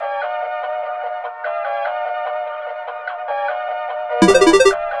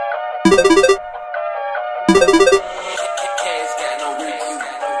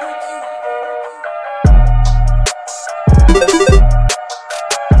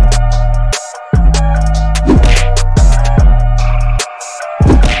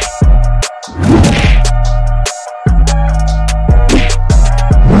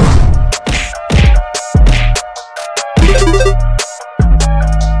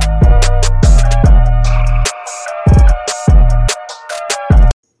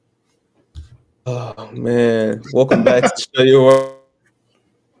Man, welcome back to Show Your Work.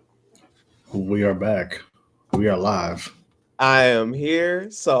 We are back. We are live. I am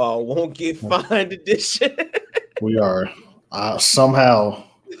here, so I won't get fined edition. We are somehow,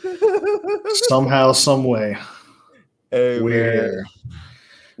 some way. Hey, We're man. here.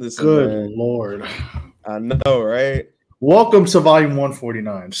 Listen, Good man. Lord. I know, right? Welcome to volume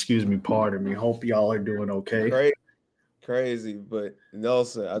 149. Excuse me, pardon me. Hope y'all are doing okay. Crazy, but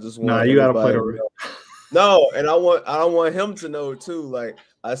Nelson, I just Nah, want you gotta play everybody. the real. No, and I don't want him to know too. Like,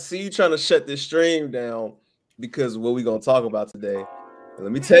 I see you trying to shut this stream down because of what we gonna talk about today. And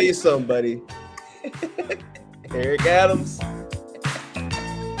let me tell you something, buddy. Eric Adams.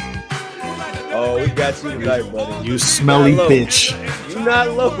 Oh, we got you tonight, buddy. You smelly bitch. You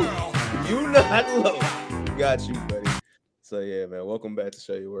not low. You not low. We got you, buddy. So yeah, man. Welcome back to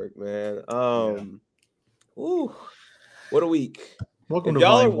Show Your Work, man. Ooh, what a week. Welcome to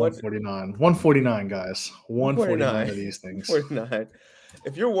volume 149. 149, guys. 149 of these things. 49.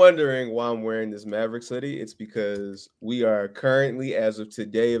 If you're wondering why I'm wearing this Mavericks hoodie, it's because we are currently, as of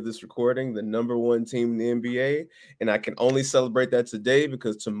today of this recording, the number one team in the NBA. And I can only celebrate that today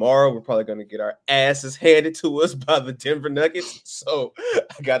because tomorrow we're probably going to get our asses handed to us by the Denver Nuggets. So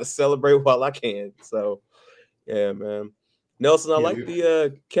I got to celebrate while I can. So, yeah, man. Nelson, I like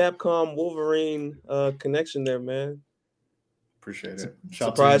the Capcom Wolverine connection there, man. Appreciate it.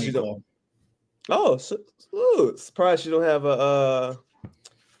 Surprised you don't. Oh, surprised you don't have a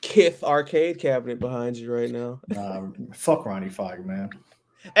Kith arcade cabinet behind you right now. Fuck Ronnie Fike, man.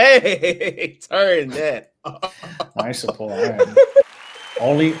 Hey, turn that. I suppose.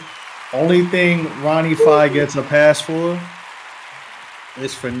 Only thing Ronnie Fike gets a pass for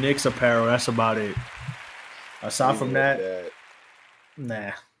is for Knicks apparel. That's about it. Aside from that,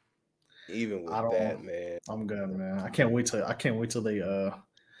 nah. Even with that, man, I'm good, man. I can't wait till they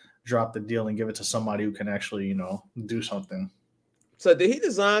drop the deal and give it to somebody who can actually, do something. So did he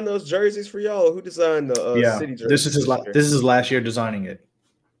design those jerseys for y'all? Or who designed the city jerseys? This is his last year designing it.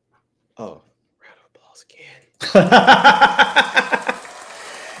 Oh, round of applause again.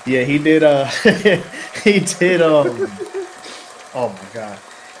 Yeah, he did. He did. Oh my god,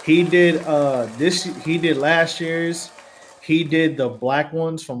 he did. He did last year's. He did the black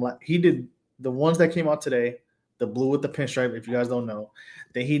ones he did the ones that came out today, the blue with the pinstripe, if you guys don't know.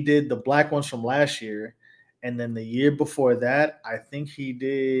 Then he did the black ones from last year. And then the year before that, I think he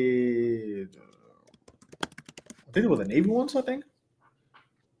did it was the Navy ones, I think.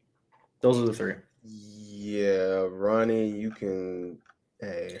 Those are the three. Yeah, Ronnie, you've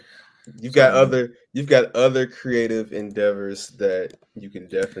got other creative endeavors that you can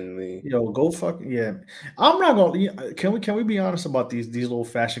definitely go fuck yeah. I'm not gonna can we be honest about these little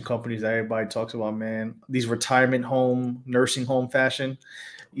fashion companies that everybody talks about, man? These retirement home, nursing home fashion.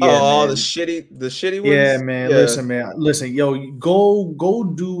 Yeah, the shitty ones. Yeah, man. Yeah. Listen, yo, go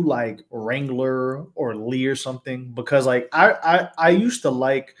do like Wrangler or Lee or something, because like I used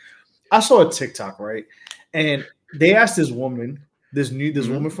to I saw a TikTok, right? And they asked this woman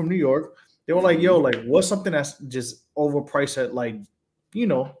woman from New York. They were like, yo, like, what's something that's just overpriced at, like,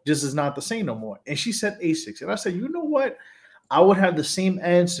 just is not the same no more? And she said Asics. And I said, you know what? I would have the same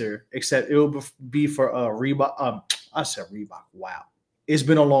answer, except it would be for Reebok. I said Reebok. Wow. It's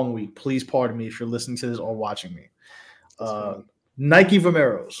been a long week. Please pardon me if you're listening to this or watching me. Nike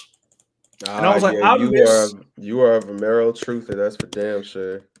Vomeros. And I was like, you are a Vomero truther. That's for damn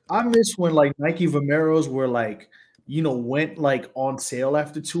sure. I miss when like Nike Vomeros were like, went like on sale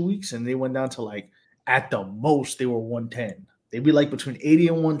after 2 weeks, and they went down to like at the most they were 110. They'd be like between 80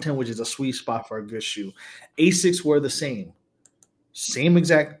 and 110, which is a sweet spot for a good shoe. Asics were the same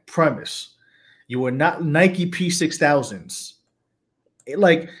exact premise. You were not Nike P6000s.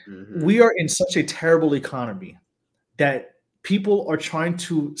 We are in such a terrible economy that people are trying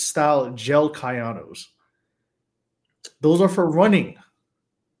to style gel Kayanos. Those are for running.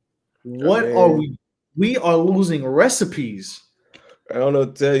 What are we? We are losing recipes. I don't know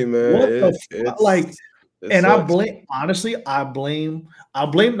what to tell you, man. I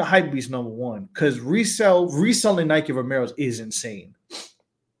blame the hype beast, number one, because reselling Nike Vomeros is insane.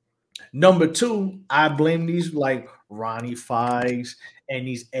 Number two, I blame these like Ronnie Fikes and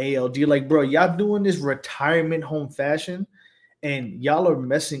these ALD. Like, bro, y'all doing this retirement home fashion, and y'all are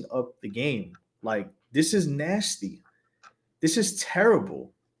messing up the game. Like, this is nasty. This is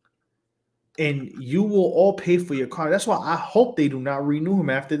terrible. And you will all pay for your car. That's why I hope they do not renew him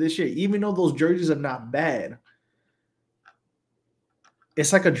after this year, even though those jerseys are not bad.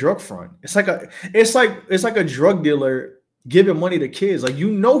 It's like a drug front. It's like a drug dealer giving money to kids. Like,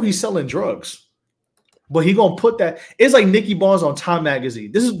 he's selling drugs, but he gonna put that. It's like Nicky Barnes on Time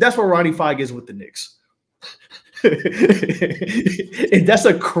Magazine. That's what Ronnie Fike is with the Knicks. If that's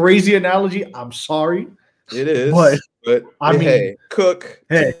a crazy analogy, I'm sorry, It but is, but I mean, hey, cook.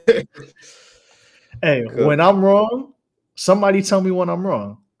 hey, hey, Cook. when I'm wrong, somebody tell me when I'm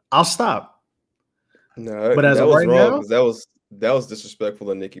wrong. I'll stop. No, But as that of was right wrong now, because that was disrespectful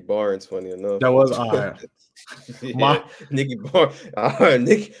to Nikki Barnes. Funny enough. that was I. Yeah, My Nikki Barnes.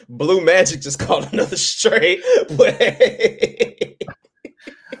 Nick Blue Magic just called another straight.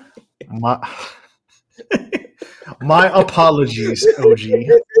 my my apologies, OG.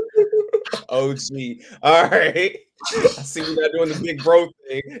 OG. All right. I see we're not doing the big bro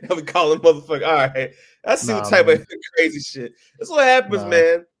thing. We call him motherfucker. All right. I see what Nah, type of man. crazy shit. That's what happens, Nah.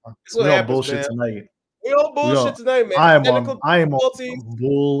 man. That's what We on happens, bullshit man. tonight. We all We bullshit on tonight, man. Technical I am on difficulties.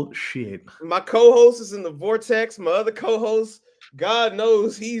 bullshit. My co-host is in the vortex. My other co-host, God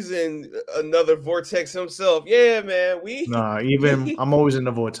knows he's in another vortex himself. Yeah, man. Nah, even I'm always in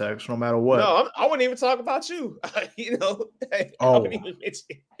the vortex, no matter what. I wouldn't even talk about you. Hey, I wouldn't Oh. even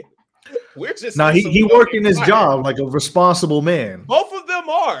mention. We're just Now here so we he don't get working his fired. job like a responsible man. Both of them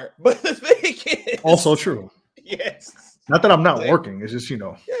are, but the thing Also is, true. yes, Not that I'm not like, working. It's just, yeah,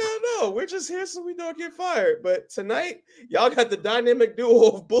 no, we're just here so we don't get fired. But tonight, y'all got the dynamic duo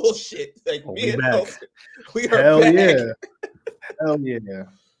of bullshit. Like oh, me we and back. Elton, we are Hell back. yeah. Hell yeah.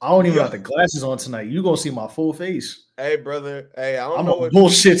 I don't We even are. have the glasses on tonight. You gonna see my full face. Hey, brother. Hey, I'm on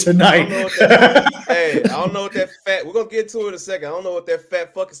bullshit I don't tonight. know what that. Hey, I don't know what that fat. We're gonna get to it in a second. I don't know what that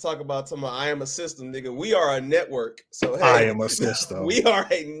fat fuck is talking about. Talking about I am a system, nigga. We are a network. So I hey, am a system, we are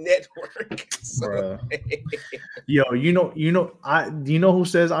a network. So bruh. hey. Yo, you know who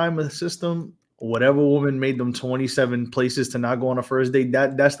says I'm a system? Whatever woman made them 27 places to not go on a first date,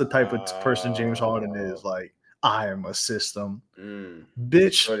 that's the type of person James Harden is. Like, I am a system.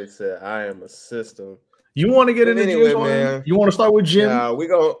 Bitch, Shorty said I am a system. you want to get But into James anyway, Harden? man. You want to start with Jim? Nah, we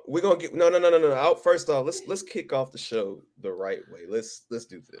gonna get no. Out first off, let's kick off the show the right way. Let's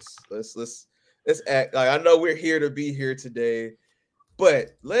do this. Let's act like I know we're here to be here today,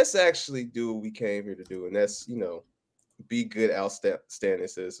 but let's actually do what we came here to do, and that's be good outstanding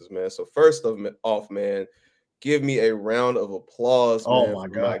citizens, man. So first off, man, give me a round of applause, Oh man, my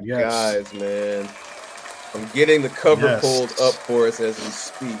for my god, yes. guys, man. I'm getting the cover Yes. pulled up for us as we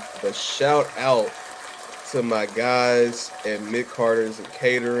speak, but shout out to my guys at Mick Carter's and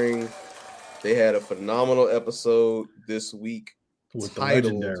Catering. They had a phenomenal episode this week With the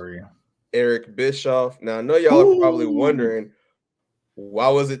titled legendary. Eric Bischoff. Now, I know y'all are probably Ooh. wondering, why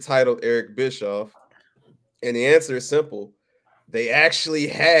was it titled Eric Bischoff? And the answer is simple. They actually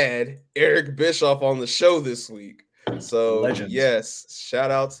had Eric Bischoff on the show this week. So, Legends. yes,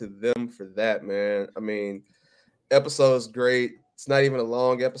 shout out to them for that, man. I mean, episode is great. It's not even a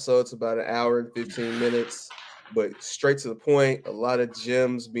long episode. It's about an hour and 15 minutes, but straight to the point. A lot of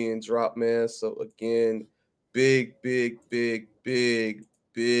gems being dropped, man. So again, big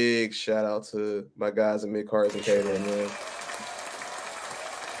shout out to my guys at Mid Cars and Catering, man.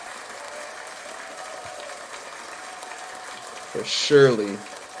 For surely.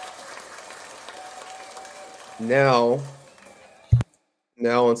 Now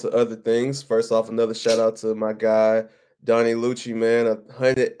onto other things. First off, another shout out to my guy Donnie Lucci, man.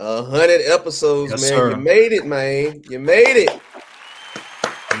 100 episodes, Yes, man. You sir. made it, man. You made it.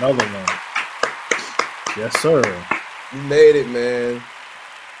 Another one. Yes, sir. You made it, man.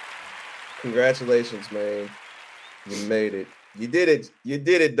 Congratulations, man. You made it. You did it. You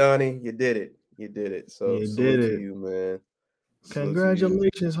did it, Donnie. You did it. You did it. So You did salute to it. you, man. Salute to you.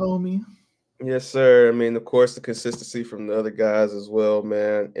 Congratulations, homie. Yes, sir. I mean, of course, the consistency from the other guys as well,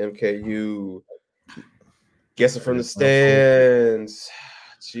 man. MKU, guessing from the stands.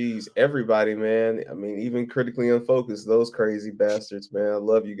 Jeez, everybody, man. I mean, even critically unfocused, those crazy bastards, man. I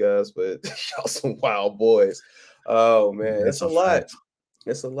love you guys, but y'all some wild boys. Oh man, That's it's a a lot. fact.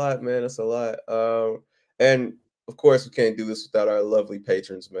 It's a lot, man. It's a lot. And of course, we can't do this without our lovely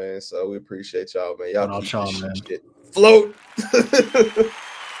patrons, man. So we appreciate y'all, man. Y'all Without keep y'all, this man. shit float.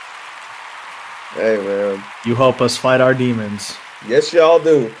 Hey, man. You help us fight our demons. Yes, y'all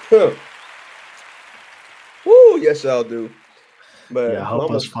do. Woo, yes, y'all do. Man, Yeah,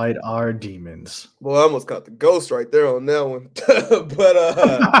 help us fight our demons. boy, I almost caught the ghost right there on that one. But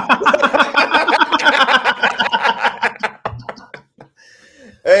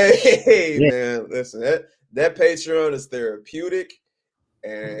hey, Yeah. man, listen, that Patreon is therapeutic,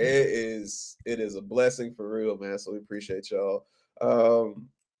 and it is a blessing for real, man. So we appreciate y'all. I'll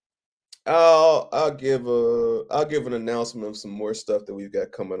give an announcement of some more stuff that we've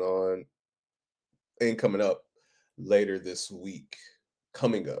got coming on and coming up later this week.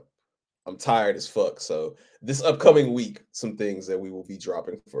 Coming up I'm tired as fuck. So this upcoming week, some things that we will be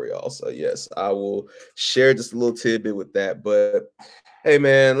dropping for y'all. So yes, I will share just a little tidbit with that. But hey,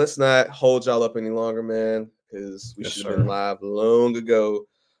 man, let's not hold y'all up any longer, man, because we should have been live long ago.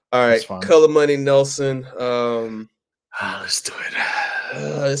 All right, Color Money Nelson. Let's do it.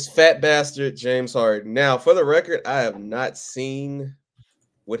 This fat bastard, James Harden. Now, for the record, I have not seen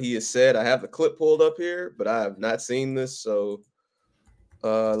what he has said. I have the clip pulled up here, but I have not seen this. So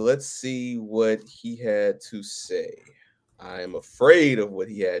let's see what he had to say. I am afraid of what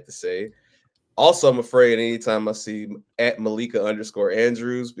he had to say. Also, I'm afraid anytime I see at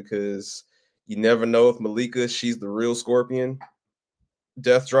Malika_Andrews, because you never know if Malika, she's the real Scorpion.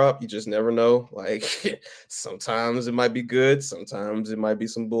 Death drop, you just never know. Like sometimes it might be good, sometimes it might be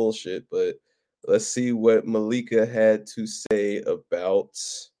some bullshit. But let's see what Malika had to say about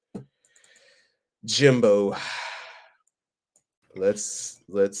Jimbo. Let's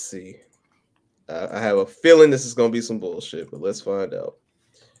see. I have a feeling this is gonna be some bullshit, but let's find out.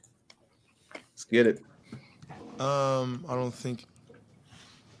 Let's get it. I don't think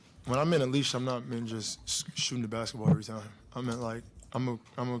when I'm in a leash, I'm not meant just shooting the basketball every time. I meant like I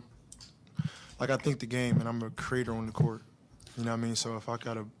think the game and I'm a creator on the court. You know what I mean? So if I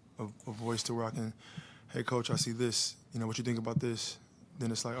got a voice to where I can, hey coach, I see this. You know what you think about this?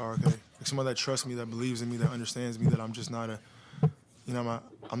 Then it's like, oh, okay. Like somebody that trusts me, that believes in me, that understands me, that I'm just not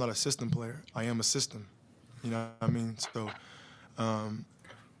I'm not a system player. I am a system. You know what I mean? So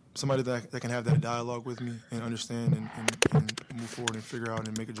somebody that can have that dialogue with me and understand and move forward and figure out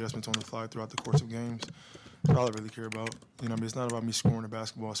and make adjustments on the fly throughout the course of games. That's all I really care about. You know what I mean? It's not about me scoring the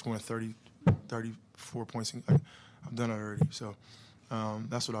basketball, scoring 30, 34 points. I've done it already. So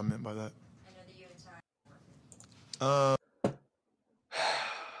that's what I meant by that.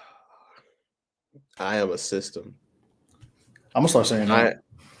 I am a system. I'm gonna start saying that.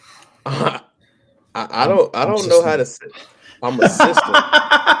 I don't know how to say. I'm a system.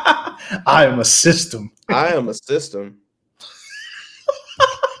 I am a system. I am a system.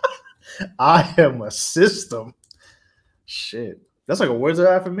 I am a system. Shit. That's like a words of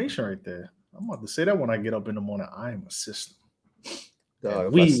affirmation right there. I'm about to say that when I get up in the morning. I am a system.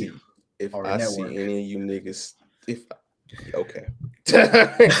 Dog, if I see any of you niggas, okay.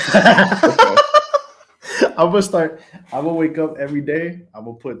 I'm gonna wake up every day. I'm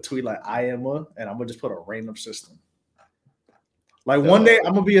gonna put a tweet like I am a, and I'm gonna just put a random system. Like one day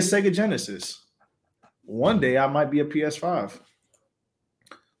I'm gonna be a Sega Genesis. One day I might be a PS5.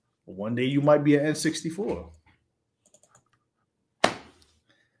 One day you might be an N64.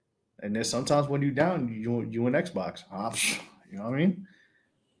 And then sometimes when you're down, you an Xbox. You know what I mean?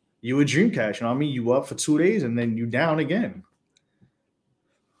 You a Dreamcast. You know what I mean? You up for 2 days and then you down again.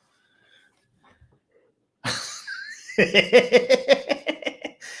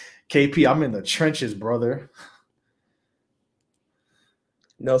 KP, I'm in the trenches, brother.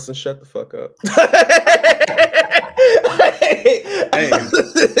 Nelson, shut the fuck up.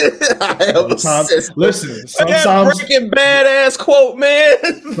 Listen. Sometimes freaking badass quote, man.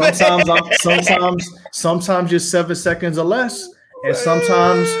 Sometimes you're 7 seconds or less, and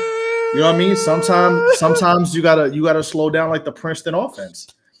sometimes you know what I mean. Sometimes you gotta slow down like the Princeton offense.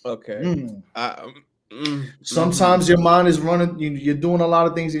 Okay. Sometimes your mind is running. You're doing a lot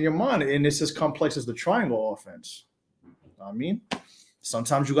of things in your mind, and it's as complex as the triangle offense. You know what I mean,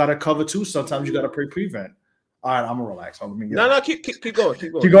 sometimes you gotta cover two. Sometimes you gotta prevent. All right, I'm gonna relax. Keep going.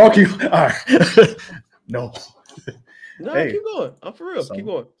 Keep going. All right. No, hey, keep going. I'm for real. Keep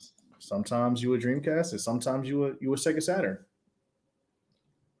going. Sometimes you a Dreamcast, and sometimes you a Sega Saturn.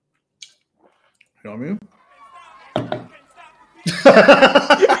 You know what I mean?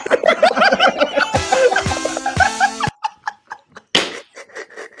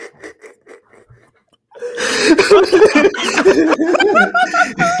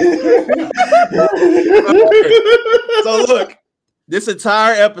 So look, this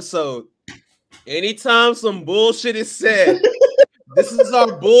entire episode, anytime some bullshit is said, this is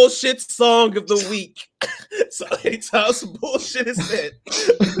our bullshit song of the week. So anytime some bullshit is said,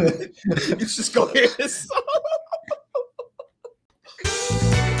 you just go hear this song.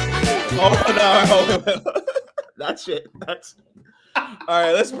 Oh no, not shit. All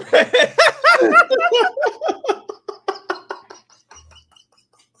right, let's pray.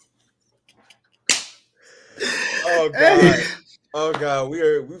 Oh god, we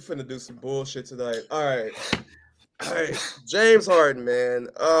finna do some bullshit tonight. All right, James Harden, man.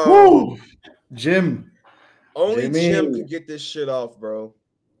 Jim. Only Jim can get this shit off, bro.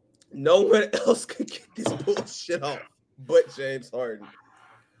 No one else can get this bullshit off but James Harden.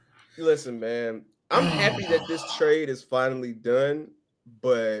 Listen, man, I'm happy that this trade is finally done.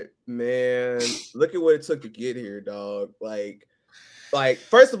 But man, look at what it took to get here, dog. Like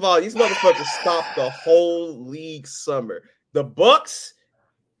first of all, these motherfuckers stopped the whole league summer. The Bucks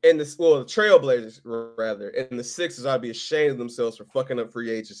and the Trailblazers rather, and the Sixers ought to be ashamed of themselves for fucking up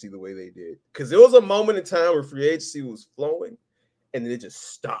free agency the way they did. Because there was a moment in time where free agency was flowing, and then it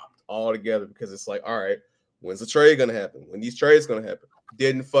just stopped altogether because it's like, all right, when's the trade gonna happen? When these trades gonna happen?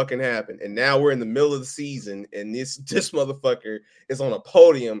 Didn't fucking happen. And now we're in the middle of the season, and this motherfucker is on a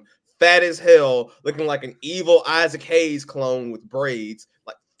podium, fat as hell, looking like an evil Isaac Hayes clone with braids,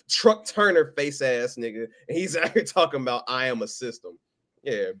 like Truck Turner face ass nigga, and he's out here talking about I am a system.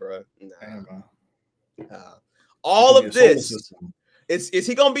 Yeah, bro. All of this. Is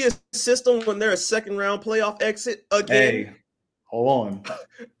he gonna be a system when they're a second round playoff exit again? Hey, hold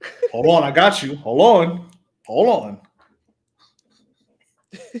on. I got you. Hold on.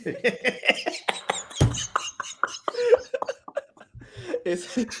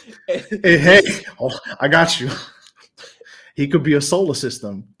 Hey, I got you. He could be a solar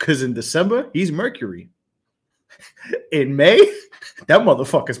system because in December he's Mercury. In May, that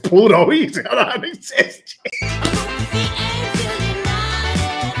motherfucker's Pluto. He's gonna exist.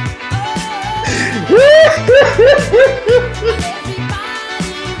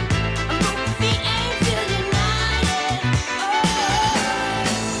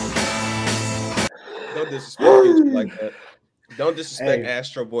 Don't disrespect like that. Don't disrespect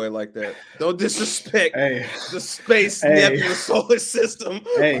Astro Boy like that. Don't disrespect the space nebula solar system.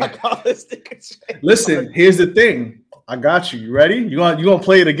 Listen, here's the thing. I got you. You ready? You gonna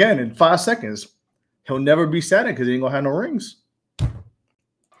play it again in 5 seconds. He'll never be Saturn because he ain't gonna have no rings.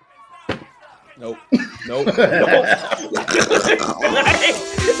 Nope.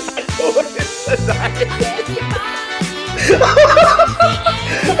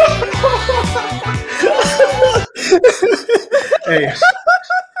 Hey,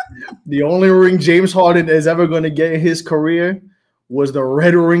 the only ring James Harden is ever going to get in his career was the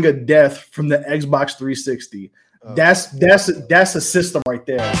red ring of death from the Xbox 360. That's a system right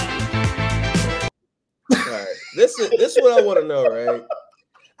there. All right, this is what I want to know, right?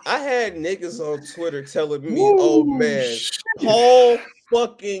 I had niggas on Twitter telling me, "Oh man, Paul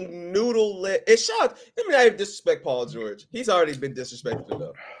fucking noodle leg." It shocked. Let me not even disrespect Paul George. He's already been disrespected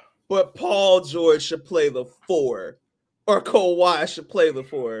enough. But Paul George should play the 4, or Kawhi should play the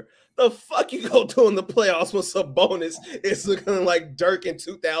 4. The fuck you go do in the playoffs when Sabonis is looking like Dirk in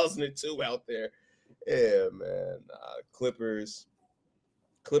 2002 out there? Yeah, man. Clippers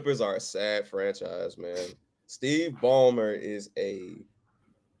are a sad franchise, man. Steve Ballmer is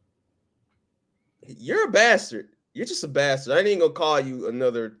you're a bastard. You're just a bastard. I ain't even gonna call you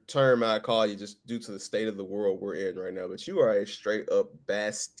another term I call you just due to the state of the world we're in right now. But you are a straight up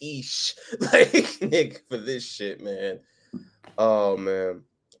bastiche, like Nick, for this shit, man. Oh man,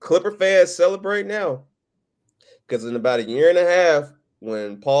 Clipper fans celebrate now because in about a year and a half,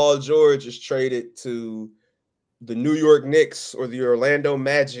 when Paul George is traded to the New York Knicks or the Orlando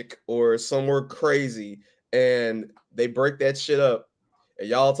Magic or somewhere crazy, and they break that shit up. And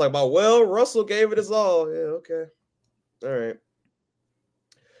y'all talk about, well, Russell gave it his all. Yeah, okay. All right.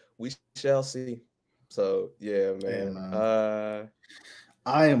 We shall see. So, yeah, man.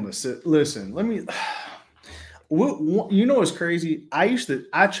 I am listen, let me you know what's crazy? I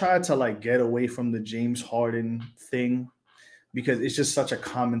tried to like get away from the James Harden thing because it's just such a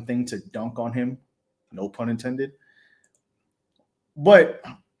common thing to dunk on him. No pun intended. But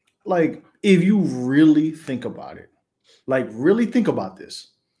like if you really think about it, like really think about this.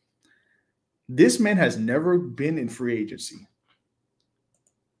 This man has never been in free agency.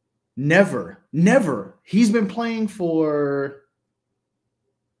 Never. He's been playing for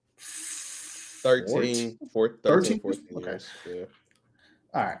 13, 14 okay. years. Yeah.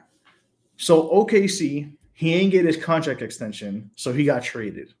 All right. So OKC, he ain't get his contract extension, so he got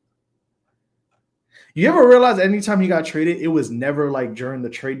traded. You ever realize anytime he got traded, it was never like during the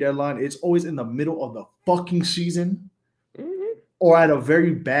trade deadline. It's always in the middle of the fucking season or at a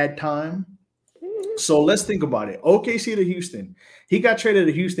very bad time. So let's think about it. OKC to Houston. He got traded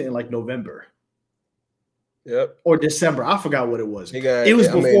to Houston in like November. Yep. Or December. I forgot what it was. It was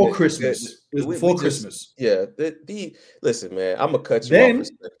before Christmas. It was before Christmas. Yeah. Listen, man, I'm going to cut you off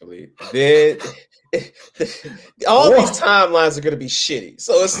respectfully. Then all these timelines are going to be shitty.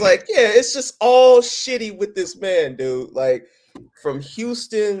 So it's like, yeah, it's just all shitty with this man, dude. Like from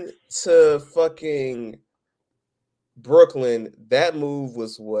Houston to fucking Brooklyn, that move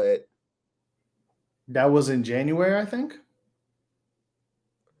was what? That was in January, I think.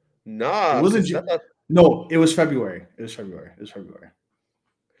 Nah. It wasn't No, it was February. It was February.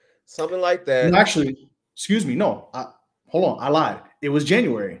 Something like that. No, actually, excuse me. No. Hold on, I lied. It was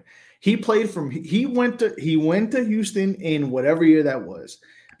January. He went to Houston in whatever year that was.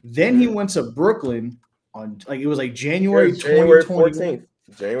 Then he went to Brooklyn on like it was like Yeah, January it's January 2021. 14th.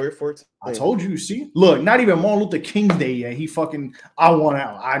 January 14th. I told you, see? Look, not even Martin Luther King's Day yet. He fucking I want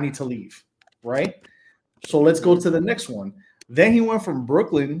out. I need to leave. Right? So let's go to the next one. Then he went from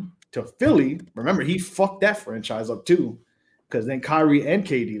Brooklyn to Philly. Remember, he fucked that franchise up too. Because then Kyrie and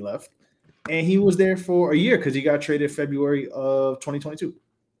KD left. And he was there for a year because he got traded February of 2022.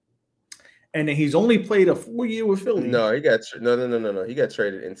 And then he's only played a full year with Philly. No, no. He got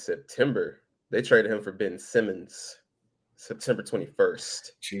traded in September. They traded him for Ben Simmons, September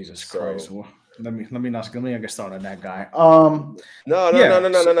 21st. Jesus Christ! Well, let me get started on that guy. No.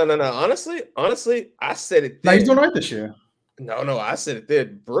 Honestly, I said it. Now he's doing right this year. No, I said it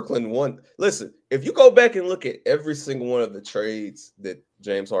then. Brooklyn won. Listen, if you go back and look at every single one of the trades that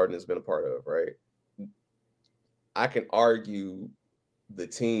James Harden has been a part of, right? I can argue the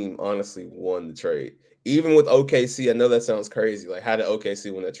team honestly won the trade. Even with OKC, I know that sounds crazy. Like, how did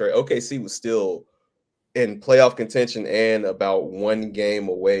OKC win that trade? OKC was still in playoff contention and about one game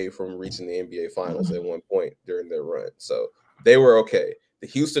away from reaching the NBA Finals at one point during their run. So they were okay. The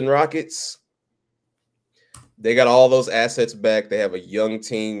Houston Rockets, they got all those assets back. They have a young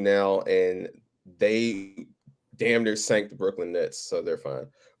team now, and they damn near sank the Brooklyn Nets, so they're fine.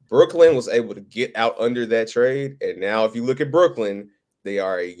 Brooklyn was able to get out under that trade, and now if you look at Brooklyn, they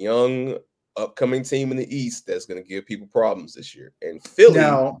are a young, upcoming team in the East that's going to give people problems this year. And Philly,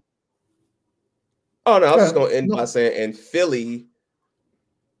 I was just going to end by saying, and Philly,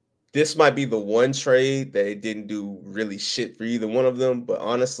 this might be the one trade that it didn't do really shit for either one of them, but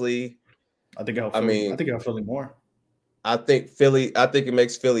honestly, I think I'll Philly more. I think it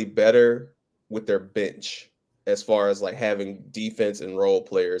makes Philly better with their bench as far as like having defense and role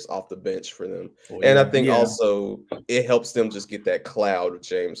players off the bench for them. I think also it helps them just get that cloud of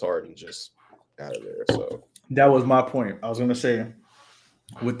James Harden just out of there. So that was my point. I was going to say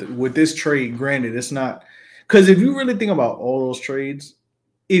with this trade, granted, it's not because if you really think about all those trades,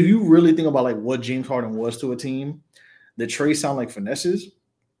 if you really think about like what James Harden was to a team, the trades sound like finesses.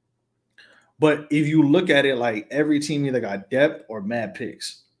 But if you look at it, like every team either got depth or mad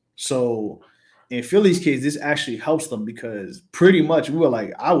picks. So in Philly's case, this actually helps them because pretty much we were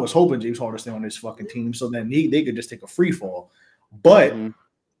like, I was hoping James Harden stay on this fucking team so then they could just take a free fall. But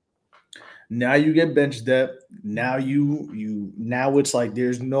now you get bench depth. Now now it's like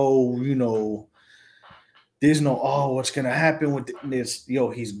there's no, what's gonna happen with this?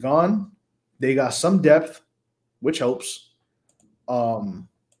 He's gone. They got some depth, which helps.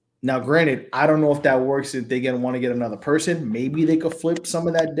 Now, granted, I don't know if that works if they want to get another person. Maybe they could flip some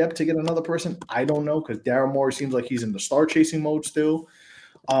of that depth to get another person. I don't know because Daryl Morey seems like he's in the star chasing mode still.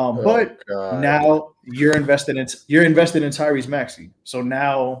 But now you're invested in Tyrese Maxey, so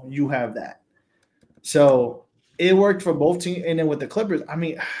now you have that. So it worked for both teams, and then with the Clippers, I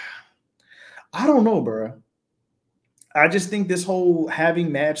mean, I don't know, bro. I just think this whole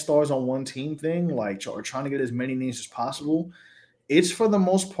having mad stars on one team thing, like or trying to get as many names as possible. It's for the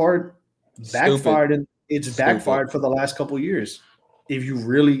most part backfired, and it's backfired for the last couple of years. If you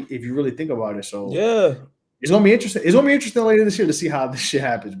really think about it, so yeah, it's gonna be interesting. It's gonna be interesting later this year to see how this shit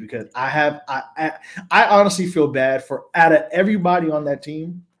happens because I honestly feel bad for out of everybody on that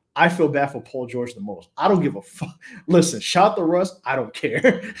team. I feel bad for Paul George the most. I don't give a fuck. Listen, shout to Russ. I don't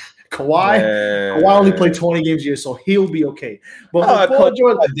care. Kawhi only played 20 games a year, so he'll be okay. But Paul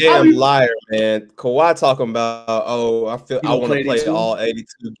George, liar, man. Kawhi talking about, I want to play all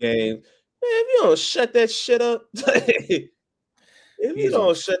 82 games. Man, if you don't shut that shit up,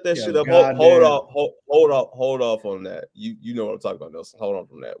 hold off on that. You know what I'm talking about, Nelson. Hold on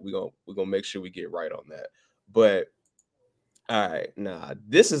from that. We're gonna make sure we get right on that. But all right,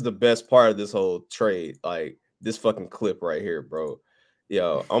 this is the best part of this whole trade. Like this fucking clip right here, bro.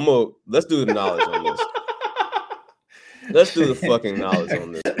 Yo, let's do the knowledge on this. Let's do the fucking knowledge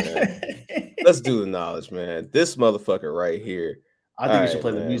on this, man. Let's do the knowledge, man. This motherfucker right here. I think you should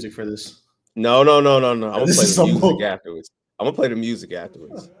play the music for this. No. I'm gonna play the music afterwards. I'm gonna play the music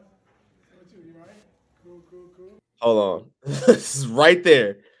afterwards. Hold on. This is right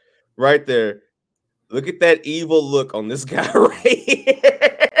there. Right there. Look at that evil look on this guy right here.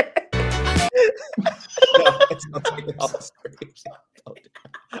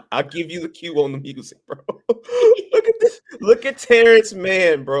 I'll give you the cue on the music, bro. Look at this. Look at Terrence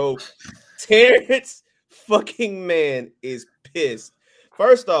Mann, bro. Terrence fucking Mann is pissed.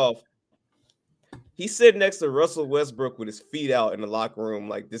 First off, he's sitting next to Russell Westbrook with his feet out in the locker room.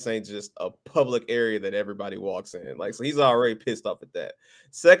 Like this ain't just a public area that everybody walks in. Like, so he's already pissed off at that.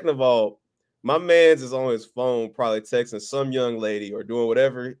 Second of all, My man's is on his phone, probably texting some young lady or doing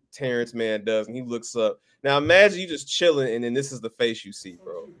whatever Terrence man does, and he looks up. Now imagine you just chilling, and then this is the face you see,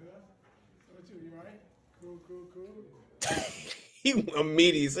 bro. He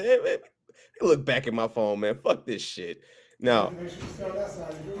immediately said, "Man, look back at my phone, man. Fuck this shit." Now,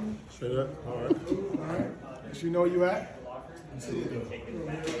 Straight up. All right. All right. So you know where you at? See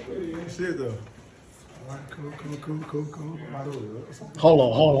it though. All right, cool. Hold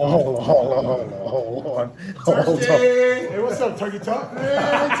on. Hey, what's up, Turkey Talk?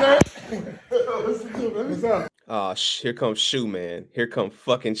 What's up? oh, here comes Shoe Man. Here come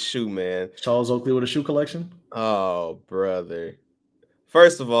fucking Shoe Man. Charles Oakley with a shoe collection. Oh, brother.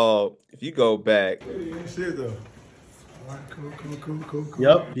 First of all, if you go back, See it though. All right, cool.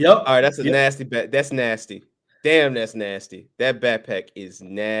 Yep. all right, that's a nasty bat. That's nasty. Damn, that's nasty. That backpack is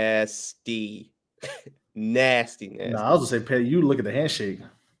nasty. nasty. Nah, I was gonna say, Petty, you look at the handshake.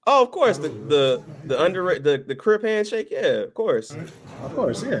 Oh, of course, the crib handshake. Yeah, of course. Of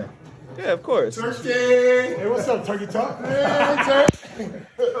course, yeah. Yeah, of course. Turkey. Hey, what's up, Turkey Talk? What's up?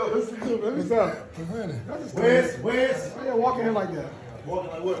 Where's? Why you walking in like that?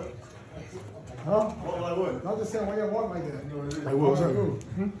 Walking like what? Huh? Walking like what? I'm just saying, why you walking like that? Like what? What's up?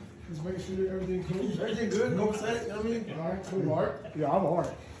 Just making sure that everything cool. Everything good? No mistake? You know what I mean? All right, cool. Art? Yeah, I'm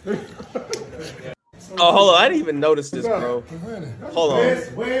Art. Oh, hold on. I didn't even notice this, bro. Hold on.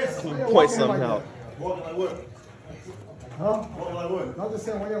 Where's? Point something out. Walking like what? Huh? Walking like what? I'm just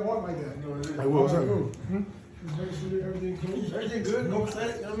saying, why you walking like that? Like what? What's up? Just making sure that everything cool. Everything good? No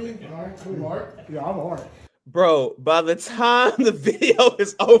mistake? You know what I mean? All right, cool. Art? Yeah, I'm Art. Bro, by the time the video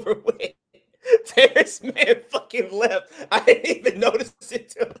is over with, Terrence man fucking left. I didn't even notice it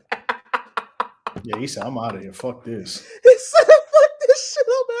till Yeah, he said, I'm out of here. Fuck this. he said, fuck this shit,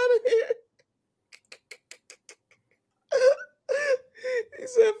 I'm out of here. He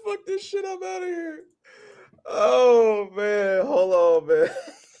said, fuck this shit, I'm out of here. Oh, man. Hold on, man.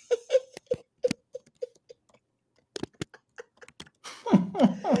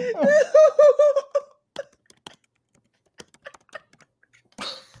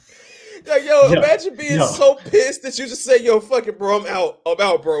 Yo, imagine being so pissed that you just say, yo, fuck it, bro, I'm out,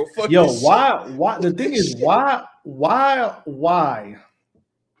 bro. Fuck this why? The thing is, why?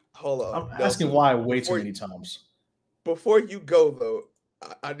 Hold on. I'm asking why way too many times. Before you go, though,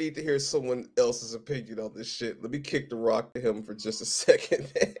 I need to hear someone else's opinion on this shit. Let me kick the rock to him for just a second.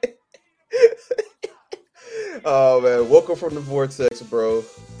 Oh, man. Welcome from the Vortex, bro.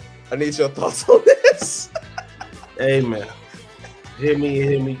 I need your thoughts on this. Hey, man. Hear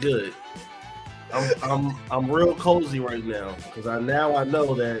me good. I'm real cozy right now because I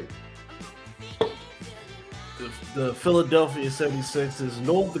know that the Philadelphia 76ers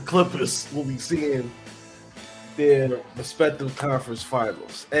nor the Clippers will be seeing their respective conference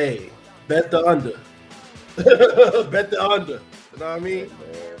finals. Hey, bet the under. Bet the under. You know what I mean?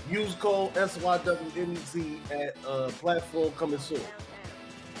 Use code SYWNEC at platform coming soon.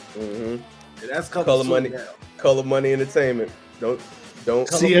 Mm-hmm. And that's coming Color soon Money. now. Color Money Entertainment. Don't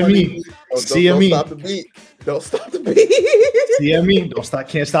CME. Don't CME. stop the beat. Don't stop the beat. CME.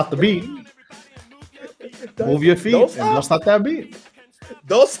 Can't stop the beat. Move your feet and don't stop that beat.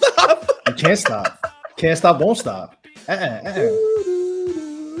 Don't stop. You can't stop. Can't stop, won't stop. I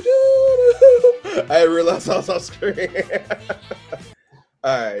didn't realize I was on screen.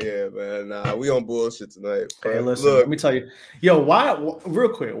 All right, yeah, man. Nah, we on bullshit tonight. Hey, listen, let me tell you, why? Real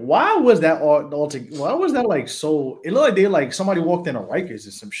quick, why was that all? Why was that like so? It looked like they like somebody walked in a Rikers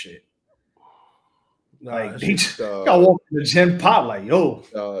or some shit. Like they just got walked in the Gen Pop, like yo,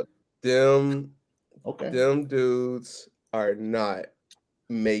 them okay, dudes are not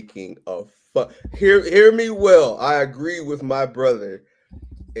making a fuck. Hear me well. I agree with my brother,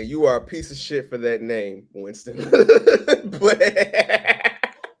 and you are a piece of shit for that name, Winston.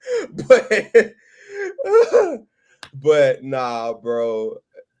 but nah, bro.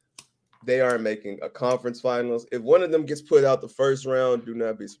 They aren't making a conference finals. If one of them gets put out the first round, do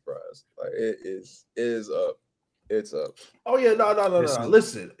not be surprised. Like it is up. It's up. Oh yeah, no.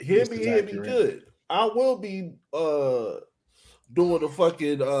 Listen, hear me good. I will be doing the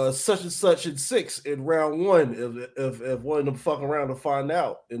fucking such and such and 6 in round 1 if one of them fuck around to find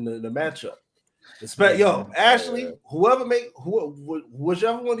out in the matchup. Ashley, whichever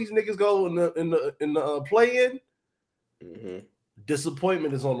one of these niggas go in the play-in,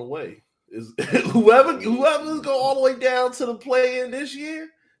 disappointment is on the way. Is whoever's go all the way down to the play-in this year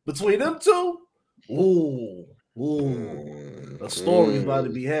between them two, a story's about to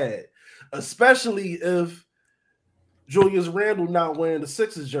be had. Especially if Julius Randle not wearing the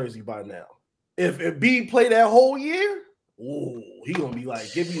Sixers jersey by now. If B play that whole year, ooh, he gonna be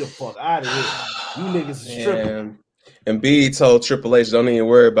like, get me the fuck out of here. You niggas is tripping. And B told Triple H, don't even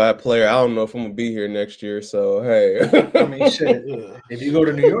worry about player. I don't know if I'm gonna be here next year. So hey. I mean, shit. If you go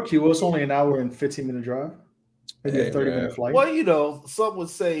to New York, it's only an hour and 15-minute drive. Maybe a 30-minute flight. Well, some would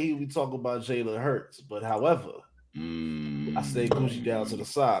say he would talk about Jalen Hurts, but however, I stay Gucci down to the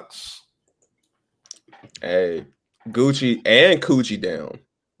socks. Hey, Gucci and Coochie down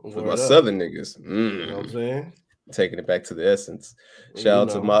for my Southern niggas. You know what I'm saying? Taking it back to the essence. Shout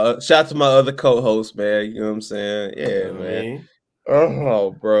out to my other co-host, man. You know what I'm saying? Yeah, man.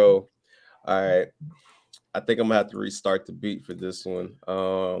 Oh, bro. All right. I think I'm gonna have to restart the beat for this one.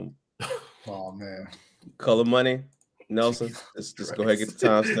 Oh man. Color Money. Nelson, just go ahead and get the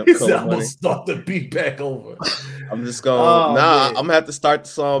timestamp. Color Money. Start the beat back over. I'm just gonna I'm gonna have to start the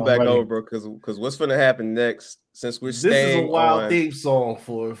song back over, bro. Because what's gonna happen next? Since we're staying, this is a wild theme song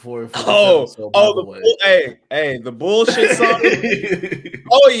for the bullshit song.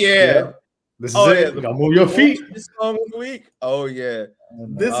 Oh yeah. This is it. You gotta move your feet. Song of the week. Oh yeah.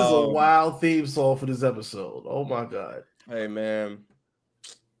 This is a wild theme song for this episode. Oh my god. Hey man.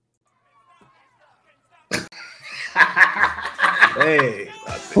 Hey.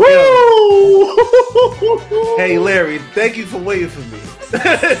 Hey Larry, thank you for waiting for me.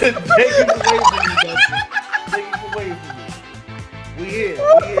 Thank you for waiting for me, Dustin. Thank you for waiting for me. We here,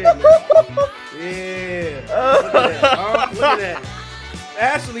 man. Yeah. Look at that.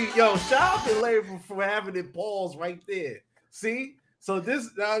 Actually, shout out to Larry for having it pause right there. See? So this,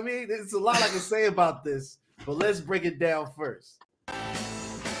 I mean, there's a lot I can say about this, but let's break it down first.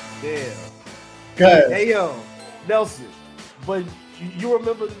 Yeah. Good. Hey, Nelson, but you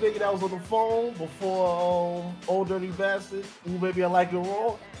remember the nigga that was on the phone before Old Dirty Bastard? Ooh, maybe I like it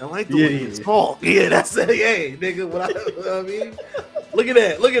wrong. I like the way you talk. Yeah, that's it. Hey, nigga, what I mean? Look at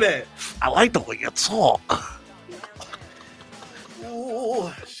that. I like the way you talk.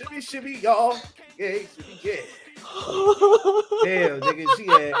 Ooh, shimmy, y'all. Yeah, yeah. Damn, nigga,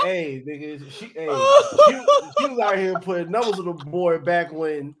 she was out here putting numbers on the board back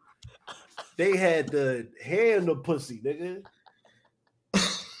when they had the hair in the pussy, nigga.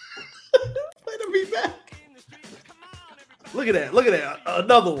 Let me back. Look at that.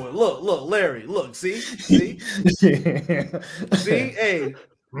 Another one. Look, Larry. Look, see? See? Hey.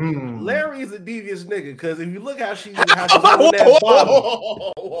 Larry's a devious nigga because if you look how she's holding that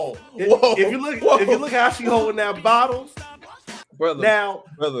bottle, if you look how she holding that bottle, brother. Now,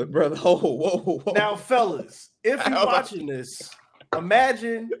 fellas, if you're watching this,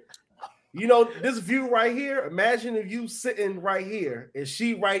 imagine, this view right here. Imagine if you sitting right here and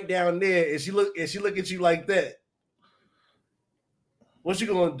she right down there and she look at you like that. What you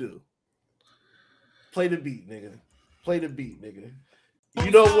gonna do? Play the beat, nigga. You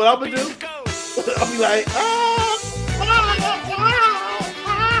know what I'm gonna do? I'll be like,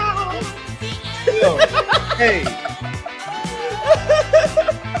 hey,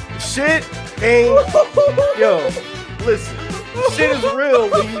 shit ain't, listen, shit is real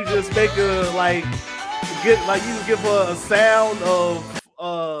when you just make you give her a sound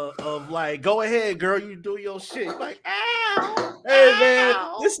of like, go ahead, girl, you do your shit. You're like, ow. Hey man,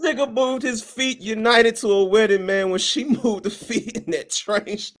 this nigga moved his feet united to a wedding, man. When she moved the feet in that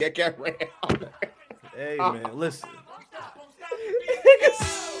train, that got ran out. Hey man, listen.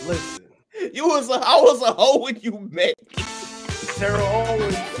 I was a hoe when you met me. Tara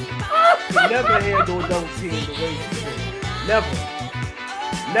Owens can never handle a double team the way you did. Never.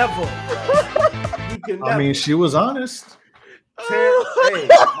 You can never. I mean, she was honest. Tara, hey,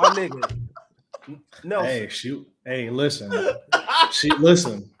 my nigga. No. Hey, shoot. Hey, listen. She was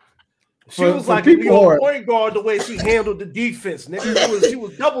like a point guard the way she handled the defense, nigga. She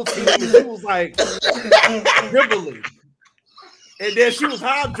was double teaming. She was like dribbling, and then she was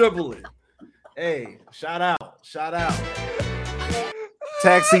high dribbling. Hey, shout out!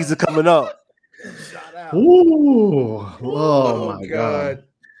 Tax season coming up. Shout out! Ooh! Oh my god!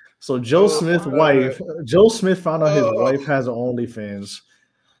 So Joe Smith found out his wife has an OnlyFans.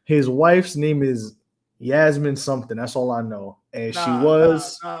 His wife's name is Yasmin something. That's all I know. And she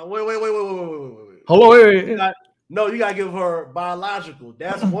was. Wait. Hold on, wait. You gotta give her biological.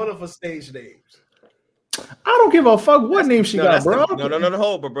 That's one of her stage names. I don't give a fuck what name she got, bro.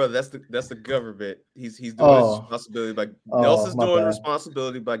 Hold, but brother, that's the government. He's doing his responsibility by Nelson's doing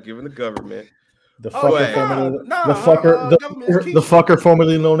responsibility by giving the government. The fucker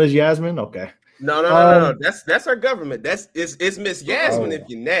formerly known as Yasmin. Okay. No. That's our government. It's Miss Yasmin if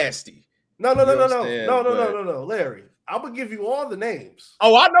you're nasty. No, Larry. I'm gonna give you all the names.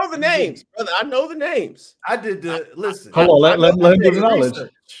 Oh, I know the names, brother. I know the names. I did the listen. Hold on, let him give the knowledge.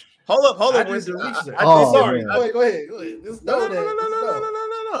 Hold up, I did Winston. the research. Sorry. Go ahead. Just know that.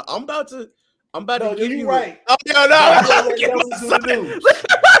 No. I'm about to No, give you you right. Oh no. We're gonna let Nelson do the news.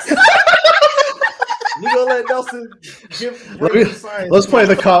 We're gonna let Nelson bring the science. Let's look at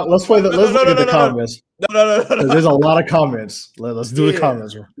the comments. No. There's a lot of comments. Let's do the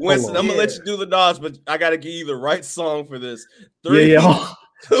comments. Winston, I'm gonna let you do the dodge, but I gotta give you the right song for this. 3,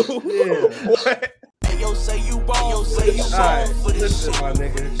 2, 1. Yo, say you ball, say you ball for this shit, my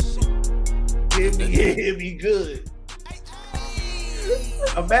nigga. Hit me good.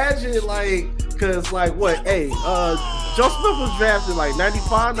 Imagine cause what? Hey, Joe Smith was drafted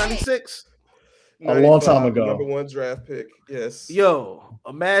 95, 96. A long time ago. Number 1 draft pick. Yes. Yo,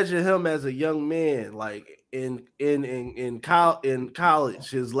 imagine him as a young man, in college,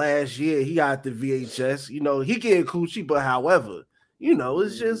 his last year, he got the VHS. He getting coochie, but however,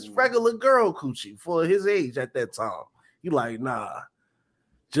 it's just regular girl coochie for his age at that time. You nah.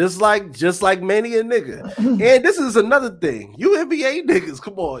 Just like many a nigga. And this is another thing. You NBA niggas,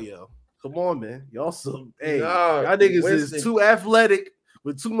 come on, yo. Come on, man. Y'all y'all niggas Winston is too athletic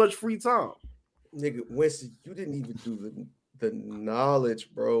with too much free time. Nigga, Winston, you didn't even do the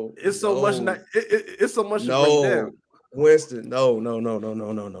knowledge, bro. It's so much. It's so much. No, Winston. No.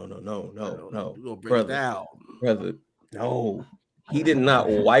 Brother. No, he did not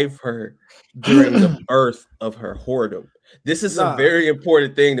wife her during the birth of her whoredom. This is a very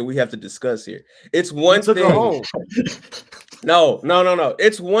important thing that we have to discuss here. It's one thing. No.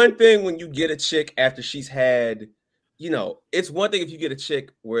 It's one thing when you get a chick after she's had, it's one thing if you get a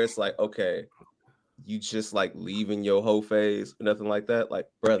chick where it's okay, you just leaving your whole phase, nothing like that.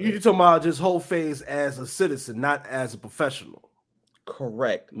 Brother, you talking about just whole phase as a citizen, not as a professional.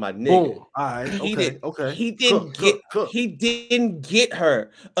 Correct, my nigga. Boom. All right. Okay. He didn't get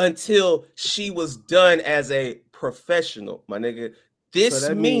her until she was done as a professional, my nigga. This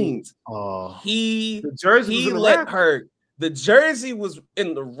means he let her. The jersey was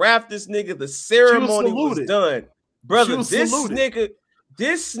in the rafters, nigga. The ceremony was done, brother. This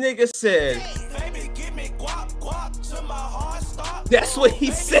nigga said. That's what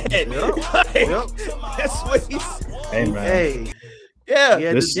he said. That's what he said. Hey, man. Hey. Yeah.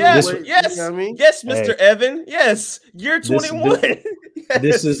 Yes, Mr. Evan. Yes, you're 21.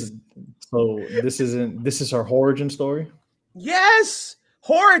 This is her Whorigin story. Yes,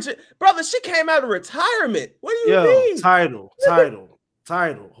 Whorigin, brother. She came out of retirement. What do you mean? Title.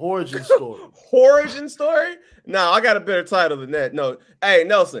 Whorigin story. Whorigin story? No, I got a better title than that. No, hey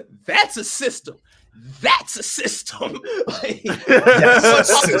Nelson, that's a system. That's a system. You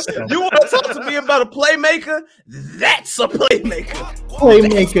want to talk to me about a playmaker? That's a playmaker.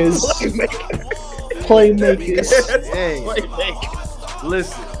 Playmakers. Hey,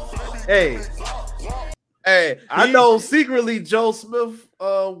 listen. Hey, I know secretly Joe Smith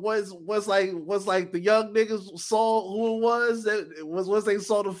was like the young niggas saw who it was that was once they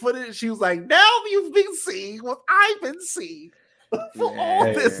saw the footage. She was like, now you've been seeing what I've been seeing. All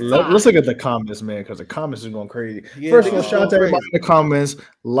this time. Let's look at the comments, man, because the comments are going crazy. First of all, shout out to everybody in the comments.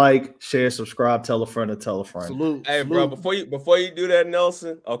 Like, share, subscribe, tell a friend, and tell a friend. Salute. Hey, bro, before you do that,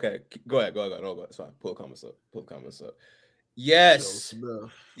 Nelson. Okay, go ahead. No, it's fine. Pull the comments up. Yes.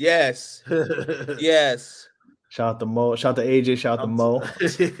 Shout out to Mo. Shout out to AJ. Shout out to Mo.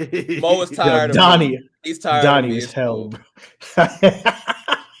 Mo is tired of Donnie. He's tired Donnie of me. is hell, bro.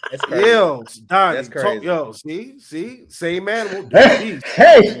 That's crazy. Yo, Donnie. That's crazy. Yo, see, same animal.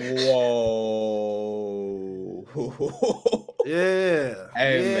 Hey. Whoa. Yeah.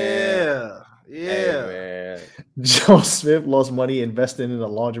 Man. Joe Smith lost money investing in a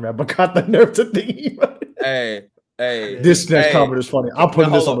laundromat, but got the nerve to think. Hey. This next comment is funny. I'm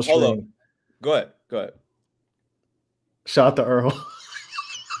putting this on the screen. Go ahead. Shout out to Earl.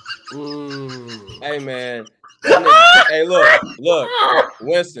 Hey, man. Hey, look,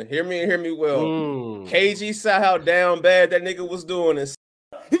 Winston, hear me well. KG saw how down bad that nigga was doing this.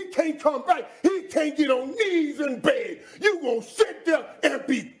 He can't come back. He can't get on knees in bed. You gonna sit there and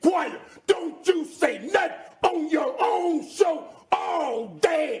be quiet. Don't you say nothing on your own show all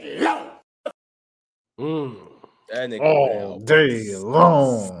day long. That nigga all day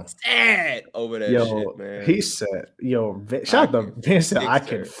long. Sad over that shit, man. He said, shout out to Vince. I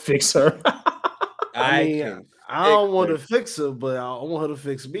can fix her. I don't want to fix her, but I want her to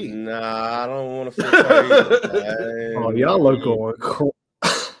fix me. Nah, I don't want to fix her either. Oh, y'all are going cool.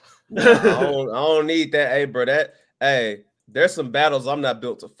 Nah, I don't need that. Hey, bro, there's some battles I'm not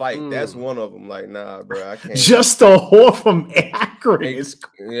built to fight. That's one of them. Nah, bro, I can't. Just a whore from Akron.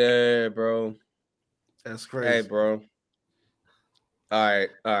 Yeah, bro. That's crazy. Hey, bro. All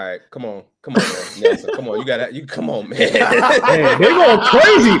right. Come on, man. Nelson, come on. You come on, man. Hey, they going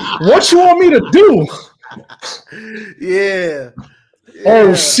crazy. What you want me to do? Yeah.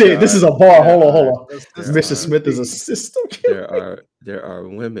 Oh shit! This is a bar. Hold on. There Mr. are- Smith is a system killer. there are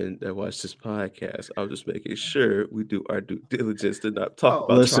women that watch this podcast. I'm just making sure we do our due diligence to not talk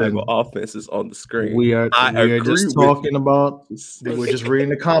about Listen, triangle offenses on the screen. We are agree just with talking you. about. We're just reading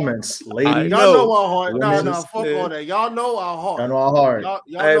the comments, ladies. Y'all know our heart. women, No, fuck all that. Y'all know our heart. Y'all know our heart.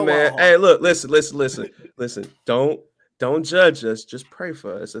 Y'all Hey know man, our heart. hey look, listen. Don't judge us. Just pray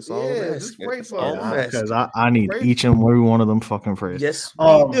for us. That's all I'm asking. Just pray That's for all us. I'm asking. Because I need each and every one of them fucking prayers. Yes,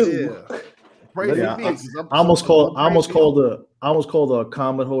 we do. Yeah. Pray for me. I almost called a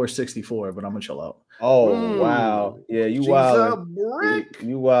Commodore 64, but I'm gonna chill out. Oh wow, yeah, you wild.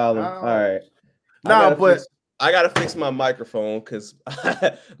 You wild. All right. I gotta fix my microphone because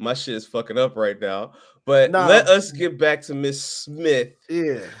my shit is fucking up right now. But let us get back to Miss Smith.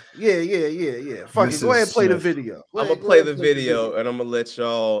 Yeah. Fuck it. Go ahead and play the video. I'm gonna play the video and I'm gonna let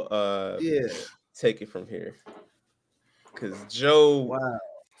y'all take it from here. Because Joe,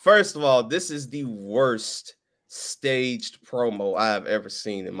 first of all, this is the worst staged promo I have ever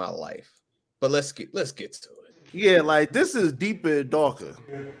seen in my life. But let's get to it. Yeah, like this is deeper and darker.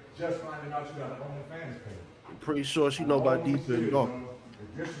 Just finding out you got an OnlyFans page. I'm pretty sure she know about deeper and darker.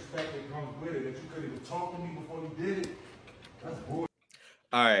 The disrespect that comes with it, that you couldn't even talk to me before you did it. That's bullshit.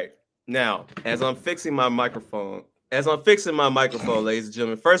 All right. Now, as I'm fixing my microphone, ladies and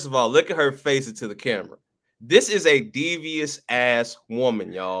gentlemen, first of all, look at her face into the camera. This is a devious ass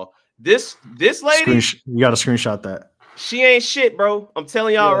woman, y'all. This lady, you gotta screenshot that. She ain't shit, bro. I'm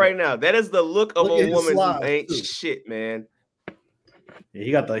telling y'all right now. That is the look of a woman who ain't shit, man. Yeah,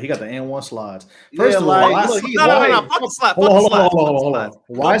 he got the N1 slides. First of all, hold on.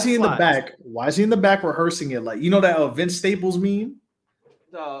 Why is he in the back? Why is he in the back rehearsing it? Like, you know that Vince Staples meme?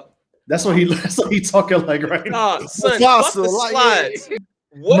 That's what he talking like right now. Son, fuck the slides.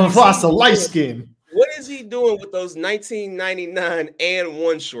 Mufasa light skin. What is he doing with those 1999 and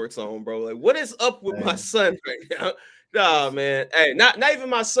one shorts on, bro? Like, what is up with my son right now? Nah, man. Hey, not even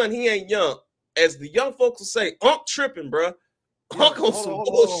my son. He ain't young. As the young folks will say, Unc tripping, bro. Unc on some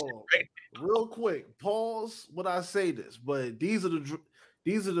bullshit right now. Real quick, pause when I say this, but these are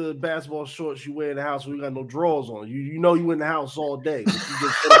the basketball shorts you wear in the house when you got no drawers on. You know you in the house all day.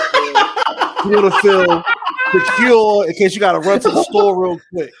 You want to feel secure in case you got to run to the store real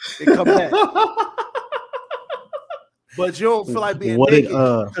quick and come back. But you don't feel like being naked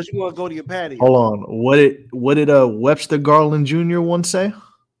because you want to go to your patio. Hold on. What did Webster Garland Jr. once say?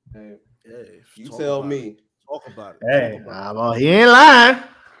 Hey, you tell me. Talk about it. Hey, he ain't lying.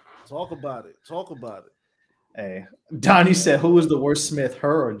 Talk about it. Hey, Donnie said, "Who was the worst Smith,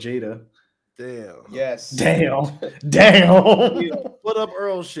 her or Jada?" Damn. Yes. Damn. Yeah, put up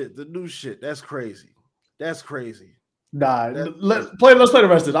Earl shit, the new shit. That's crazy. Nah, let's play the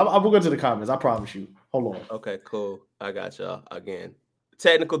rest of it. I'm going to the comments. I promise you. Hold on. Okay, cool. I got y'all again.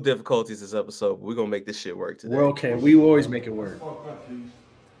 Technical difficulties this episode, but we're gonna make this shit work today. We're okay. We always make it work. I'm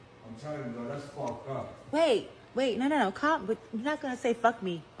telling you, bro, that's fucked up. Wait, no. But you're not gonna say fuck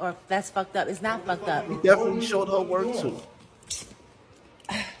me or that's fucked up. It's not fucked up. He definitely showed her work too.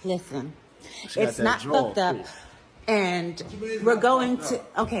 Listen, it's not fucked up, and we're going to.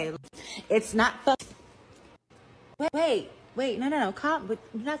 Okay, it's not fucked. Wait, no. But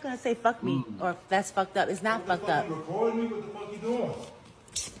you're not gonna say fuck me or that's fucked up. It's not fucked up. Recording me? What the fuck you doing?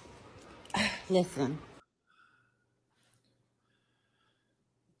 Listen.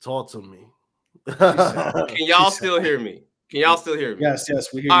 Talk to me. Can y'all still hear me? Yes, we hear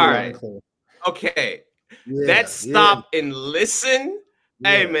you. All right. Okay. Let's stop and listen. Yeah.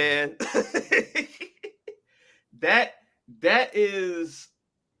 Hey, man. that is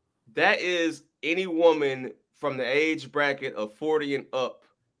any woman from the age bracket of 40 and up.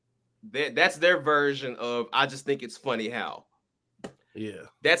 That's their version of I just think it's funny how. Yeah.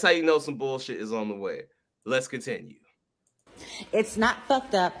 That's how you know some bullshit is on the way. Let's continue. It's not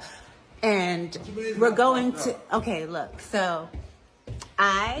fucked up. And we're going to. Okay, look. So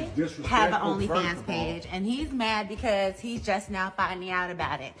I have an OnlyFans page, and he's mad because he's just now finding out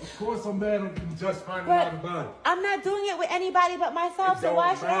about it. Of course, I'm mad at just finding out about it. I'm not doing it with anybody but myself, so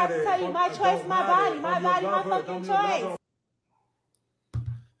why should I have to tell you my choice, my body, my fucking choice?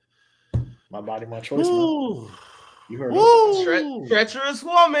 My body, my choice. Man. You heard me. Treacherous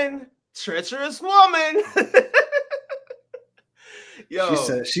woman.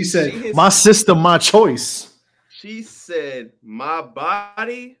 Yo, she said, my system, my choice. She said, my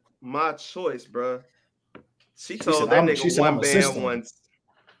body, my choice, bro. She told that nigga one band, one.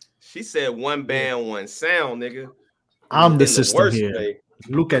 She said one band, one sound, nigga. I'm the in system worst here. way.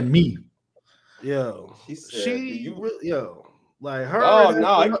 Look at me. Yo, She like her. Oh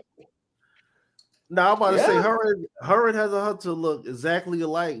no! Now I'm about to say Yeah. her and Heather Hunter look exactly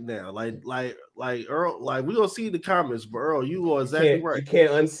alike now. Like Earl, like we gonna see the comments, but Earl, you are exactly right. You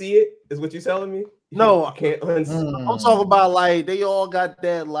can't unsee it, is what you're telling me? No, you can't unsee. I'm talking about like they all got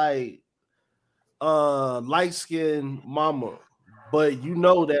that like light skinned mama, but you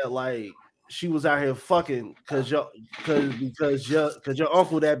know that like she was out here fucking because your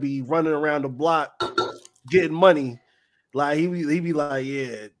uncle that be running around the block getting money. Like he be like,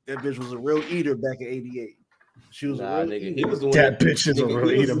 yeah, that bitch was a real eater back in '88. She was a real nigga. eater. He was the one That bitch is a nigga,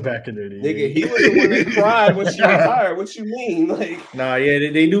 real eater back in the day. Nigga, he was the one that cried when she retired. What you mean? Like, nah, yeah,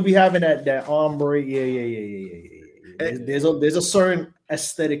 they do be having that ombre. Yeah. There's a certain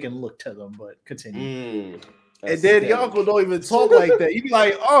aesthetic and look to them, but continue. And then your uncle don't even talk like that. You be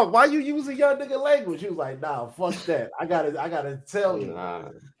like, oh, why you using your nigga language? He was like, nah, fuck that. I gotta tell you.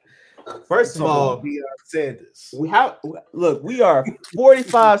 First of all, Deion Sanders. We are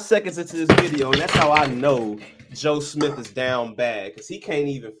 45 seconds into this video, and that's how I know Joe Smith is down bad because he can't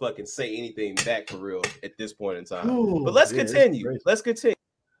even fucking say anything back for real at this point in time. Ooh, but let's continue. Let's continue.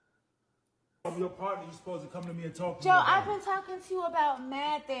 I'm your partner. You're supposed to come to me and talk to Joe, me. I've been talking to you about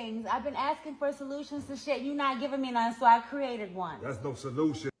mad things. I've been asking for solutions to shit. You're not giving me none, so I created one. That's no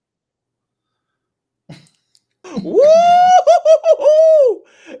solution. Woo!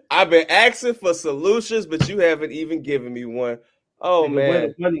 I've been asking for solutions, but you haven't even given me one. Oh nigga, man, where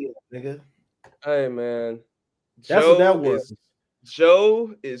the money at, nigga? Hey man, That's what that was.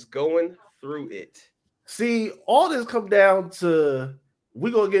 Joe is going through it. See, all this come down to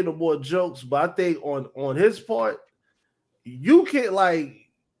we're gonna get into more jokes, but I think on his part, you can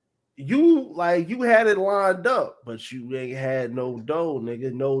you had it lined up, but you ain't had no dough,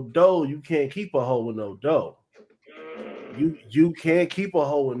 nigga. No dough. You can't keep a hoe with no dough. You can't keep a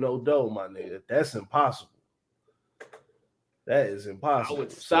hoe with no dough, my nigga. That's impossible. That is impossible. I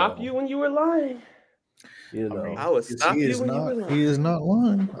would stop you when you were lying. You know, I would stop you when you were lying. He is not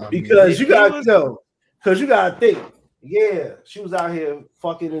lying. Because you gotta think. Yeah, she was out here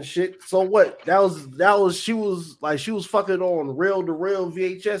fucking and shit. So what? She was fucking on reel-to-reel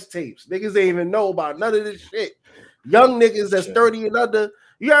VHS tapes. Niggas ain't even know about none of this shit. Young niggas that's 30 and under.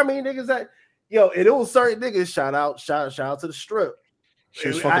 You know what I mean? Niggas that and it was certain niggas. Shout out to the strip. She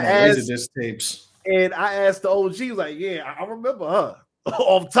was fucking on Laserdisc tapes. And I asked the OG, like, yeah, I remember her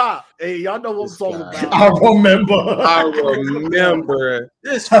off top. Hey, y'all know what I'm talking about. I remember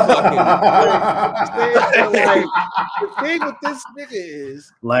this fucking like the thing with this nigga is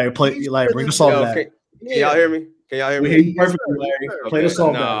bring the song back. Can y'all hear me? Can y'all hear me? We perfectly, Larry. Play the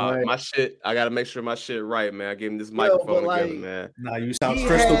song back. Larry. My shit. I gotta make sure my shit right, man. I gave him this microphone together, man. Nah, you sound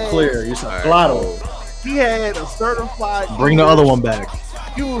crystal clear. You sound claro. He had a certified. Bring the other one back.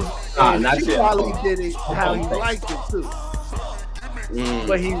 He was. She probably did it how he liked it too.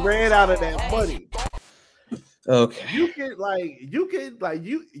 But he ran out of that money. Okay. You can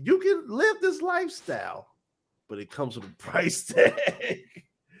live this lifestyle, but it comes with a price tag.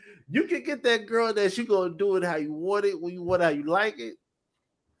 You can get that girl that she gonna do it how you want it, when you want it, how you like it.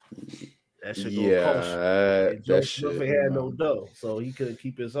 That shit gonna cost you. Joe Smith had no dough, so he couldn't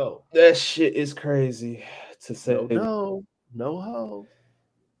keep his hoe. That shit is crazy to say. No hoe.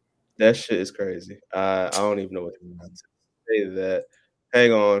 That shit is crazy. I don't even know what to say to that.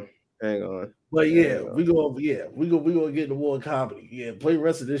 Hang on. But yeah, we gonna get into more comedy. Yeah, play the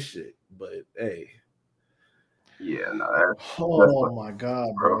rest of this shit. But hey. Yeah, no. Oh my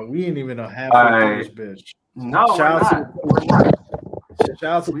god, bro. We ain't even a halfway through this bitch. No, shout out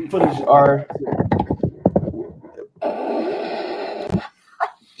to the footage.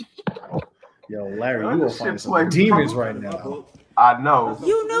 Yo, Larry, you gonna find some demons right now. I know.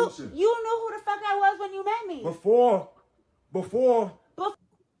 You knew who the fuck I was when you met me. Before.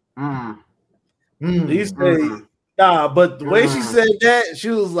 He said, nah, but the way she said that, she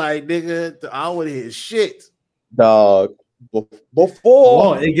was like, nigga, I would hear shit. Dog.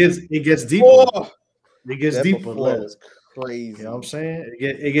 Before. Oh, it gets deeper. It gets that deeper. Is crazy. You know what I'm saying?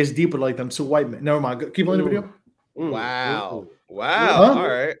 It gets deeper like them two white men. Never mind. Keep playing the video. Wow. Huh? All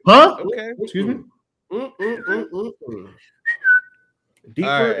right. Huh? Okay. Excuse me.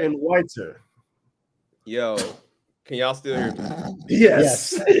 Deeper and whiter. Yo, can y'all still hear me?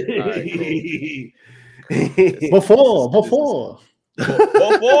 Yes. All right, cool.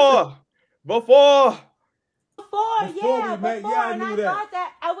 Before, and I thought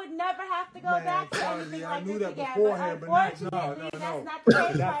that I would never have to go back to anything like this again. But unfortunately, that's not the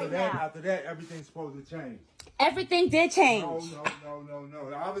case right now. After that, everything's supposed to change. Everything did change. No.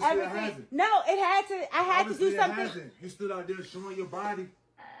 Obviously Everything. it hasn't. No, it had to. I had Obviously to do something. Hasn't. You stood out there showing your body.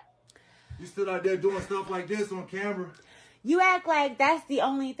 You stood out there doing stuff like this on camera. You act like that's the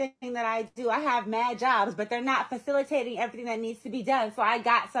only thing that I do. I have mad jobs, but they're not facilitating everything that needs to be done. So I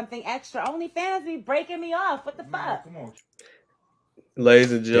got something extra. OnlyFans be breaking me off. What the fuck? Come on.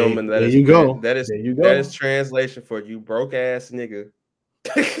 Ladies and gentlemen, There you go. That is translation for you broke ass nigga.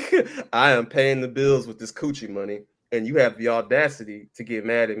 I am paying the bills with this coochie money, and you have the audacity to get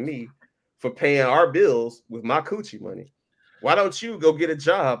mad at me for paying our bills with my coochie money. Why don't you go get a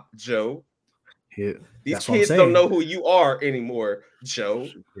job, Joe? Yeah, these kids don't know who you are anymore, Joe.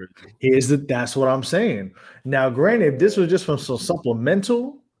 That's what I'm saying. Now, granted, if this was just from some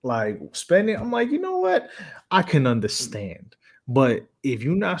supplemental like spending, I'm like, you know what? I can understand. But if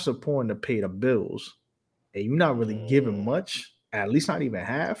you're not supporting to pay the bills and you're not really giving much, at least not even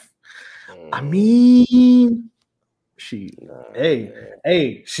half, I mean, she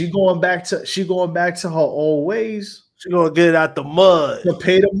going back to her old ways. She gonna get it out the mud to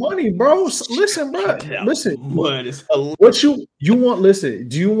pay the money, bro. Listen, bro. Listen, mud is what you want. Listen,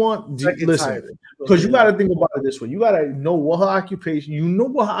 listen, because you got to think about it this way. You got to know what her occupation. You know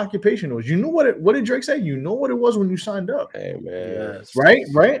what her occupation was. You know what did Drake say? You know what it was when you signed up. Hey man, yes. right.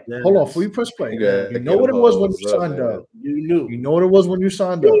 Yes. Hold on, before you press play, you know what it was when you signed up. You knew. You know what it was when you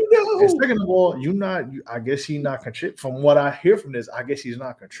signed up. And second of all, I guess he's not contributing. From what I hear from this, I guess he's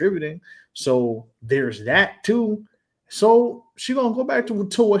not contributing. So there's that too. So she gonna go back to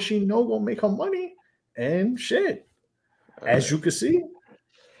what she know gonna make her money and shit. As you can see,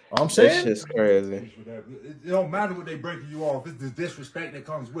 I'm saying it's crazy. It don't matter what they breaking you off. It's the disrespect that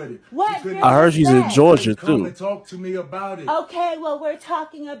comes with it. What? I heard she's in Georgia too. Come and talk to me about it. Okay, well we're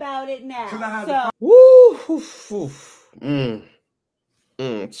talking about it now.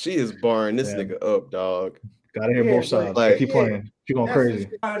 She is barring this nigga up, dog. Gotta hear both sides. Keep playing. She going crazy.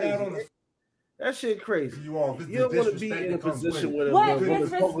 That shit crazy. You don't want to be in a position where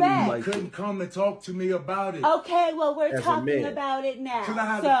disrespect? Couldn't come and talk to me about it. Okay, well we're talking about it now. Cause I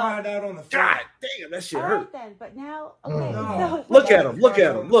had to find out on the phone. God damn, that shit hurt. Right then, but now, okay. So, look at him.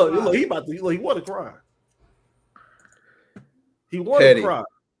 Look, he about to. He want to cry. He want to cry.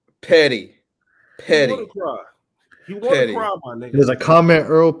 Petty. He want to cry. He want to cry, my nigga. There's a comment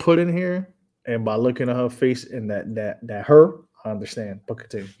Earl put in here, and by looking at her face and that her, I understand. But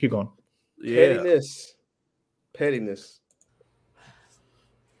continue. Keep going. Pettiness.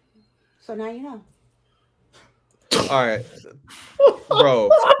 So now you know. All right,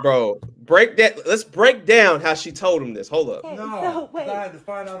 bro, break that. Let's break down how she told him this. Hold up. Okay, no, I had to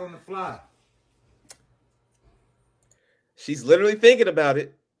find out on the fly. She's literally thinking about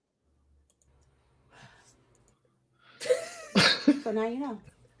it. So now you know.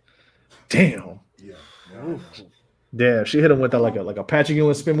 Damn. Yeah. Damn, she hit him with like a Patrick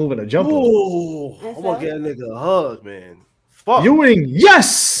Ewing spin move and a jumper. Ooh, I'm gonna get a nigga a hug, man. Fuck. Ewing,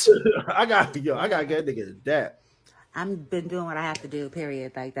 yes. I got get that nigga that. I've been doing what I have to do,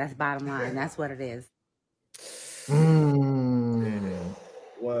 period. Like that's bottom line. That's what it is.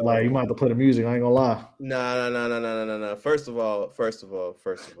 Well, like you might have to play the music, I ain't gonna lie. No. First of all.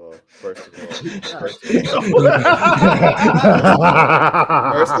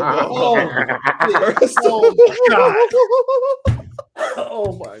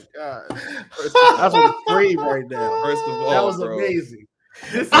 Oh my god. That's a scream right now. First of all, that was amazing.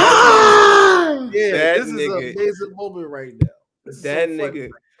 This is an amazing moment right now. That nigga.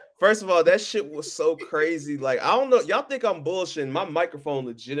 First of all, that shit was so crazy. Like, I don't know. Y'all think I'm bullshitting. My microphone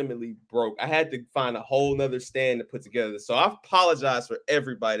legitimately broke. I had to find a whole nother stand to put together. So I apologize for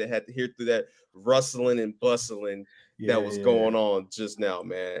everybody that had to hear through that rustling and bustling that was going on just now,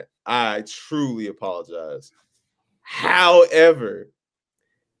 man. I truly apologize. However,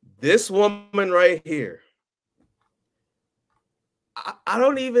 this woman right here, I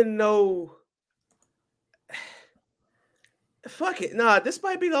don't even know. Fuck it. Nah, this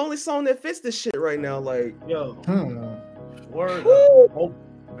might be the only song that fits this shit right now. Like, yo, word up.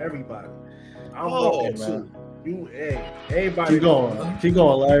 Everybody. I'm walking too. Everybody. Keep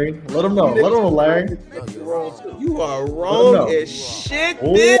going, Larry. Let them know. Larry. You are wrong as shit,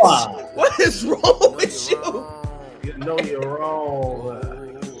 bitch. Wow. What is wrong with you? You know you're wrong.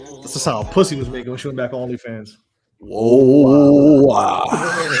 That's the sound Pussy was making when she went back on OnlyFans. Whoa, wow.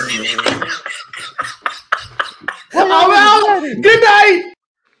 Good night.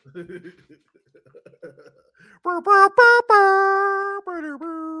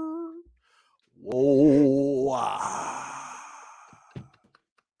 Whoa, wow. You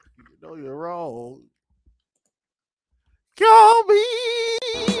know you're wrong. Call me.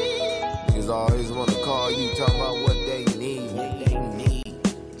 always wanna call you, talking about what they need.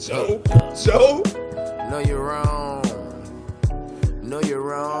 Joe. No, you're wrong. No, you're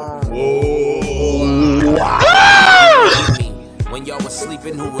wrong. Whoa. When y'all was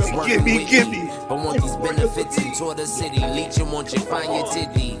sleeping, who was working with me? But want these benefits and tour the city. Leeching, want you find your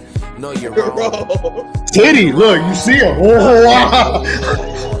titty. No, you're wrong. Titty, look, you see him. Oh, wow.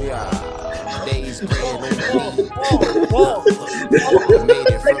 Days praying on made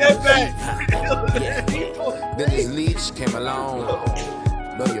it from the back. Then this leech came along.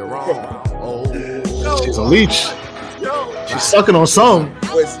 No, you're wrong. Oh, she's a leech. She's sucking on some.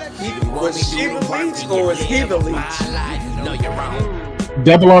 Was she the leech or was he the leech? No, you're wrong.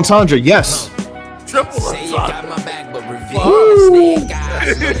 Double entendre, yes. Triple Say you got my back, but reveal.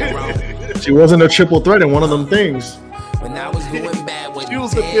 She wasn't a triple threat in one of them things. When I was doing bad, when She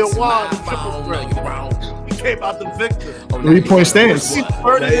was a bit wild. Triple threat. He came out the victor. 3-point stance.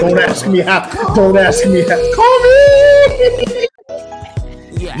 Don't ask me how. Don't ask me how. Call me.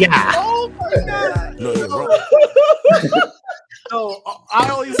 Yeah. Oh my God. No, you're wrong. No, I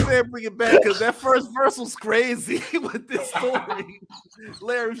always say bring it back because that first verse was crazy with this story.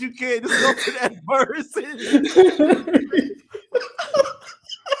 Larry, if you can't just go to that verse.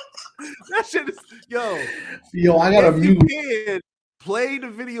 That shit is Yo, I gotta mute. You can play the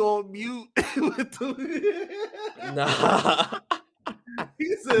video on mute. Nah.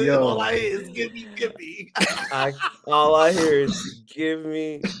 He said, Yo. all I hear is give me. All I hear is give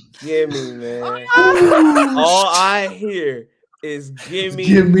me, man. All I hear is give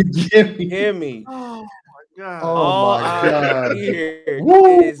me. Oh my God. All my I God. hear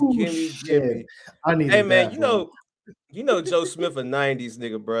Woo, is give me. I need. Hey man, you know Joe Smith a '90s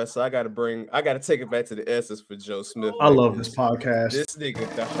nigga, bro. So I gotta take it back to the essence for Joe Smith. I love this podcast. This nigga,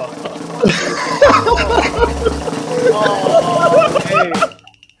 dog.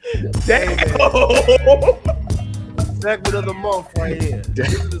 Damn. Segment of the month right here.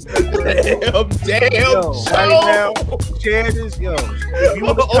 Damn. Yo, right now, Candace, if you in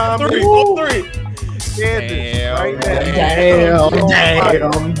the comments, Candace, right now. Damn.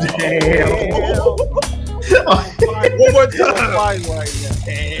 One more time.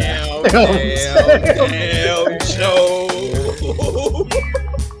 Damn, Joe.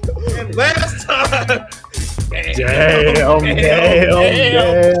 Last time. Damn,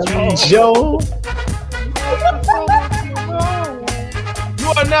 Joe. You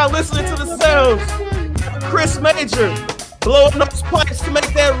are now listening to the sounds. Chris Major blowing those pipes to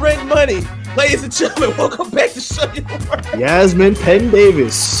make that rent money. Ladies and gentlemen, welcome back to Show You the World. Yasmin Penn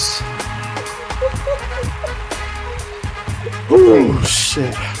Davis. Oh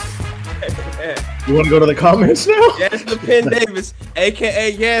shit. You want to go to the comments now? Yasmin Penn Davis,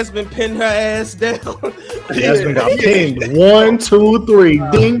 aka Yasmin, pinned her ass down. Yasmin got pinned. 1, 2, 3.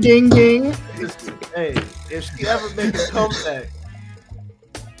 Ding, ding, ding. Hey, if she ever make a comeback,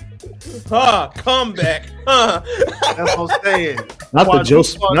 comeback. that's what I'm saying. Not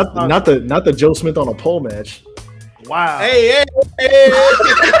the Joe Smith on a pole match. Wow. Hey.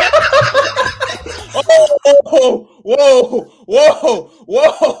 Whoa.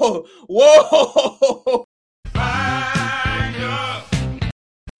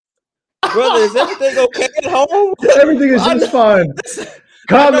 Brother, is everything okay at home? Everything is just fine.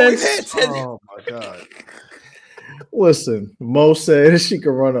 Comments. Oh my God. Listen, Mo said she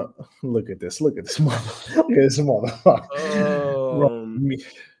could run up. Look at this motherfucker.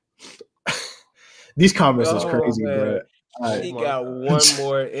 These comments is crazy, bro. She got one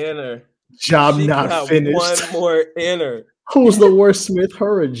more in her. Job not finished. One more in her. Who's the worst, Smith,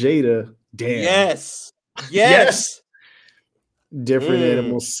 her or Jada? Damn. Yes. Different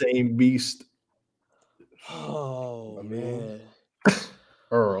animals, same beast. Oh man.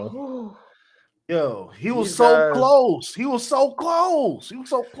 Earl. Yo, he was so close.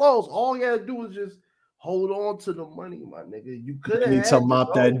 All you had to do was just hold on to the money, my nigga. You could have need to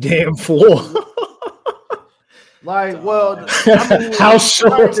mop that damn floor. Like, well, house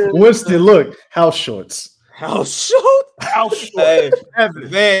shorts. Winston, look, house shorts. House short? Hey,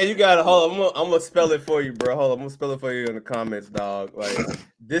 man, you gotta hold on. I'm gonna spell it for you, bro. Hold on, I'm gonna spell it for you in the comments, dog. Like,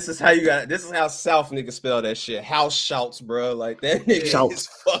 this is how South niggas spell that shit. House shouts, bro. Like that nigga Shouts.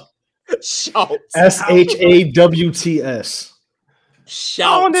 Shouts. SHAWTS.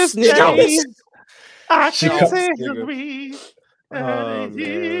 Shouts. On this day, I She can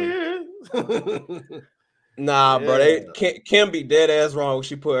Nah, bro, they Kim be dead ass wrong when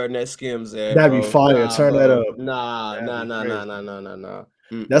she put her in that Skims ad. That'd be fire. Turn that up. Nah.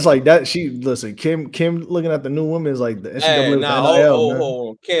 That's like that. Listen, Kim looking at the new women is like the NCAA. Hold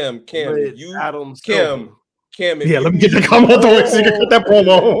on. Kim, Kim, Kim, let me get the comment out the way so you can cut that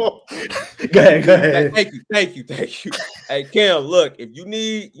promo. Go ahead. Thank you. Hey, Kim, look, if you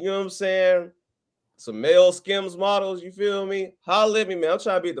need, you know what I'm saying, some male Skims models, you feel me? Holla at me, man. I'm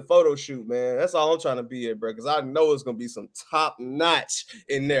trying to be at the photo shoot, man. That's all I'm trying to be at, bro, because I know it's going to be some top notch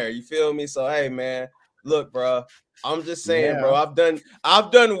in there. You feel me? So, hey, man, look, bro, I'm just saying, bro, I've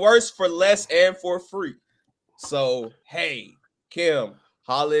done worse for less and for free. So, hey, Kim,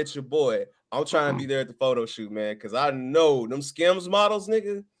 holla at your boy. I'm trying to be there at the photo shoot, man, because I know them Skims models,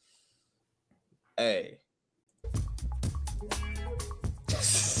 nigga. Hey.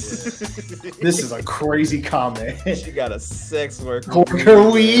 This is a crazy comment. She got a sex worker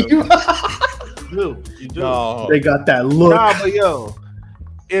weave. You do. No. They got that look. Nah, but yo,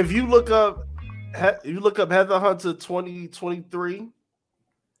 if you look up Heather Hunter 2023.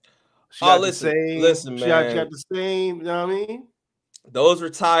 Listen, man. She got the same, you know what I mean? Those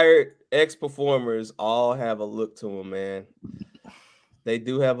retired ex-performers all have a look to them, man. They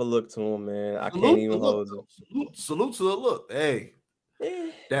do have a look to them, man. I can't even hold them. Salute to the look. Hey,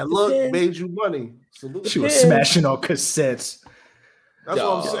 that look made you money. Salute. She was smashing on cassettes. That's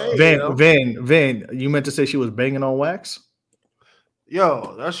what I'm saying. Van, you meant to say she was banging on wax?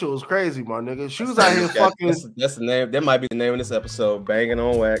 Yo, that shit was crazy, my nigga. She was out here fucking. That's the name. That might be the name of this episode. Banging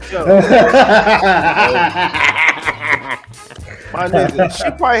on wax. Yo. My nigga,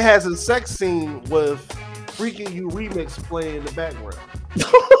 she probably has a sex scene with Freaking You remix playing in the background.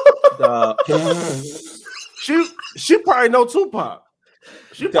 She probably know Tupac.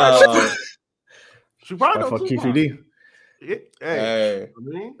 She probably know Tupac. Yeah, hey. I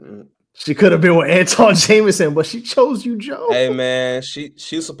mean, she could have been with Anton Jameson, but she chose you, Joe. Hey man, she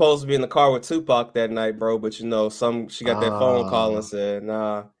was supposed to be in the car with Tupac that night, bro. But you know, she got that phone call and said,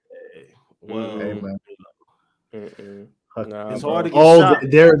 "Nah." Well, hey man. Nah, it's hard to get shot.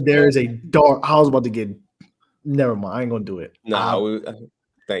 There is a dark. I was about to get. Never mind. I ain't gonna do it. Nah,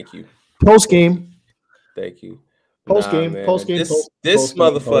 thank you. Post game. Thank you. Post game. This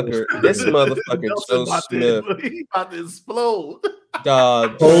motherfucker Joe Smith. He about to explode.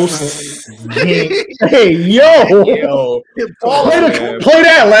 Dog. Post game. Hey, yo. Play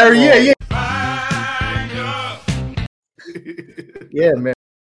that, Larry. Yeah. Yeah, man.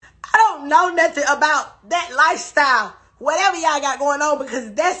 I don't know nothing about that lifestyle, whatever y'all got going on,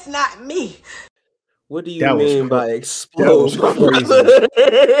 because that's not me. What do you mean by explode?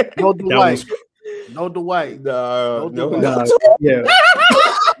 No Dwight. No Dwight. No Dwight. Yeah.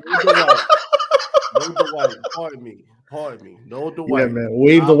 No Dwight. Pardon me. No Dwight. Yeah, man.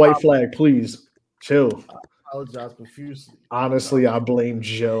 Wave the white flag, please. Chill. I apologize profusely. Honestly, I blame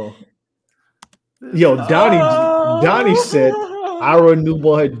Joe. Yo, Donnie said Ira knew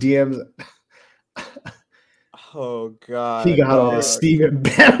on her DMs. Oh God. He got on a Stephen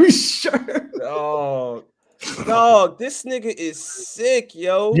Barry shirt. Dog, this nigga is sick,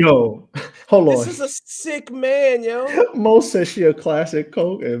 yo. Yo, hold on. This is a sick man, yo. Mo says she a classic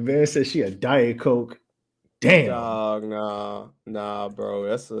Coke, and Van says she a Diet Coke. Damn. Dog, nah,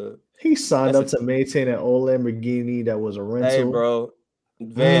 bro. He signed up to maintain an old Lamborghini that was a rental. Hey, bro.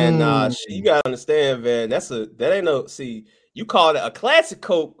 Van, you gotta understand, Van. That ain't no. See, you call it a classic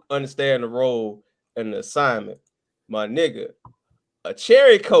Coke. Understand the role and the assignment, my nigga. A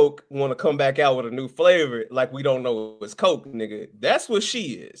cherry Coke want to come back out with a new flavor, like we don't know it's Coke, nigga. That's what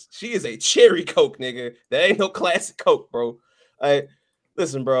she is. She is a cherry Coke, nigga. That ain't no classic Coke, bro.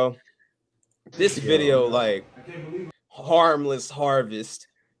 Listen, bro. This video, like, harmless harvest.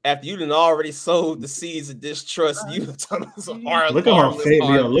 After you done already sowed the seeds of distrust, you done some harmless. Look at her face,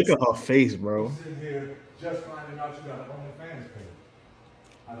 yo. Look at her face, bro. Just finding out you got an OnlyFans page.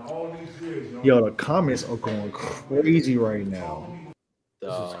 Out of all these years, yo, the comments are going crazy right now.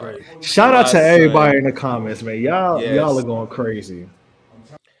 This is crazy. Shout out to everybody in the comments, man. Y'all are going crazy.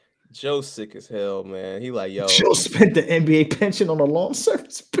 Joe's sick as hell, man. He like, yo. Joe spent the NBA pension on a lawn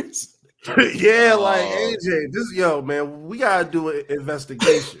service business. Yeah, like AJ, man, we gotta do an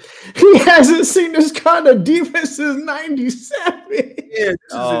investigation. He hasn't seen this kind of defense since '97. Yeah,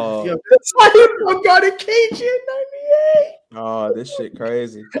 that's why he got a KG in '98. Oh, this shit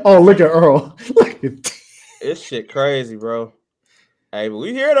crazy. Oh, look at Earl. Look at this shit crazy, bro. Hey, but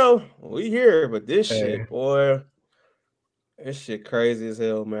we here though. We here, but this shit, boy, this shit crazy as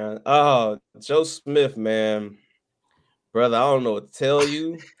hell, man. Oh, Joe Smith, man, brother, I don't know what to tell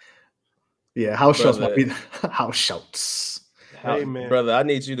you. Yeah, house shots might be house shots. Hey, man, brother, I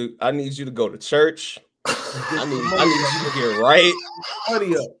need you to go to church. I need you to get right,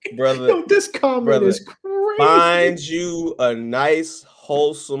 brother. Yo, this comment is crazy. Find you a nice,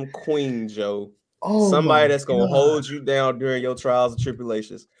 wholesome queen, Joe. Somebody that's gonna hold you down during your trials and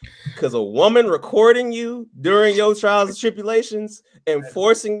tribulations. Because a woman recording you during your trials and tribulations and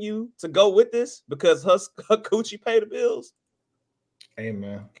forcing you to go with this because her coochie pay the bills. Hey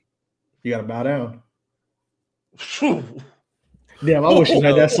man, you gotta bow down. Damn, I wish you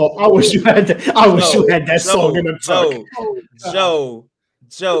had that song. I wish you had that. I wish you had that song in the tuck. Joe,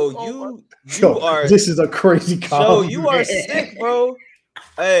 you are. This is a crazy Joe, you are sick, bro.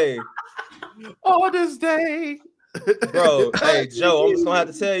 Hey, on this day, bro. Hey, Joe, I'm just gonna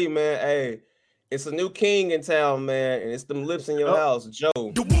have to tell you, man. Hey, it's a new king in town, man, and it's them lips in your house, Joe.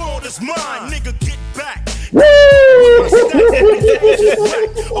 The world is mine, nigga. Get back. Woo!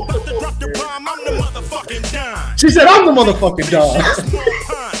 About to drop the bomb, I'm the motherfucking dime. She said, "I'm the motherfucking dog."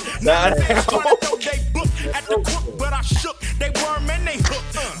 At the crook, but I shook. They worm and they hook.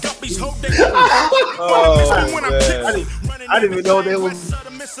 Guppies hold they I didn't even know there was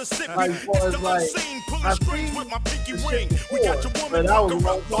like far as like I seen with my pinky ring. We got your woman. But I was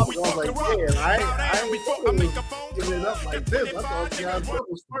like, yeah, I giving it up like this. I thought John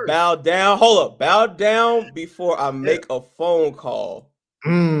was first. Bow down. Hold up. Bow down before I make a phone call.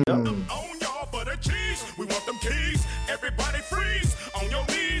 On y'all for the cheese. We want them keys. Everybody freeze on your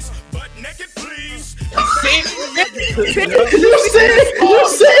knees, butt naked, please.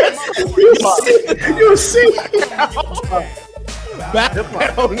 You see. Bow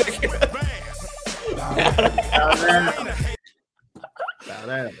down, nigga.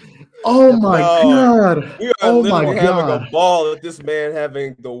 Oh my god! We are literally having a ball at this man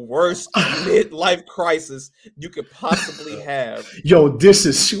having the worst midlife crisis you could possibly have. Yo,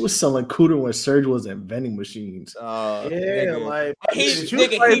 she was selling cooter when Serge was in vending machines. Yeah, like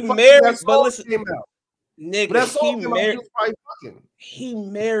he married, but listen, nigga, he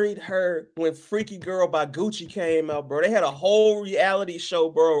married her when Freaky Girl by Gucci came out, bro. They had a whole reality show,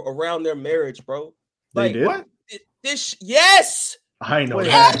 bro, around their marriage, bro. Like, they did? What? Yes. I know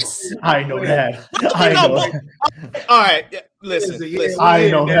that. I know that. I know that. All right, listen. I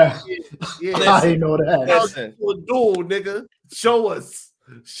know that. I know that. Listen, duel, nigga. Show us.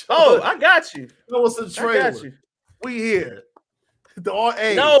 I got you. Show us a trailer. We here. No,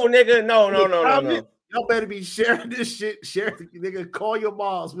 nigga. No. Y'all better be sharing this shit. Share, nigga. Call your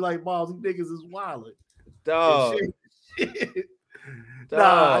moms. Be like, moms, these niggas is wildin'. Dog.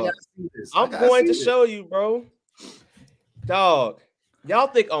 Nah, I gotta see this. I'm going to show you, bro. Dog. Y'all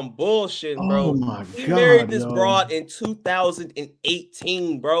think I'm bullshitting, bro. Oh my he god. married this broad in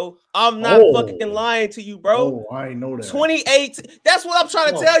 2018, bro. I'm not fucking lying to you, bro. Oh, I know that. 2018. That's what I'm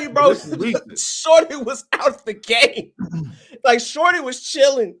trying to tell you, bro. Shorty was out the game. Like Shorty was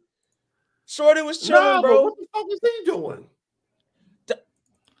chilling. Bro. What the fuck was he doing?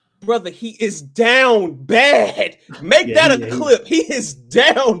 Brother, he is down bad. Make that a clip. He is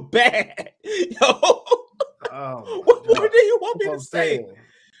down bad. Yo. What more do you want me to say?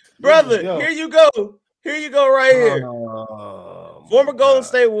 Brother, here you go. Here you go right here. Former Golden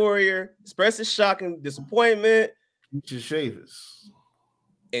State Warrior expresses shock and disappointment. In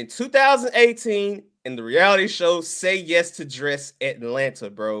 2018, in the reality show Say Yes to Dress Atlanta,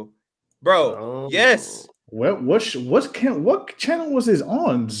 bro. Yes. What channel was this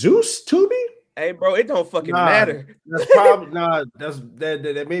on? Zeus, Tubi? Hey, bro, it don't fucking matter. That's probably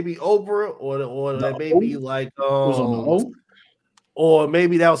that may be Oprah or that may be like or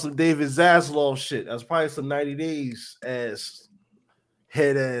maybe that was some David Zaslav shit. That's probably some 90 Days head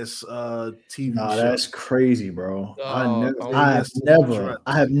ass TV. Nah, show. that's crazy, bro. I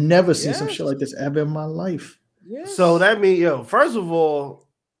have never seen some shit like this ever in my life. Yes. So that means, first of all,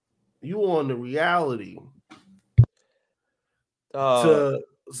 you on the reality.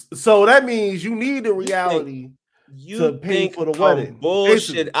 So that means you need the reality to pay for the wedding.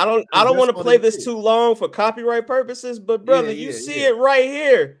 Bullshit. I don't want to play this too long for copyright purposes, but brother, you see it right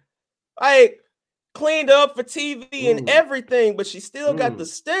here. I cleaned up for TV and everything, but she still got the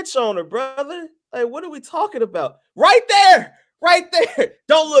stench on her, brother. Like, what are we talking about? Right there.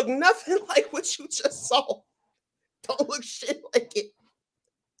 Don't look nothing like what you just saw. Don't look shit like it.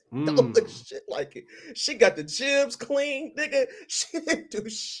 Don't look shit like it. She got the jibs clean, nigga. She didn't do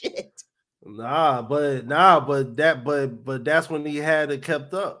shit. But that's when he had it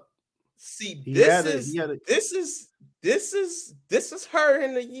kept up. See, this is her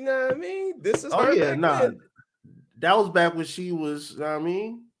in the, you know what I mean? This is her. Yeah, that was back when she was, you know what I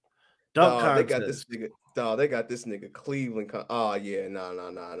mean? Dunk contest. They got this nigga Cleveland. Oh yeah, nah.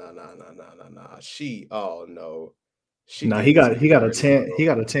 He got a tan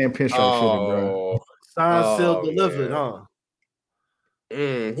pinstripe fitted, bro. Signed, sealed, delivered, huh?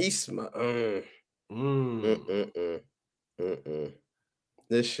 He's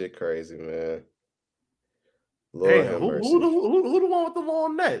This shit crazy, man. Lord Damn, have who mercy. the one with the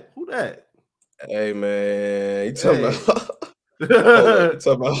long neck? Who that? Hey man, you talking about?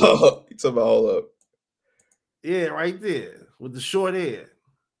 Hold you talking about? Hold up. Yeah, right there with the short hair.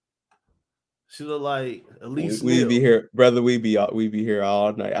 She look like Elise We Neal. be here, brother. We be here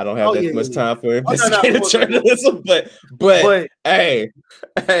all night. I don't have that much time for investigative no, journalism, but hey,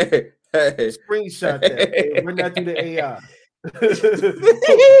 screenshot that. Hey, run that through the AI. Run that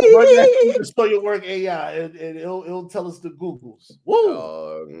through the Show Your Work AI, and it'll tell us the Googles. Woo!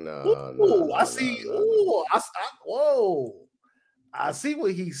 Oh no! I see. Whoa! I see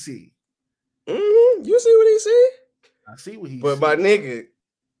what he see. Mm-hmm. You see what he see? I see what he. But see.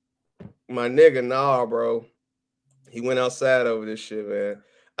 my nigga, nah, bro. He went outside over this shit, man.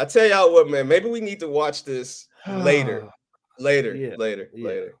 I tell y'all what, man. Maybe we need to watch this later.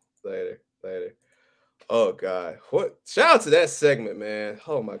 Oh God! What? Shout out to that segment, man.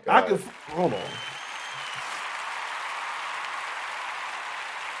 Oh my God! Hold on.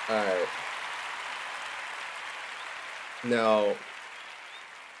 All right. Now,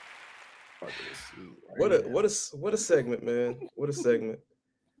 what a segment, man. What a segment.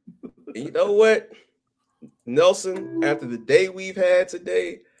 You know what, Nelson? After the day we've had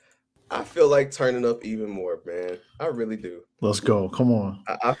today, I feel like turning up even more, man. I really do. Let's go. Come on.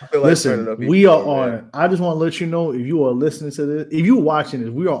 I feel like turning up. We are on. Man. I just want to let you know, if you are listening to this, if you're watching this,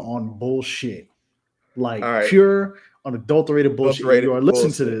 we are on bullshit, like pure, unadulterated bullshit. If you are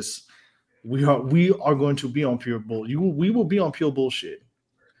listening to this, we are going to be on pure bullshit. We will be on pure bullshit.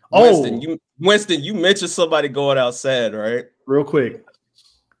 Winston, you mentioned somebody going outside, right? Real quick.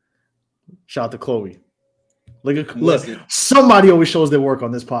 Shout out to Chloe. Look, somebody always shows their work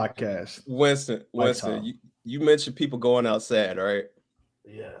on this podcast. Winston, you mentioned people going outside, right?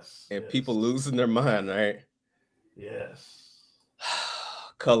 Yes. And people losing their mind, right? Yes.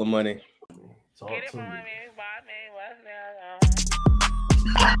 Color Money. Talk to me.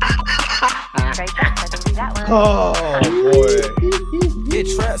 Oh boy.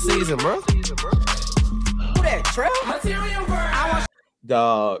 It's trap season, bro. Who that trap? Material girl.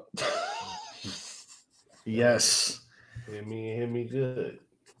 Dog. Yes. Hit me good.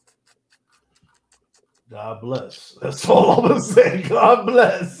 God bless. That's all I'm gonna say. God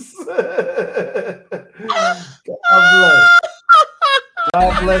bless. God bless.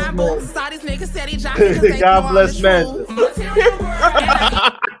 God bless man. God bless man.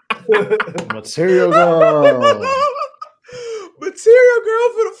 Material girl. Material girl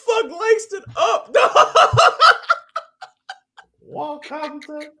for the fuck Langston up. Walk out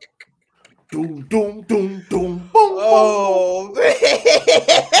the doom doom doom doom. Oh man.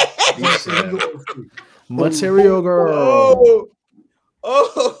 Material girl.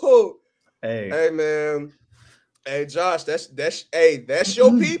 Oh. Hey man. Hey Josh, that's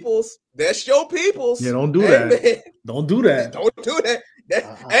your peoples. That's your peoples. Yeah, don't do that. Man. Don't do that. Don't do that.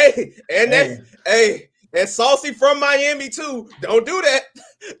 And Saucy from Miami too. Don't do that.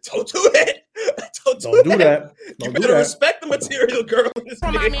 Don't do that. Don't do that. You better respect the Material girl.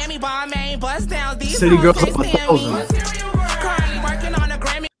 From Miami, Balmain, bust down these City girl.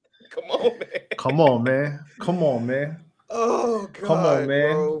 Come on, man. Oh God, come on,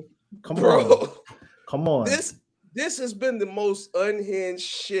 man. Bro. Come on. This has been the most unhinged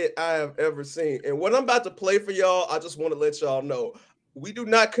shit I have ever seen. And what I'm about to play for y'all, I just want to let y'all know, we do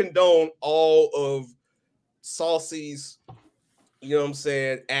not condone all of Saucy's, you know what I'm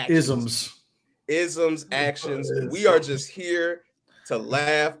saying, actions. Isms, actions. We are just here to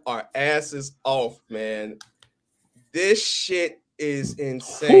laugh our asses off, man. This shit is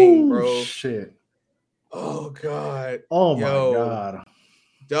insane, bro. Shit. Oh God. Oh my God.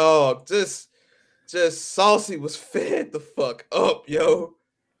 Dog, just Saucy was fed the fuck up, yo.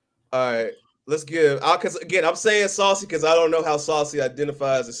 All right, let's give. Because again, I'm saying Saucy because I don't know how Saucy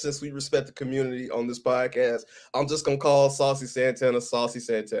identifies. And since we respect the community on this podcast, I'm just gonna call Saucy Santana Saucy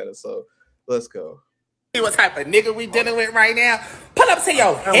Santana. So let's go. See what type of nigga we dealing with right now? Pull up to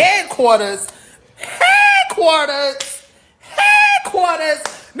your headquarters.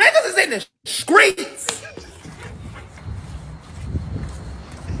 Niggas is in the streets.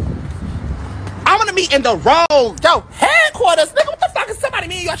 I want to meet in the road. Yo, headquarters. Nigga, what the fuck is somebody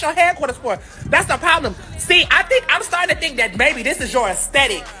meeting you at your headquarters for? That's the problem. See, I'm starting to think that maybe this is your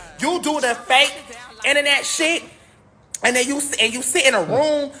aesthetic. You do the fake internet shit, and then you sit in a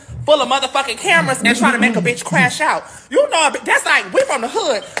room full of motherfucking cameras and try to make a bitch crash out. You know, that's like, we from the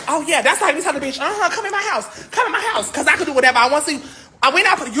hood. Oh yeah, that's like we tell the bitch, come in my house, cause I can do whatever I want to. You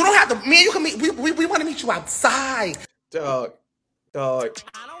don't have to. Me and you can meet. We want to meet you outside. Dog.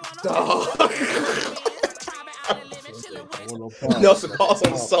 Nelson calls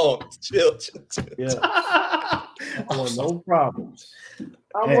on the song. Chill. Yeah. I want no problems.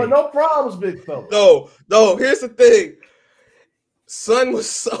 I want no problems, big fella. No. Here's the thing. Son was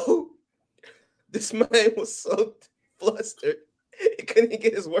so. This man was so flustered. He couldn't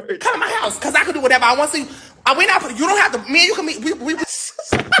get his words. Come to my house, cause I can do whatever I want to. You don't have to. Me and you can meet. We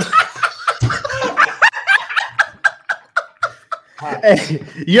Hey,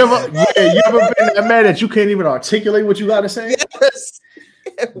 you ever been that mad that you can't even articulate what you gotta say? Yes.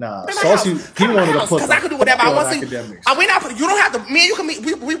 Nah, Saucy, he wanted to put. Cause I can do whatever I want to. You don't have to. Me and you can meet.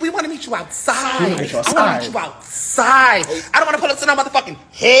 We want to meet you outside. I want to meet you outside. I don't want to pull up to no motherfucking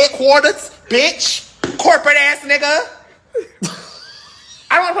headquarters, bitch. Corporate ass nigga.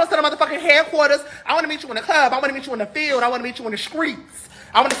 I don't want to pull up to no motherfucking headquarters. I want to meet you in the club. I want to meet you in the field. I want to meet you in the streets.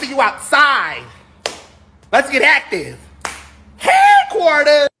 I want to see you outside. Let's get active.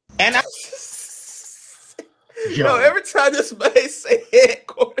 Headquarters. And Yo, every time this man say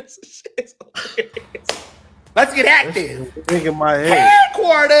headquarters, shit's hilarious. Let's get active. Think in my head.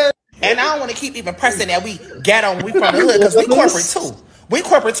 Headquarters. And I don't want to keep even pressing that we get on. We from the hood because we corporate too. We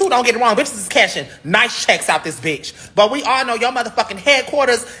corporate too. Don't get it wrong. Bitches is cashing nice checks out this bitch. But we all know your motherfucking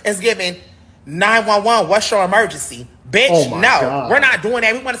headquarters is giving 911. What's your emergency? Bitch, God. We're not doing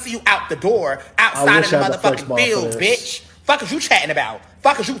that. We want to see you out the door, outside in the motherfucking field, bitch. Fuck is you chatting about?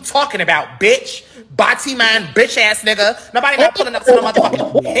 Fuck is you talking about, bitch? Bati man, bitch ass nigga. Nobody not pulling up to the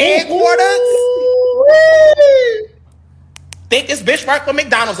motherfucking headquarters. Think this bitch work for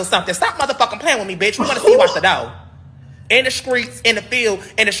McDonald's or something? Stop motherfucking playing with me, bitch. We want to see you out the door. In the streets, in the field,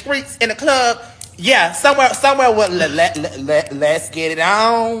 in the streets, in the club. Yeah, somewhere. Let's get it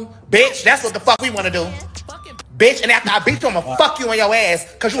on, bitch. That's what the fuck we want to do. Bitch, and after I beat you, I'm gonna fuck you on your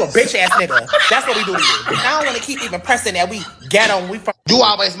ass because you a bitch ass nigga. That's what we do to you. I don't want to keep even pressing that we get on. You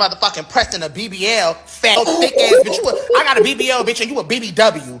always motherfucking pressing a BBL, fat, thick ass bitch. I got a BBL, bitch, and you a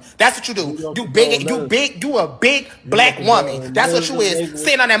BBW. That's what you do. You a big black woman. That's what you is.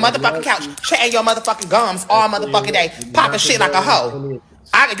 Sitting on that motherfucking couch, chatting your motherfucking gums all motherfucking day, popping shit like a hoe.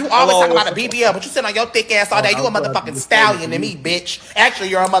 You always talk about a BBL, but you sit on your thick ass all day. You a motherfucking stallion to me, bitch. Actually,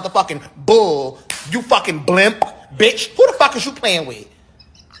 you're a motherfucking bull. You fucking blimp, bitch. Who the fuck is you playing with?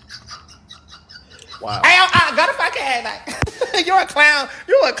 Wow. I got a fucking head. Like, you're a clown.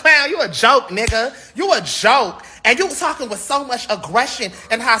 You're a clown. You a joke, nigga. You a joke. And you talking with so much aggression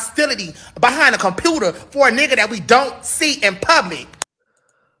and hostility behind a computer for a nigga that we don't see in public.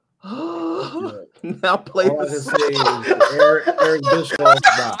 Now play this. Eric Bischoff.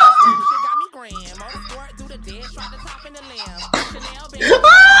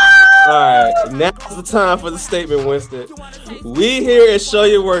 All right, now's the time for the statement, Winston. We here at Show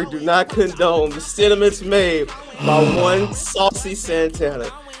Your Work do not condone the sentiments made by one Saucy Santana.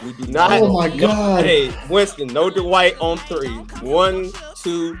 We do not. Oh my God! Hey, Winston, no Dwight on 3. 1,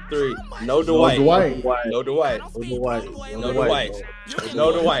 2, 3. No Dwight. No Dwight. No Dwight. No Dwight.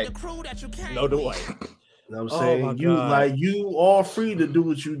 No Dwight. No Dwight. You know what I'm saying? You all free to do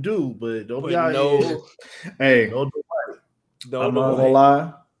what you do, but don't be out here. Hey, no Dwight. I'm not gonna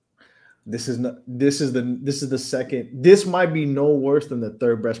lie. This is the second. This might be no worse than the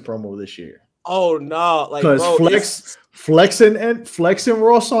third best promo this year. Oh no! Like because flexing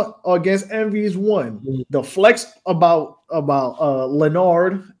Ross against Envy's one. The flex about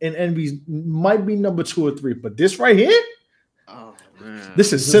Leonard and Envy's might be number 2 or 3, but this right here, oh man,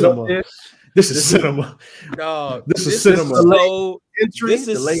 this is cinema. This is cinema. No, this is cinema. This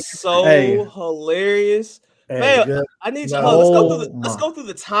is so hilarious. Hey, fam, I need you. Let's go through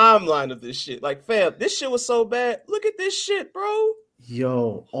the timeline of this shit. Like, fam, this shit was so bad. Look at this shit, bro.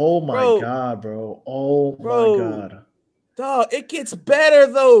 Yo, oh my God, bro. Oh my God. Dog, it gets better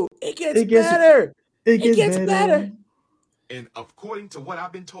though. It gets better. It gets better. And according to what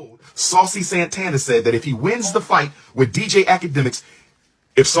I've been told, Saucy Santana said that if he wins the fight with DJ Academics,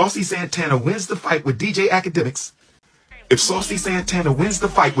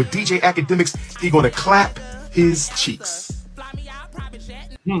 he gonna clap his cheeks.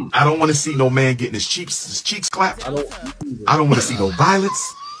 I don't want to see no man getting his cheeks clapped. I don't want to see no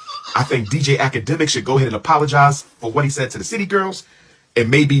violence. I think DJ Academic should go ahead and apologize for what he said to the City Girls.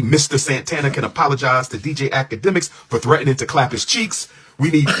 And maybe Mr. Santana can apologize to DJ Academics for threatening to clap his cheeks. We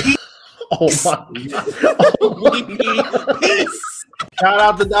need peace. Oh my God. We need peace. Shout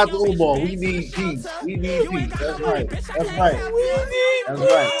out to Dr. Umar. We need peace. We need peace. That's right. That's right. That's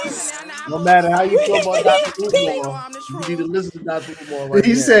right. No matter how you feel about Dr. Umar, you need to listen to Dr. Umar right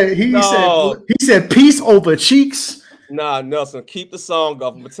He said peace over cheeks. Nah, Nelson, keep the song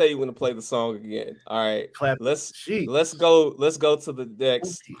off. I'm gonna tell you when to play the song again. All right. Let's go to the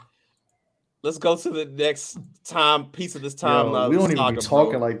next. let's go to the next piece of this timeline. We don't even be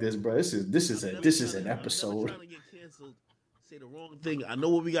talking like this, bro. This is an episode. Trying to get canceled, say the wrong thing. I know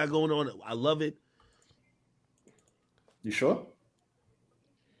what we got going on. I love it. You sure?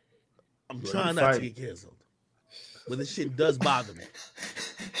 I'm trying not to get canceled, but this shit does bother me.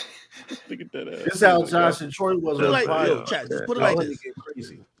 Look at that ass. This is how Josh and Troy was on fire. Just put it like this,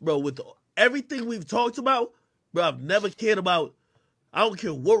 crazy, bro. With everything we've talked about, bro, I've never cared about. I don't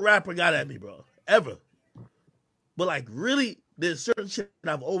care what rapper got at me, bro, ever. But like, really, there's certain shit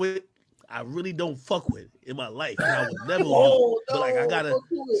I really don't fuck with in my life. And I would never. But like, I gotta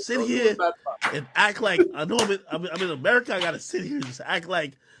sit here and act like I know I'm in America. I gotta sit here and just act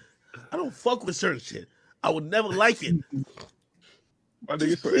like I don't fuck with certain shit. I would never like it. My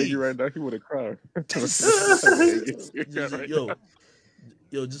nigga's so angry right now. He would have cried.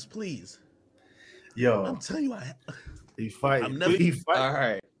 Yo, just please. Yo, I'm telling you, he fighting. I'm never. All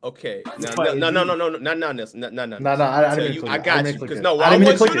right. Okay. No. I got you. Because what I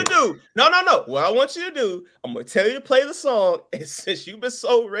want you to do. No. What I want you to do, I'm gonna tell you to play the song. And since you've been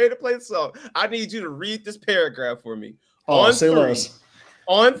so ready to play the song, I need you to read this paragraph for me. On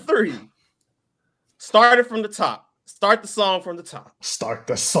three. Start it from the top. Start the song from the top.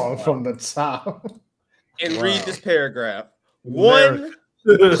 And read this paragraph. 1,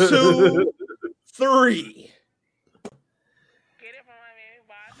 2, 3.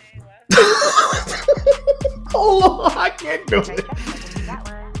 Hold on, I can't do it.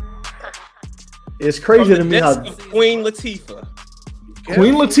 It's crazy to me how Queen Latifah.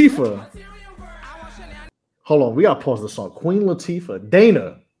 Hold on, we gotta pause the song. Queen Latifah,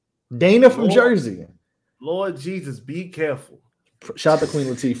 Dana from Jersey. Lord Jesus, be careful. Shout out to Queen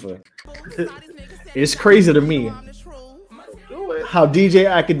Latifah. It's crazy to me how DJ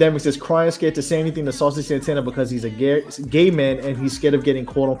Academics is crying scared to say anything to Saucy Santana because he's a gay man and he's scared of getting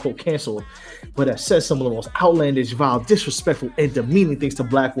quote unquote canceled. But that says some of the most outlandish, vile, disrespectful, and demeaning things to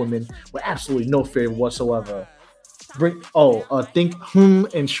black women with absolutely no fear whatsoever. Think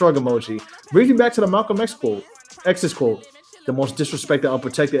and shrug emoji. Brings me back to the Malcolm X's quote. The most disrespected,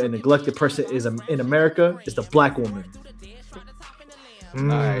 unprotected, and neglected person in America is the black woman. All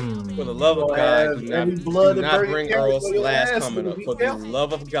right. For the love of God, do not bring Earl's last comment up. For the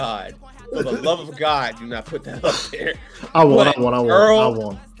love of God. Do not put that up there. I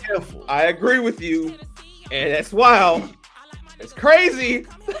won't. Careful. I agree with you. And that's wild. It's crazy.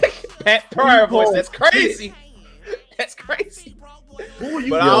 Pat Pryor voice, that's crazy. That's crazy.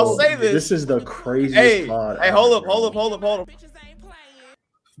 But I'll say this. This is the craziest part. Hey, hold up.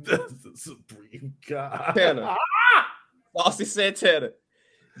 That's the supreme God. Santana. Saucy Santana.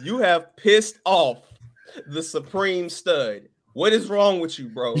 You have pissed off the supreme stud. What is wrong with you,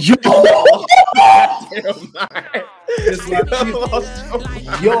 bro? Yo, you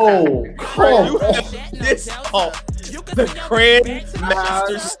have pissed off the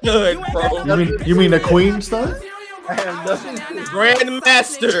Grandmaster stud, bro. You mean the Queen stud?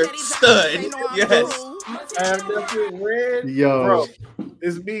 Grandmaster stud. Yes. I have nothing red. Yo, bro,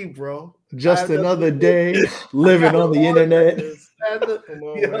 it's me, bro. Just another day living on the internet.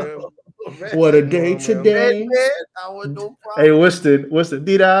 What a day today. Hey, Winston.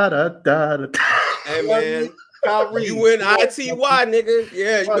 Hey, man. You in ITY, nigga.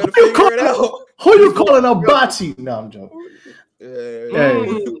 Yeah, you better figure it out. Who you calling a bati? No, I'm joking.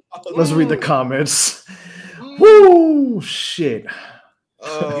 Hey, let's read the comments. Woo, shit.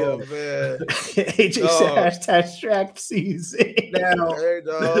 Oh, man. AJ said #strap season. Now,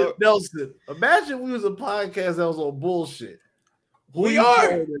 Nelson, imagine we was a podcast that was on bullshit. We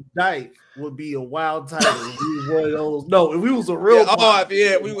are. Dyke would be a wild title. If we was one of those. No, if we was a real.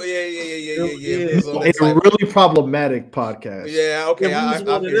 Yeah, It's a really problematic podcast. Yeah, okay. I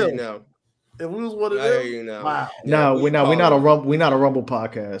hear you now. If we was one of them, I hear you now. Wow. No, we're not a Rumble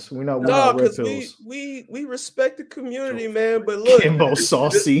podcast. We're not because we respect the community, man. But look, Kimbo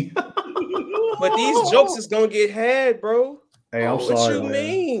Saucy. But these jokes is gonna get had, bro. Hey, I'm sorry. What you man.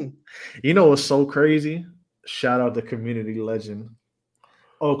 mean? You know what's so crazy? Shout out to community legend.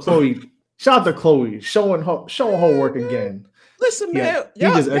 Oh, Chloe. Shout out to Chloe showing her work again. Listen, man.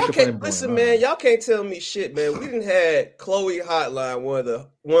 Yeah, y'all can't tell me shit, man. We done had Chloe Hotline, one of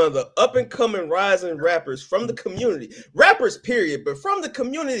the up and coming rising rappers from the community, rappers period, but from the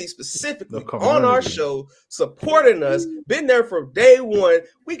community specifically on our show, supporting us. Been there from day one.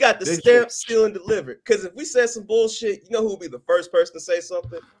 We got the stamp, seal, and delivered. Because if we said some bullshit, you know who would be the first person to say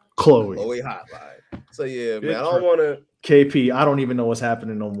something? Chloe Hotline. So yeah, man. I don't want to. KP, I don't even know what's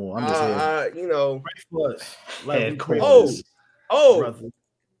happening no more. I'm just here. You know. Brother.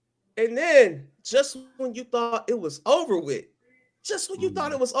 And then just when you thought it was over with, Just when you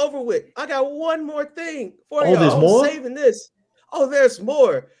thought it was over with, I got one more thing for Oh, y'all. there's I'm more? saving this. Oh, there's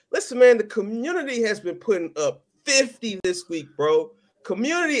more. Listen, man, the community has been putting up 50 this week, bro.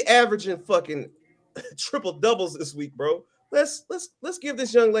 Community averaging fucking triple doubles this week, bro. Let's give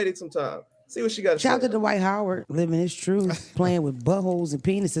this young lady some time. See what she got to say. Shout out to Dwight Howard, living his truth, playing with buttholes and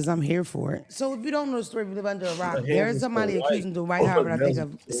penises. I'm here for it. So if you don't know the story, if you live under a rock, there is somebody accusing Dwight Howard, I think,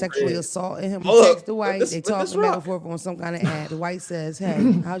 of sexually assaulting him. He texts Dwight, they talking back and forth on some kind of ad. Dwight says,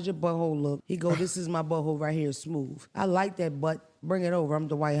 hey, how's your butthole look? He go, this is my butthole right here, smooth. I like that butt. Bring it over. I'm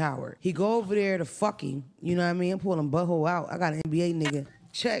Dwight Howard. He go over there to fuck him. You know what I mean? I'm pulling butthole out. I got an NBA nigga.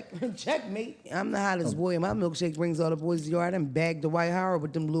 Checkmate. I'm the hottest boy. My milkshake brings all the boys to the yard and bag Dwight Howard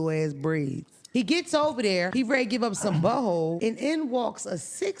with them little ass braids. He gets over there, he ready to give up some butthole, and in walks a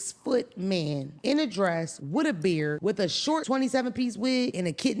 6-foot man in a dress with a beard, with a short 27-piece wig and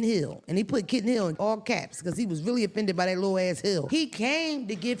a Kitten Hill. And he put Kitten Hill in all caps because he was really offended by that little ass hill. He came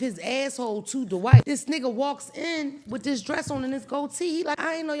to give his asshole to Dwight. This nigga walks in with this dress on and this goatee. He like,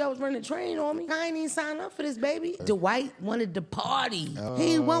 I ain't know y'all was running a train on me. I ain't even signed up for this, baby. Dwight wanted to party.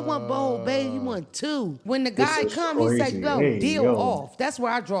 He ain't want one butthole, baby. He want two. When the guy come, he said, yo, deal off. That's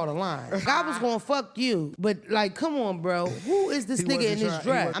where I draw the line. I was gonna fuck you, but like, come on, bro. Who is this nigga in this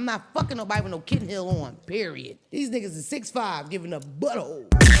dress? I'm not fucking nobody with no Kitten Hill on, period. These niggas is 6'5", giving up butthole.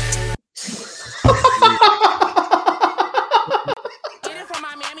 Get it from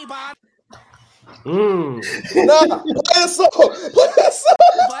my mammy, Bob. Nah, play a song. Play a song.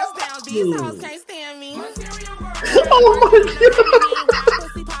 Bust down, these hoes can't stand me. Oh my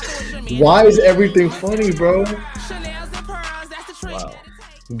god. Why is everything funny, bro? Wow.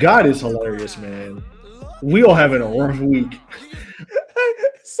 God is hilarious, man. We all having a rough week.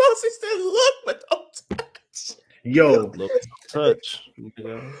 Saucy said, look, but don't touch. Yo. Touch.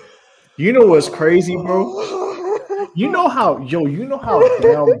 You know what's crazy, bro? You know how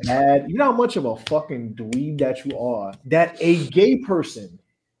down bad, you know how much of a fucking dweeb that you are, that a gay person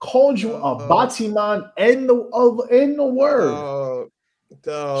called you a batiman in the word.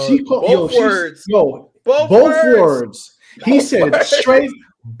 She called both words. Both words. He said straight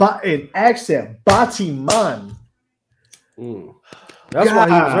in accent, batiman. That's why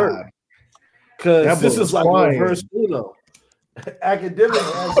he was hurt. Because this is like reverse Uno. Academic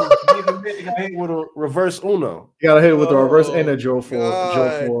got hit with a reverse Uno. You gotta hit it with the reverse and a Joe 4.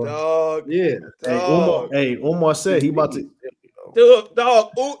 Dog. Yeah. Umar said he about to. Dude,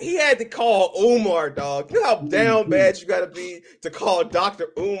 dog, he had to call Umar, dog. You know how down bad you gotta be to call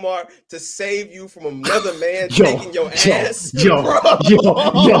Dr. Umar to save you from another man taking your ass? Yo.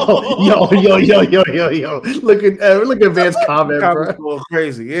 Look at Van's comment, bro. Going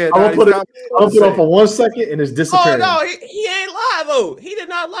crazy. Yeah, I'm gonna put it on for 1 second and it's disappearing. Oh no, he ain't lie though. He did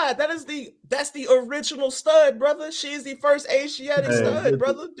not lie. That's the original stud, brother. She is the first Asiatic stud,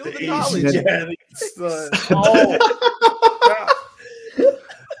 brother. Do the knowledge. Asiatic stud. Oh.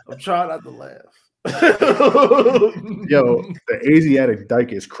 I'm trying not to laugh. Yo, the Asiatic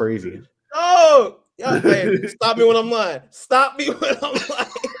dyke is crazy. Oh, man, stop me when I'm lying. Stop me when I'm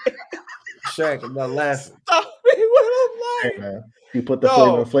lying. Shaq, I'm not laughing. Stop me when I'm lying. Hey, man. You put the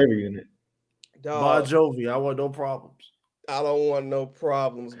flavor in the flavor unit. Bon Jovi, I want no problems. I don't want no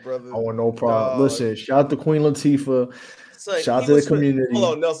problems, brother. I want no problem. Listen, shout out to Queen Latifah. Son, shout out to the community.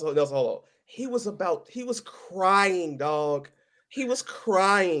 Hold on, Nelson, hold on. He was crying, dog. He was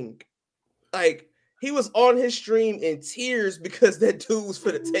crying. Like, he was on his stream in tears because that dude was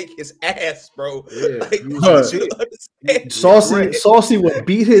finna take his ass, bro. Yeah, like, Saucy would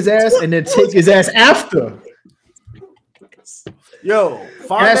beat his ass and then take his ass after. Yo,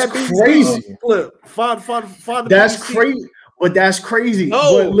 that's crazy. Find that's crazy. But that's crazy.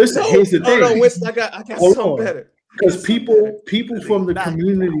 No, but listen, here's the thing. No, Winston, I got something better. Because people from the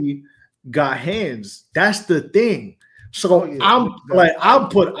community got hands. That's the thing. So I'm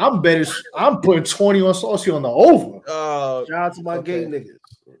putting 20 on Saucy on the over. Shout out to my gay niggas.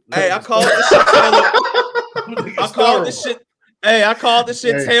 Hey, I called this shit. I called this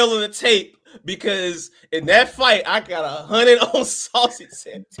shit tail of the tape because in that fight I got 100 on Saucy.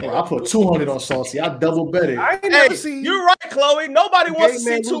 Bro, I put 200 on Saucy. I double bet it. You're right, Chloe. Nobody wants to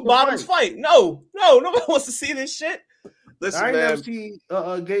see two bottoms fight. No, nobody wants to see this shit. Listen, I ain't man. never see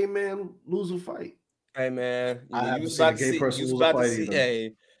a gay man lose a fight. Hey man, you was about to see.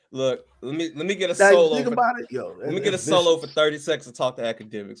 Hey, look, let me get a solo. Think about it, yo. Let me get a solo for 30 seconds to talk to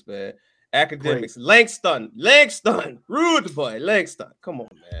academics, man. Academics, Langston, rude boy, Langston. Come on,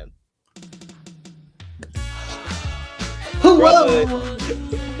 man. Brother.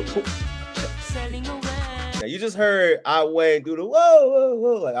 Now, you just heard I Wayne do the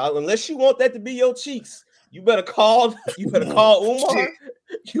whoa. Like, unless you want that to be your cheeks, You better call Umar.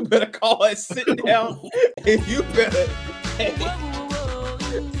 You better call and sit down. And you better. And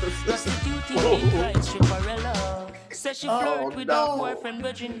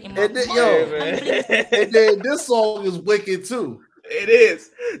then this song is wicked too. It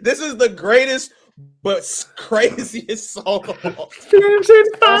is. This is the greatest but craziest song of all time.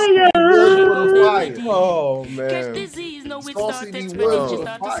 Oh man.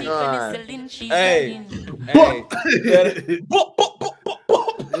 Hey.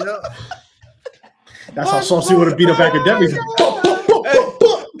 That's how Saucy would have beat up academics.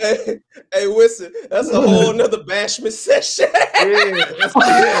 Hey, listen, that's a whole nother bashment session.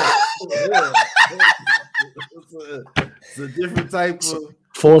 It's a different type of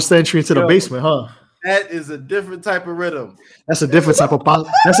forced entry into the basement, huh? That is a different type of rhythm. That's a different type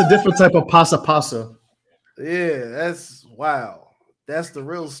of pasa pasa. Yeah, that's wow. That's the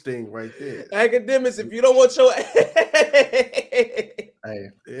real sting right there. Academics, if you don't want your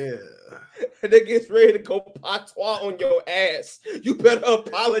that gets ready to go patois on your ass, you better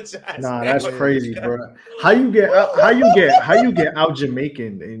apologize. Nah, that's crazy, bro. How you get out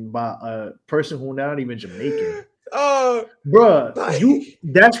Jamaican and by a person who not even Jamaican? Bro,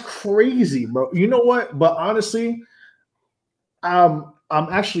 that's crazy, bro. You know what? But honestly, I'm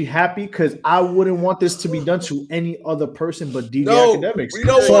actually happy because I wouldn't want this to be done to any other person but DJ Academics. We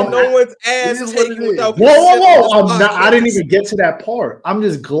don't want no one's ass taken without. Whoa! I didn't even get to that part. I'm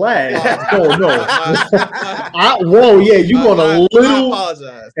just glad. You going a little.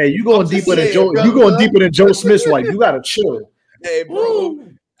 Hey, you going deeper than Joe. You going deeper than Joe Smith's wife. You gotta chill. Hey, bro.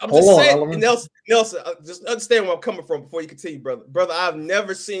 I'm just saying, Nelson, just understand where I'm coming from before you continue, brother. Brother, I've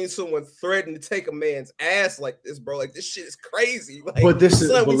never seen someone threaten to take a man's ass like this, bro. Like, this shit is crazy. Like,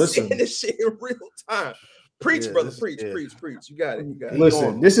 listen, this shit in real time. Preach, brother. Preach. You got it.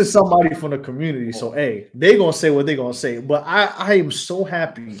 Listen, this is somebody from the community, so hey, they gonna say what they gonna say. But I am so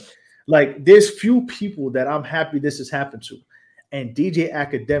happy. Like, there's few people that I'm happy this has happened to, and DJ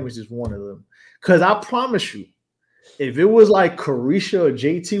Academics is one of them. Because I promise you, if it was like Carisha or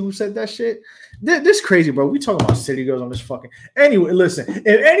JT who said that shit, this crazy, bro. We talking about city girls on this fucking. Anyway, listen,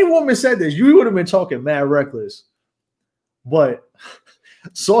 if any woman said this, you would have been talking mad reckless. But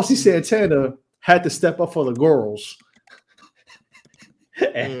Saucy Santana had to step up for the girls.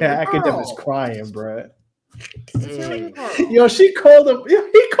 And Academics crying, bro. Yo, she called him. He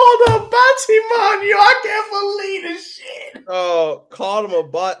called her a Batiman. Yo, I can't believe this shit. Oh, called him a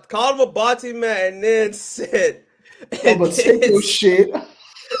Batiman, and then said, "I'm gonna take your shit."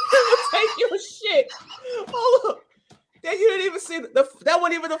 Take your shit. Hold up. Yeah, you didn't even see that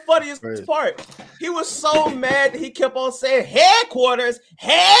wasn't even the funniest part. He was so mad that he kept on saying headquarters.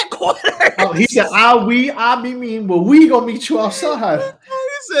 Oh, he said, I be mean, but we gonna meet you outside.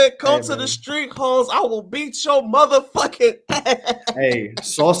 He said, come to the street, Holmes. I will beat your motherfucking ass. Hey,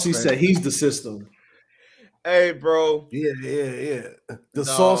 Saucy said he's the system. Hey, bro. Yeah. The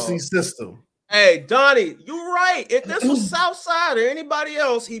Saucy system. Hey, Donnie, you right. If this was Southside or anybody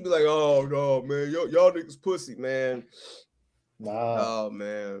else, he'd be like, oh, no, man. Y'all niggas pussy, man. Nah. Oh,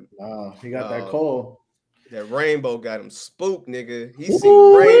 man. Nah, he got that call. That rainbow got him spooked, nigga. He seen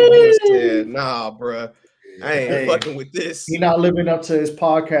the rainbow and said, nah, bruh. I ain't fucking with this. He not living up to his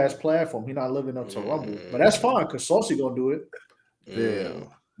podcast platform. He not living up to Rumble. But that's fine, because Saucy gonna do it. Yeah.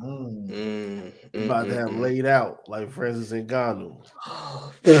 About to have laid out like Francis Ngannou.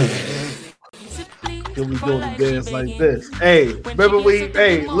 Then we go to dance like this. Hey, remember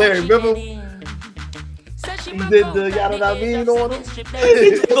Larry, remember he did the Yada Da Mean on him? He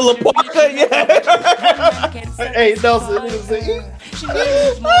did the Laporta, yeah. Hey, Nelson, nigga say,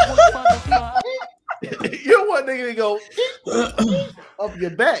 you don't want nigga to go up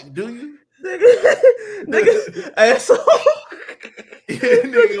your back, do you? Nigga, asshole.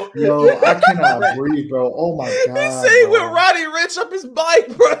 Yo, I cannot breathe, bro. Oh my god. He said he went Roddy Rich up his bike,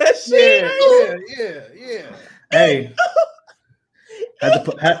 bro. That shit. Yeah. Hey. Had to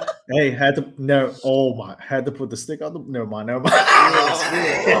put the stick on the. Never mind. Going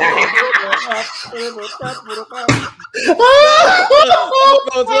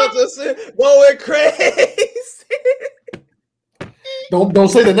crazy. Don't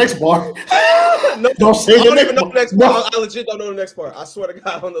say the next part. No, don't say the next part. Next part. I legit don't know the next part. I swear to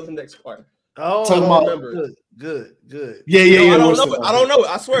God, I don't know the next part. Oh, I don't remember. Good. Yeah. I don't know it. I don't know it.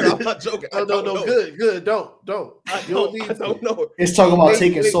 I swear, I'm not joking. No. Good. Don't. I don't know it. It's talking about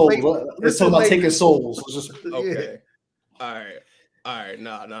taking souls. It's talking about taking souls. Okay. All right.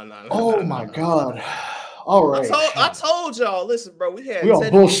 No. Oh my God. All right. I told y'all. Listen, bro. We had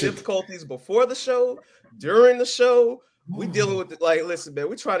technical difficulties before the show, during the show. We dealing with listen, man.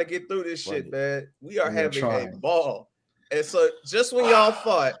 We trying to get through this shit, man. We are having a ball. And so just when you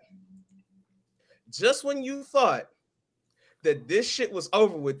thought that this shit was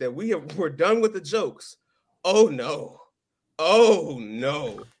over with, that we're done with the jokes. Oh no.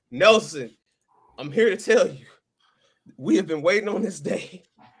 Nelson, I'm here to tell you, we have been waiting on this day.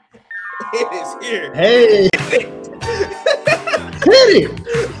 It is here. Hey. Hit it.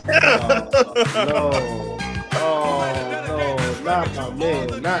 No. Not my man.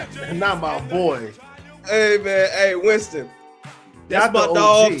 Not my boy. Hey man, hey Winston. That's my the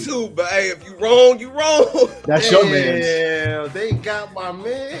dog OG. too, but hey, if you wrong, you wrong. That's your man. Yeah, they got my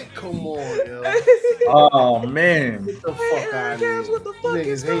man. Come on, yo. Oh man. Get the fuck out of here. What the fuck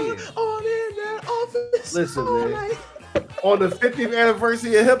is going on in that office? Listen, man. On the 50th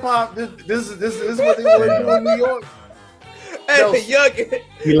anniversary of hip hop, this is what they want to do in New York. Hey, Youngin.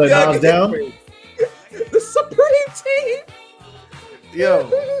 He let Nas down. The Supreme Team. Yo.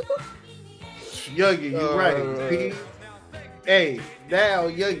 Youngin, you're right. Hey, now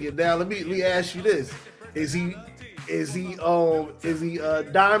Youngin, let me ask you this. Is he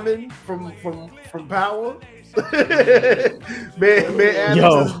Diamond from Power? man,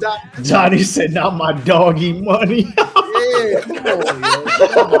 yo, Johnny said, "Not my doggy money." Yeah, come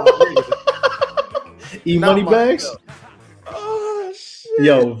on, yo. E-money bags. Oh shit.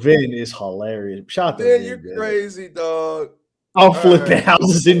 Yo, Vin is hilarious. Shout out to Vin, Vin, you're man. crazy, dog. I'm flipping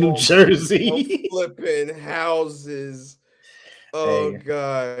houses in New Jersey. I'm flipping houses. Oh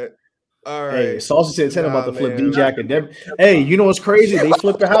God. All right. Hey, Saucy said 10 about the flip DJ Academic. Hey, you know what's crazy? They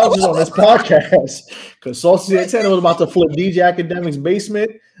flipping houses on this podcast because Saucy said 10 was about to flip DJ Academic's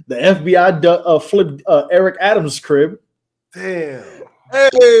basement. The FBI flipped Eric Adams' crib. Damn.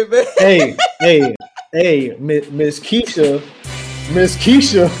 Hey, man. Hey, Miss Keisha.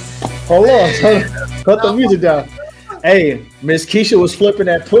 Hold on. Cut the music down. Hey, Miss Keisha was flipping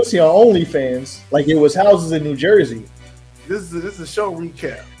that pussy on OnlyFans like it was houses in New Jersey. This is a show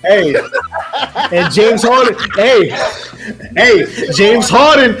recap. Hey, and James Harden. Hey, James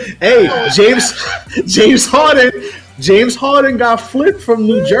Harden. Hey, James Harden got flipped from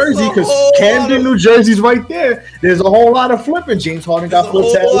New Jersey because Camden, New Jersey's right there. There's a whole lot of flipping. James Harden got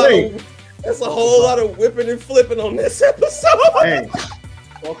flipped that way. There's a whole lot of whipping and flipping on this episode. Hey,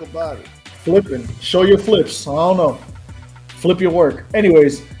 talk about it. Flipping. Show your flips. I don't know. Flip your work.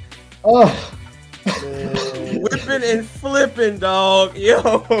 Anyways, whipping and flipping, dog.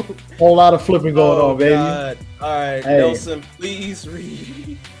 Yo. Whole lot of flipping going on, baby. God. All right, Hey. Nelson, please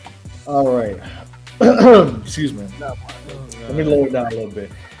read. All right. Excuse me. Let me lower it down a little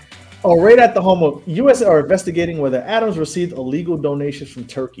bit. A raid at the home of U.S. are investigating whether Adams received illegal donations from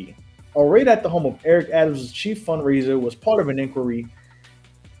Turkey. A raid at the home of Eric Adams' chief fundraiser was part of an inquiry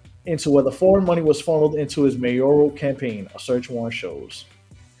into whether foreign money was funneled into his mayoral campaign, a search warrant shows.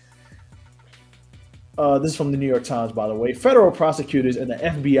 This is from the New York Times, by the way. Federal prosecutors and the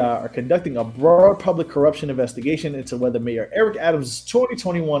FBI are conducting a broad public corruption investigation into whether Mayor Eric Adams'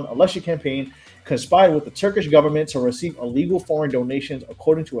 2021 election campaign conspired with the Turkish government to receive illegal foreign donations,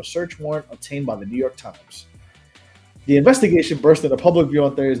 according to a search warrant obtained by the New York Times. The investigation burst into public view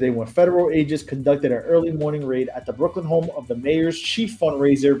on Thursday when federal agents conducted an early morning raid at the Brooklyn home of the mayor's chief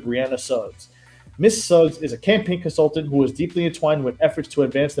fundraiser, Brianna Suggs. Ms. Suggs is a campaign consultant who is deeply entwined with efforts to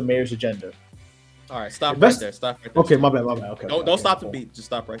advance the mayor's agenda. All right, stop right there. Okay, my bad. Okay. Don't stop the beat. Just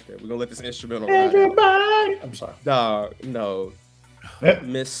stop right there. We're gonna let this instrumental Everybody. I'm sorry. No.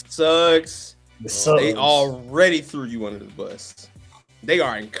 Miss Suggs. They already threw you under the bus. They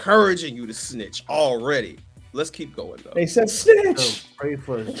are encouraging you to snitch already. Let's keep going though. They said snitch. Pray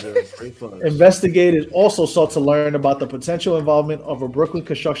for us, Pray for us. Investigators also sought to learn about the potential involvement of a Brooklyn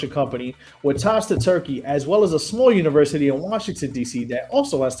construction company with ties to Turkey, as well as a small university in Washington, D.C. that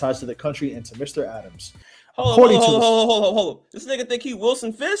also has ties to the country and to Mr. Adams. Hold on. This nigga think he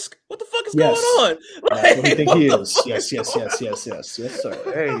Wilson Fisk? What the fuck is going on? That's what he think he is. Yes, sir.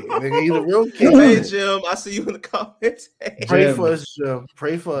 Hey, nigga, he's a real kid. Hey, Jim, I see you in the comments. Hey. Pray for us, Jim.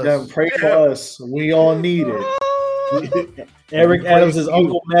 Pray for us. Jim, pray for us. We all need it. Eric Adams is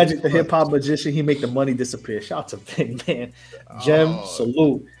Uncle Magic, the hip hop magician. He make the money disappear. Shout out to Vin, man. Jem,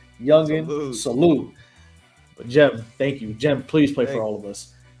 salute. Youngin, salute. But Jem, thank you. Jem, please pray for all of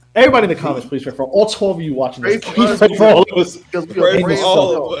us. Everybody in the comments, please pray for all 12 of you watching this. Please pray for all of us. Pray for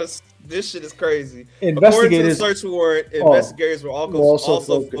all of us. This shit is crazy. According to the search warrant, investigators were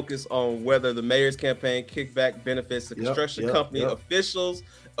also focused on whether the mayor's campaign kickback benefits to construction company officials,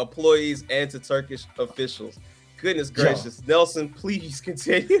 employees, and to Turkish officials. Goodness gracious. Nelson, please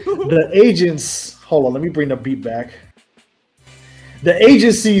continue. The agents, hold on, let me bring the beat back. The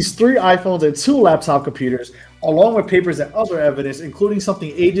agent seized 3 iPhones and 2 laptop computers, along with papers and other evidence, including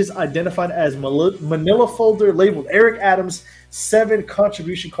something agents identified as manila folder labeled Eric Adams' 7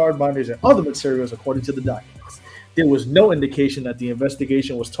 contribution card binders and other materials, according to the documents. There was no indication that the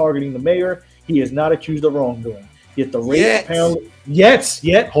investigation was targeting the mayor. He is not accused of wrongdoing. Yet the raid apparently...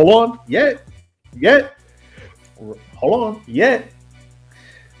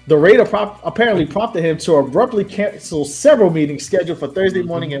 The raid apparently prompted him to abruptly cancel several meetings scheduled for Thursday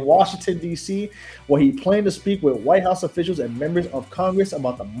morning in Washington, D.C., where he planned to speak with White House officials and members of Congress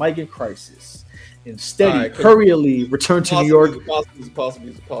about the migrant crisis. Instead, he hurriedly returned to New York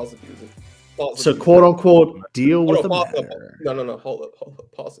to quote-unquote deal with the matter. No. Hold up.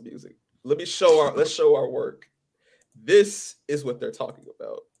 Pause the music. Let's show our work. This is what they're talking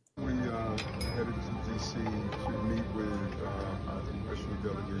about. We headed to D.C. to meet with our congressional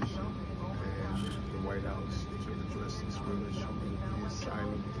delegation and the White House to address this real issue, the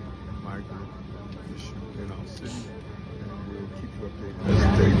asylum migrant issue in our city, and we'll keep you updated as the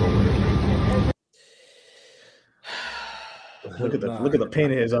day goes. Look at the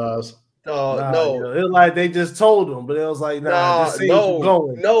pain in his eyes. No, it was like they just told him, but it was like,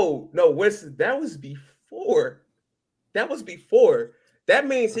 going. No, Winston, that was before. That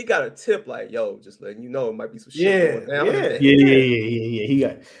means he got a tip like, yo, just letting you know it might be some shit going down.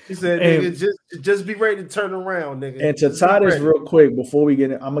 Yeah. He said, nigga, just be ready to turn around, nigga. And to tie this real quick before we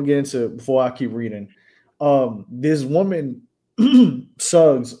get in, I'm gonna get into before I keep reading. This woman,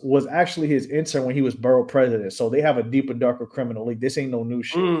 Suggs, was actually his intern when he was borough president. So they have a deeper, darker criminal league. This ain't no new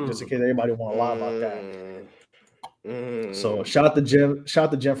shit. Just in case everybody want to lie about that. So shout out to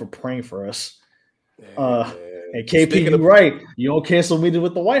Jen for praying for us. And KP, you're right. You don't cancel meetings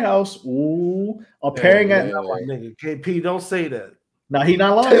with the White House. Ooh, appearing at nigga. KP, don't say that. Nah, he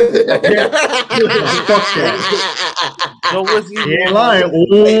not lying. No, what's he ain't lying.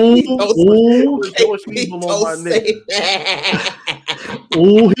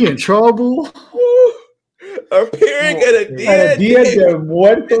 Ooh, he in trouble. Appearing at a Dia de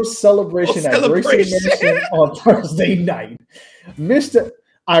Muertos celebration at Gracie Mansion on Thursday night. Mr.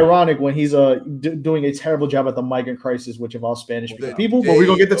 Ironic when he's doing a terrible job at the migrant crisis, which involves Spanish-speaking people, but we're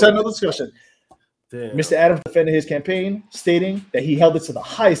going to get to another discussion. Damn. Mr. Adams defended his campaign, stating that he held it to the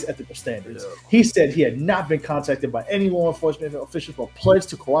highest ethical standards. Yeah. He said he had not been contacted by any law enforcement officials but pledged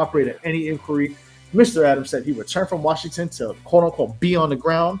to cooperate in any inquiry. Mr. Adams said he returned from Washington to quote-unquote be on the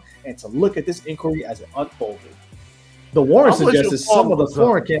ground and to look at this inquiry as it unfolded. The warrant suggested some of the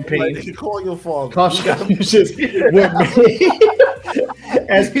foreign campaign contributions were made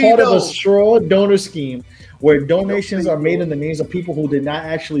as part of a straw donor scheme where donations are made in the names of people who did not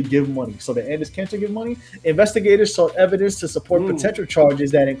actually give money. So the end is can't give money. Investigators saw evidence to support potential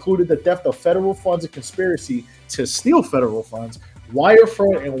charges that included the theft of federal funds and conspiracy to steal federal funds, wire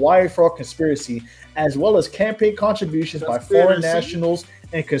fraud and wire fraud conspiracy, as well as campaign contributions by foreign nationals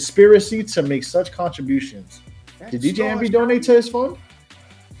and conspiracy to make such contributions. Did DJ Envy donate to his fund?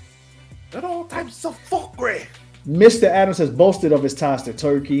 That all types of fuckery. Mr. Adams has boasted of his ties to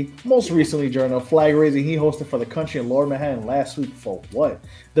Turkey, most recently during a flag raising he hosted for the country in Lower Manhattan last week. For what?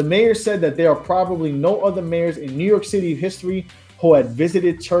 The mayor said that there are probably no other mayors in New York City history who had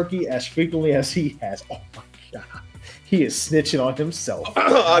visited Turkey as frequently as he has. Oh my God. He is snitching on himself.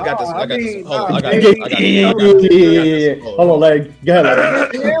 I got this. Hold on. Hold on, Larry. Go ahead,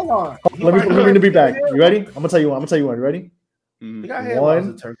 Larry. Let me bring the beat back. You ready? I'm gonna tell you one. You ready?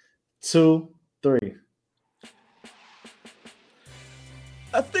 1, 2, 3.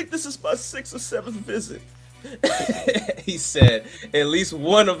 I think this is my 6th or 7th visit. He said at least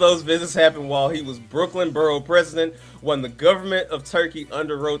one of those visits happened while he was Brooklyn borough president when the government of Turkey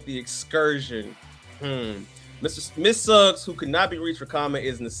underwrote the excursion. Miss Suggs, who could not be reached for comment,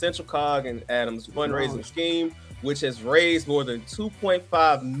 is an essential cog in Adams' fundraising scheme, which has raised more than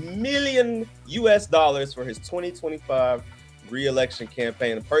 $2.5 million for his 2025 re-election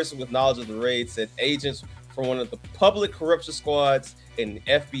campaign. A person with knowledge of the raid said agents from one of the public corruption squads in the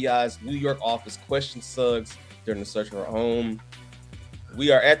FBI's New York office questioned Suggs during the search of her home.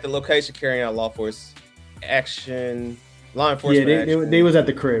 We are at the location carrying out law enforcement action. They was at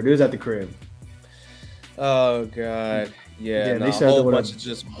the crib. Oh God, yeah. They said a whole bunch of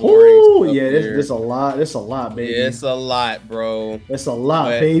just boring. There's a lot. It's a lot, baby. Yeah, it's a lot, bro. It's a lot,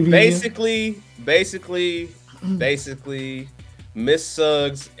 but baby. Basically, Miss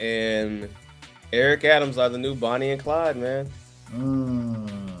Suggs and Eric Adams are the new Bonnie and Clyde, man.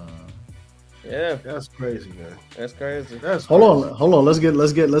 Yeah, that's crazy, man. That's crazy. Hold on. Let's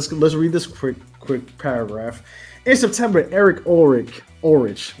read this quick paragraph. In September, Eric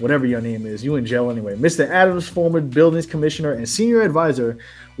Ulrich, whatever your name is, you in jail anyway. Mr. Adams, former buildings commissioner and senior advisor,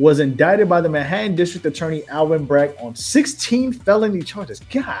 was indicted by the Manhattan District Attorney Alvin Bragg on 16 felony charges.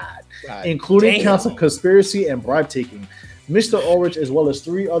 God, including counts of conspiracy and bribe taking. Mr. Ulrich, as well as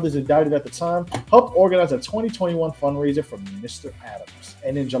 3 others indicted at the time, helped organize a 2021 fundraiser for Mr. Adams.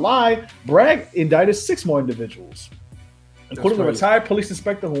 And in July, Bragg indicted 6 more individuals, including a retired police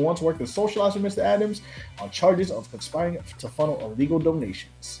inspector who once worked as socialized with Mr. Adams, on charges of conspiring to funnel illegal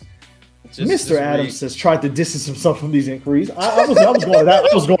donations. Mr. Adams has tried to distance himself from these inquiries. I was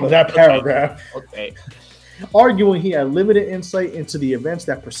going to that paragraph. Okay. Arguing he had limited insight into the events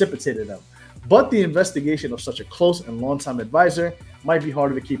that precipitated them. But the investigation of such a close and longtime advisor might be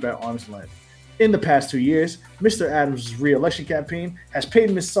harder to keep at arm's length. In the past 2 years, Mr. Adams' re-election campaign has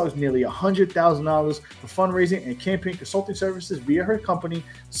paid Ms. Suggs nearly $100,000 for fundraising and campaign consulting services via her company,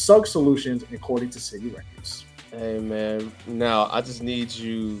 Suggs Solutions, according to city records. Hey, man. Now, I just need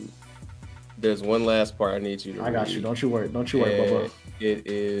you. There's one last part I need you to I got read. you. Don't you worry, Bubba. It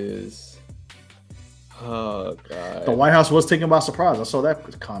is... Oh, God. The White House was taken by surprise. I saw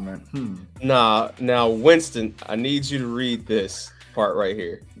that comment. Now, Winston, I need you to read this part right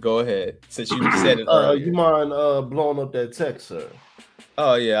here. Go ahead, since you said it earlier. You mind blowing up that text, sir?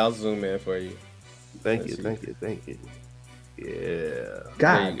 Oh, yeah, I'll zoom in for you. Thank you. Yeah.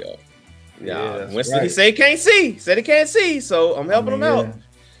 God. There you go. Yeah, Winston, right. He said he can't see, so I'm helping him out.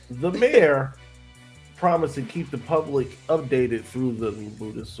 The mayor promised to keep the public updated through the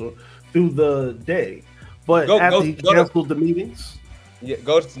day, but after he canceled the meetings. Yeah,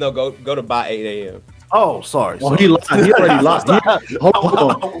 go to by 8 a.m. Oh, sorry. Oh, he lied. He already lied. Hold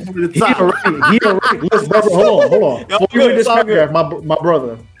on. He already. Hold on. Before you read this paragraph, my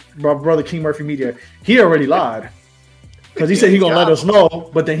brother King Murphy Media, he already lied because he said he gonna let us know,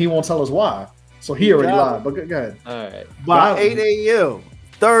 but then he won't tell us why. So he already lied. But go ahead. All right. By 8 a.m.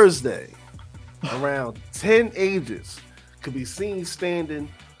 Thursday, around 10 agents could be seen standing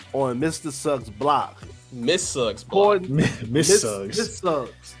on Mr. Suggs' block. Miss Suggs' block. Miss Suggs'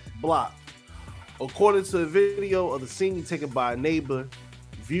 block. According to a video of the scene taken by a neighbor,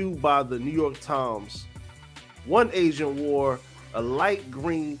 viewed by the New York Times, one agent wore a light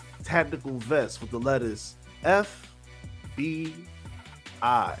green tactical vest with the letters FBI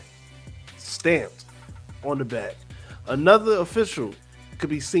stamped on the back. Another official could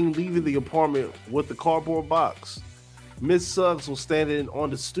be seen leaving the apartment with the cardboard box. Miss Suggs was standing on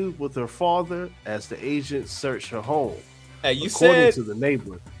the stoop with her father as the agent searched her home. Hey, you according to the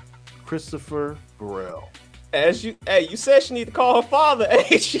neighbor, Christopher Burrell. You said she need to call her father.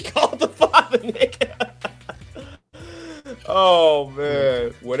 Hey, she called the father, nigga. Oh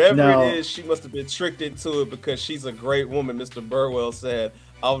man, whatever it is, she must have been tricked into it because she's a great woman. Mr. Burwell said,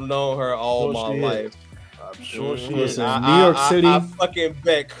 "I've known her all my life." I'm sure she is. is. New York City. I fucking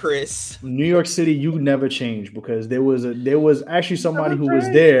bet, Chris. New York City, you never change because there was actually somebody who was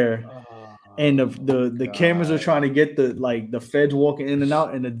there, and the cameras were trying to get the feds walking in and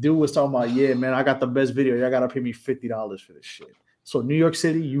out, and the dude was talking about, yeah, man, I got the best video. Y'all gotta pay me $50 for this shit. So New York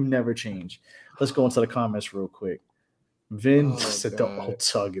City, you never change. Let's go into the comments real quick. Vin said the old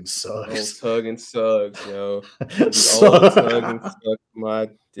tugging sucks. Old tugging sucks, yo. Old tugging sucks my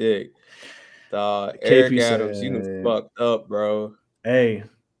dick. Eric Adams, you done fucked up, bro. Hey,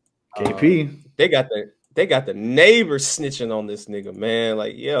 KP. They got the neighbors snitching on this nigga, man.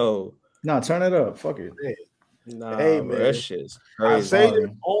 Like, yo. Nah, turn it up. Fuck it. Nah, hey, bro, man. that shit's crazy. I say this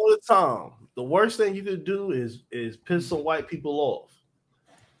all the time. The worst thing you could do is piss some white people off.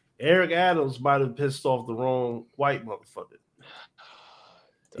 Eric Adams might have pissed off the wrong white motherfucker.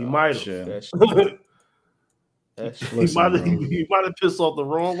 He might have. He might have pissed off the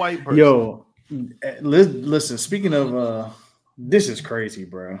wrong white person. Yo, listen. Speaking of, this is crazy,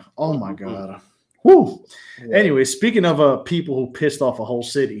 bro. Oh my god. Whoo. Yeah. Anyway, speaking of people who pissed off a whole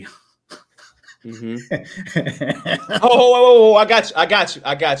city. Mm-hmm. Oh, I got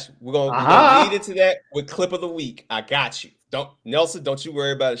you. We're gonna lead into that with clip of the week. I got you. Don't you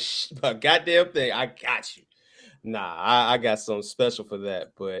worry about a goddamn thing. I got you. Nah, I got something special for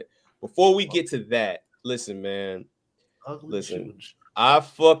that. But before we get to that, listen, man. Listen,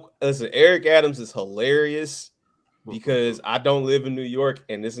 Eric Adams is hilarious because I don't live in New York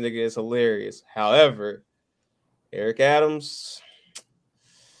and this nigga is hilarious. However, Eric Adams,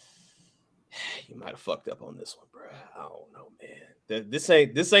 you might have fucked up on this one, bro. I don't know, man. This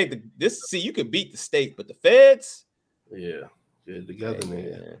ain't this. See, you can beat the state, but the feds, yeah, together,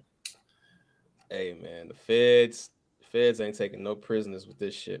 man. Hey, man, the feds ain't taking no prisoners with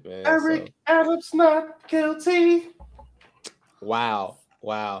this shit, man. Eric Adams not guilty. Wow,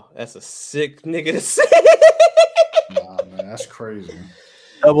 that's a sick nigga to say. Nah, man, that's crazy.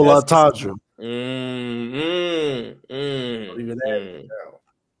 Double entendre.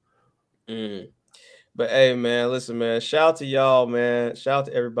 But hey, man, listen, man. Shout out to y'all, man. Shout out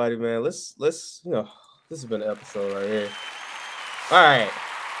to everybody, man. Let's this has been an episode right here. All right.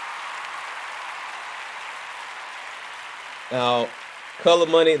 Now, Color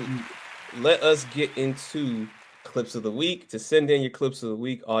Money, let us get into clips of the week. To send in your clips of the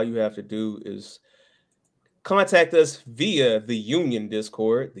week, all you have to do is contact us via the Union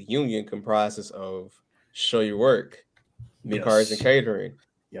Discord. The Union comprises of Show Your Work, Cars and Catering,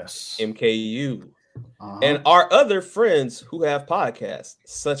 MKU, and our other friends who have podcasts,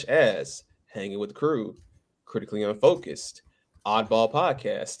 such as Hanging with the Crew, Critically Unfocused, Oddball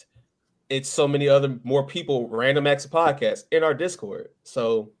Podcast. It's so many other more people, random acts of podcasts in our Discord.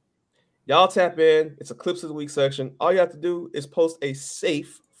 So y'all tap in. It's a clips of the week section. All you have to do is post a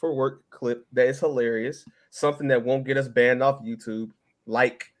safe for work clip that is hilarious, something that won't get us banned off YouTube,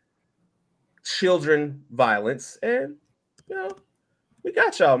 like children violence. And we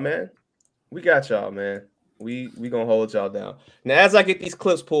got y'all, man. We got y'all, man. We gonna hold y'all down. Now, as I get these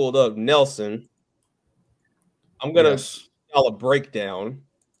clips pulled up, Nelson, I'm gonna give y'all a breakdown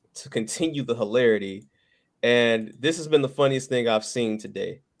to continue the hilarity. And this has been the funniest thing I've seen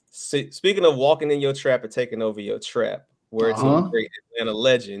today. Speaking of walking in your trap and taking over your trap, where it's a great Atlanta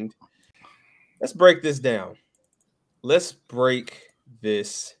legend, let's break this down. Let's break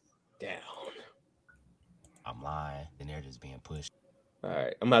this down. I'm lying. The narrative's being pushed. All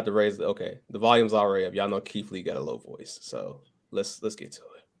right, I'm about to raise the volume's already up. Y'all know Keith Lee got a low voice, so let's get to it.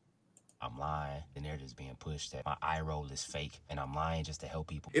 I'm lying. The narrative's being pushed that my eye roll is fake, and I'm lying just to help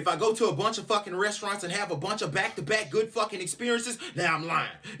people. If I go to a bunch of fucking restaurants and have a bunch of back-to-back good fucking experiences, now I'm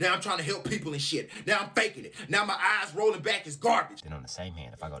lying. Now I'm trying to help people and shit. Now I'm faking it. Now my eyes rolling back is garbage. Then on the same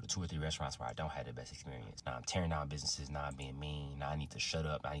hand, if I go to 2 or 3 restaurants where I don't have the best experience, now I'm tearing down businesses, now I'm being mean, now I need to shut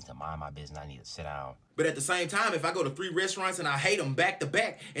up, I need to mind my business, I need to sit down. But at the same time, if I go to 3 restaurants and I hate them back to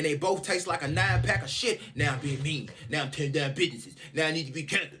back and they both taste like a 9-pack of shit, now I'm being mean. Now I'm tearing down businesses. Now I need to be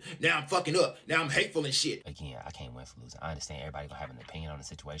canceled. Now I'm fucking up. Now I'm hateful and shit. Again, I can't win for losing. I understand everybody gonna have an opinion on the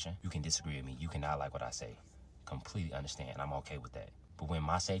situation. You can disagree with me. You cannot like what I say. Completely understand. I'm okay with that. But when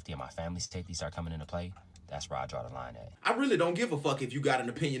my safety and my family's safety start coming into play, that's where I draw the line at. I really don't give a fuck if you got an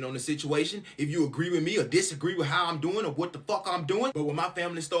opinion on the situation, if you agree with me or disagree with how I'm doing or what the fuck I'm doing. But when my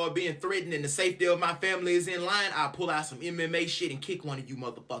family start being threatened and the safety of my family is in line, I pull out some MMA shit and kick one of you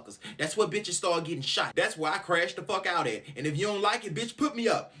motherfuckers. That's where bitches start getting shot. That's where I crash the fuck out at. And if you don't like it, bitch, put me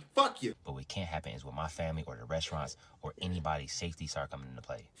up. Fuck you. But what can't happen is with my family or the restaurants or anybody's safety start coming into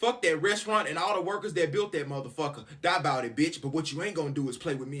play. Fuck that restaurant and all the workers that built that motherfucker. Die about it, bitch. But what you ain't gonna do is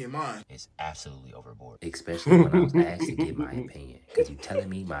play with me and mine. It's absolutely overboard. Especially when I was asked to give my opinion. Because you telling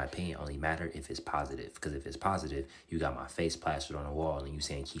me my opinion only matter if it's positive. Because if it's positive, you got my face plastered on the wall and you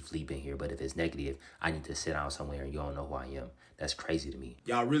saying Keith Lee been here. But if it's negative, I need to sit down somewhere and you don't know who I am. That's crazy to me.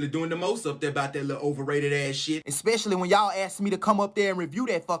 Y'all really doing the most up there about that little overrated ass shit. Especially when y'all asked me to come up there and review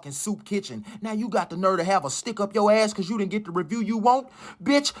that fucking soup kitchen. Now you got the nerve to have a stick up your ass because you didn't get the review you want?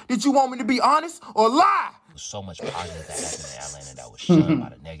 Bitch, did you want me to be honest or lie? There was so much positive that happened in Atlanta that was shunned by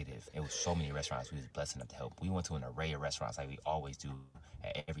the negative. It was so many restaurants we was blessed enough to help. We went to an array of restaurants like we always do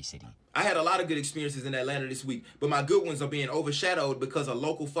at every city. I had a lot of good experiences in Atlanta this week, but my good ones are being overshadowed because a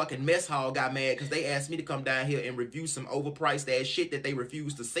local fucking mess hall got mad because they asked me to come down here and review some overpriced ass shit that they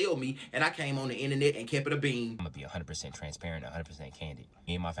refused to sell me, and I came on the internet and kept it a bean. I'm gonna be 100% transparent, 100% candid.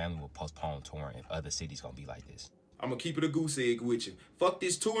 Me and my family will postpone touring if other cities gonna be like this. I'm gonna keep it a goose egg with you. Fuck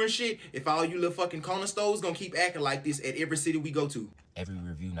this touring shit if all you little fucking corner stores gonna keep acting like this at every city we go to. Every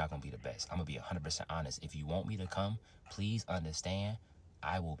review not gonna be the best. I'm gonna be 100% honest. If you want me to come, please understand,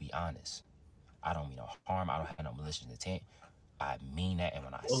 I will be honest. I don't mean no harm. I don't have no malicious intent. I mean that, and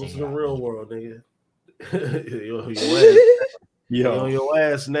when I say it's it, the I real mean world, nigga. You're on your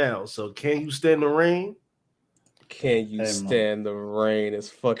ass now. So can you stand the rain? Can you stand the rain? It's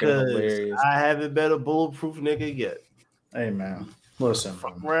fucking hilarious. I haven't been a bulletproof nigga yet. Hey man, listen.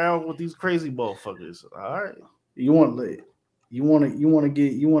 Fuck around with these crazy motherfuckers. All right. You want to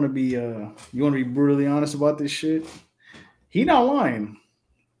be brutally honest about this shit? He not lying.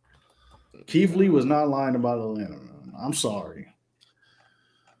 Keith Lee was not lying about Atlanta, man. I'm sorry.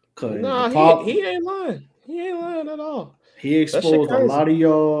 No, he ain't lying. He ain't lying at all. He exposed a lot of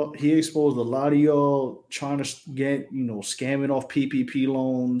y'all. He exposed a lot of y'all trying to get, scamming off PPP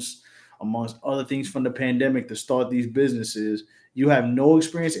loans, amongst other things from the pandemic to start these businesses. You have no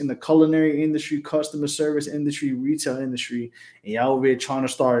experience in the culinary industry, customer service industry, retail industry, and y'all over here trying to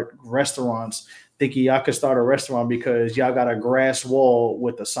start restaurants thinking y'all could start a restaurant because y'all got a grass wall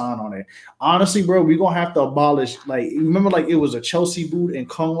with a sign on it. Honestly, bro, we're gonna have to abolish, like, remember, like, it was a Chelsea boot and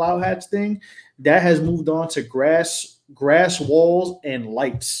Kung Lao hats thing that has moved on to grass walls and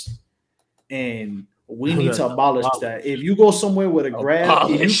lights, and we need to abolish that. If you go somewhere with a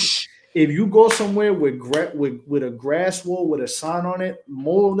grass, if you go somewhere with a grass wall with a sign on it,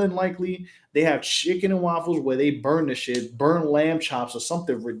 more than likely they have chicken and waffles where they burn the shit, burn lamb chops or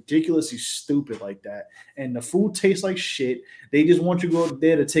something ridiculously stupid like that, and the food tastes like shit. They just want you to go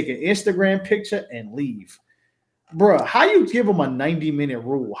there to take an Instagram picture and leave. Bruh, how you give them a 90-minute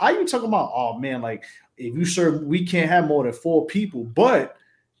rule? How you talking about, oh man, like, if you serve, we can't have more than 4 people, but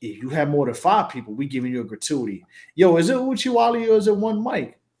if you have more than 5 people, we giving you a gratuity. Yo, is it Uchiwali or is it one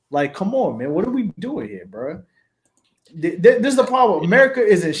mic? Like, come on, man. What are we doing here, bro? This is the problem. America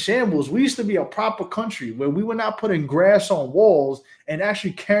is in shambles. We used to be a proper country where we were not putting grass on walls and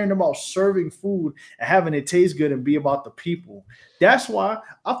actually caring about serving food and having it taste good and be about the people. That's why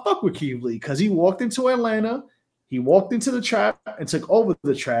I fuck with Keith Lee, because he walked into Atlanta, he walked into the trap and took over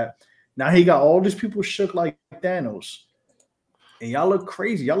the trap. Now he got all these people shook like Thanos. And y'all look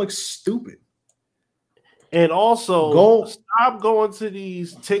crazy. Y'all look stupid. And also, stop going to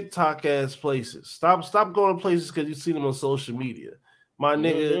these TikTok ass places. Stop going to places because you see them on social media. My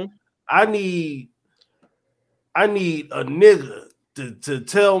nigga, I need a nigga to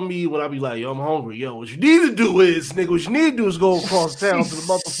tell me when I be like, yo, I'm hungry. Yo, what you need to do is go across town to the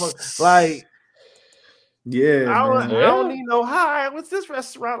motherfucker. Like, yeah, I don't need no hi. What's this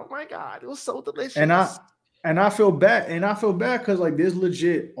restaurant? Oh my god, it was so delicious. And I feel bad. Because like there's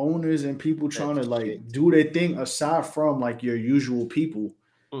legit owners and people trying to like do their thing aside from like your usual people.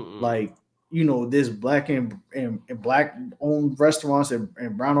 Like, you know, there's black and black owned restaurants and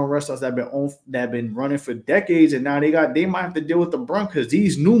brown owned restaurants that have been running for decades, and now they might have to deal with the brunt because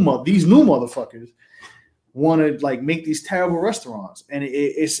these new motherfuckers want to like make these terrible restaurants, and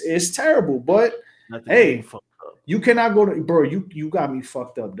it's terrible. But hey, you cannot go to, bro. You got me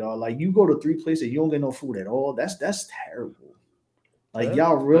fucked up, dog. Like, you go to 3 places, you don't get no food at all. That's terrible. Like,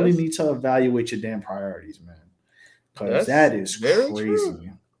 y'all really need to evaluate your damn priorities, man. Because that is crazy.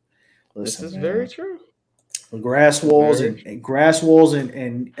 Listen, this is very true. Grass walls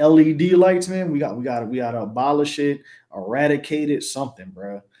and LED lights, man. We gotta abolish it, eradicate it, something,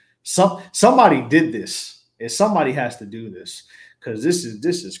 bro. Somebody did this, and somebody has to do this because this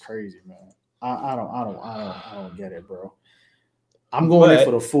is crazy, man. I don't get it, bro. I'm going there for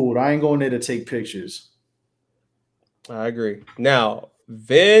the food. I ain't going there to take pictures. I agree. Now,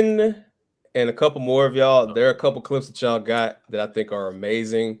 Vin and a couple more of y'all, there are a couple clips that y'all got that I think are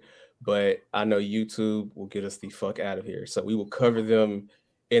amazing, but I know YouTube will get us the fuck out of here. So we will cover them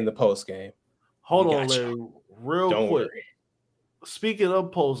in the post game. Hold on, Larry. Real quick. Speaking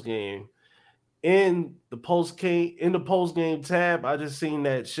of post game, in the post game tab, I just seen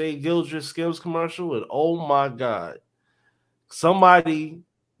that Shea Gildress Skims commercial, and oh my god, somebody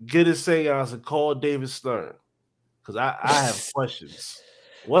get a seance and call David Stern because I have questions.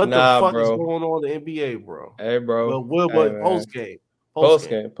 What the fuck is going on in the NBA, bro? Hey, bro. But post game. Post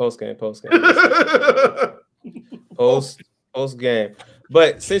game.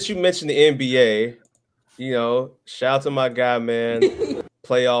 But since you mentioned the NBA, you know, shout out to my guy, man,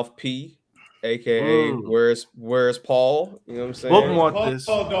 Playoff P. AKA where's Paul? You know what I'm saying? Bookmark this.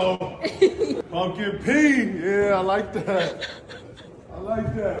 Pumpkin P. Yeah, I like that. All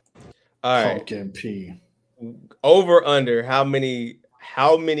right. Pumpkin P. Over under. How many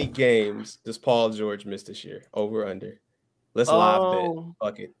games does Paul George miss this year? Over under. Let's live bet.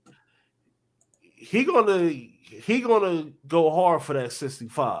 Fuck it. He gonna go hard for that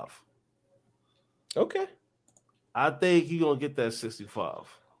 65. Okay. I think he gonna get that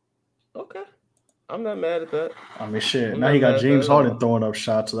 65. Okay. I'm not mad at that. I mean, shit. Now he got James Harden throwing up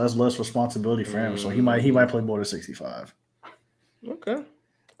shots, so that's less responsibility for him. So he might play more than 65. Okay.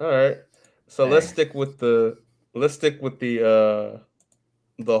 All right. So let's stick with the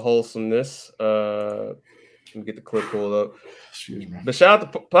wholesomeness. Let me get the clip pulled up. Excuse me. But shout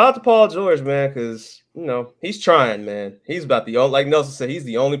out to Paul George, man, because you know he's trying, man. He's about the only, like Nelson said, he's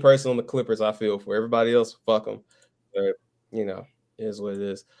the only person on the Clippers I feel for. Everybody else, fuck him. But you know, it is what it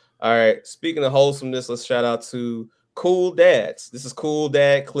is. All right. Speaking of wholesomeness, let's shout out to Cool Dads. This is Cool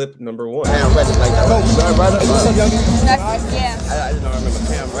Dad clip number 1. Cam Reddish like that. Right? You brother? What's up, young? Yeah. I just don't remember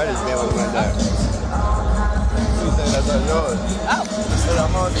Cam Reddish being one like that. You think that's yours? Oh. For the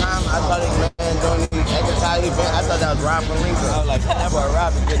whole time, I thought this man doing these exercise events. I thought that was Rob Palinka. I was like, never a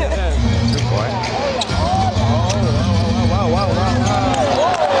Rob to get in. Boy. Wow.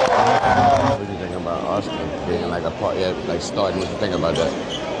 What do you think about Austin being like a part? Yeah, like starting. What you think about that?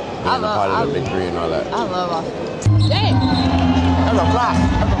 being a part of the victory and all that. I love Austin. Dang! That's a flop.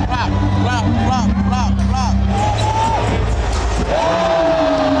 That's a flop. Flop, flop, flop, flop.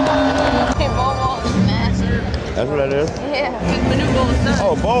 Hey, Bobo, master. That's what that is? Yeah, Maneuver son.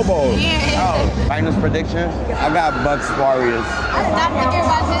 Oh, Bobo. Yeah. Oh, finals prediction? I got Bucks Warriors. I did not think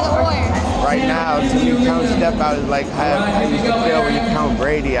everybody said the Warriors. Right now, to me, count Steph out is like how I used to feel when you count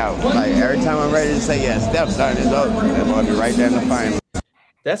Brady out. Like every time I'm ready to say, yeah, Steph's done, it's up. They're going to be right there in the final.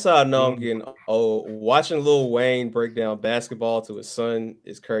 That's how I know I'm getting old. Watching Lil Wayne break down basketball to his son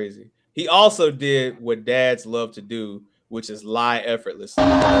is crazy. He also did what dads love to do, which is lie effortlessly.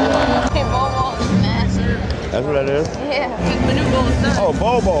 Hey, Bobo, master. That's what that is? Yeah, Maneuver son. Oh,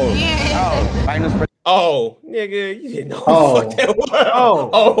 Bobo. Yeah. Oh, finals prediction. Oh, nigga, you didn't know Oh. what the fuck that was.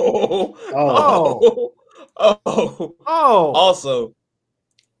 Oh.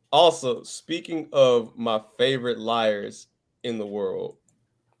 Also, speaking of my favorite liars in the world,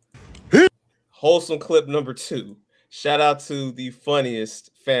 wholesome clip number 2. Shout out to the funniest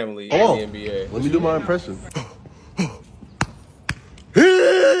family in the NBA. Let me do my impression.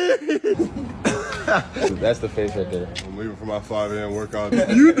 That's the face right there. I'm leaving for my 5 a.m. workout.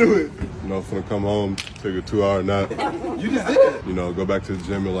 You do it. You know, finna come home, take a 2-hour nap. You just did it. You know, go back to the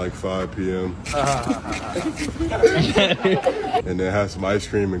gym at like 5 p.m. and then have some ice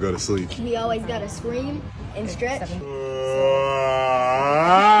cream and go to sleep. We always gotta scream and stretch.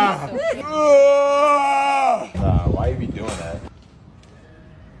 Why you be doing that?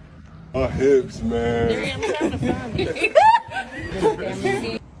 My hips, man.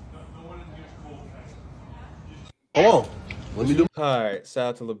 Oh, let me do. All right, shout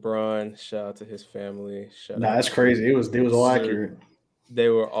out to LeBron. Shout out to his family. Shout Nah, out that's crazy. They was all accurate. They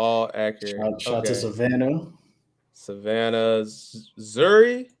were all accurate. Shout out to Savannah. Savannah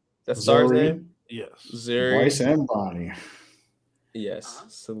Zuri. That's Star's name. Yes. Zuri. Bryce and Bonnie. Yes.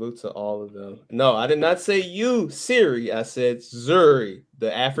 Salute to all of them. No, I did not say you, Siri. I said Zuri,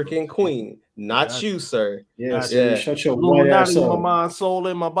 the African queen, not you, sir. Yes. Yeah. Shut your white ass my up. mind, soul,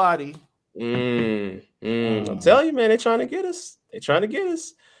 and my body. I'm telling you, man, they're trying to get us.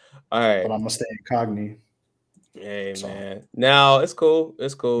 All right. But I'm gonna stay incognito. Hey, man. Now it's cool.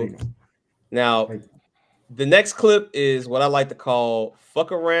 Now, the next clip is what I like to call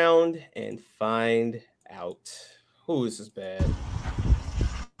 "fuck around and find out." Who is this bad?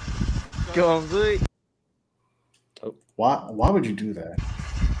 Go on, good. Oh. Why would you do that?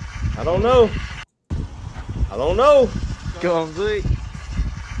 I don't know. Go on, good.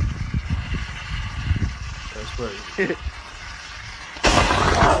 That's crazy.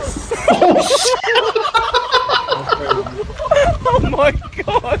 Oh my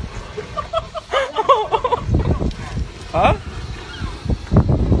god. Huh?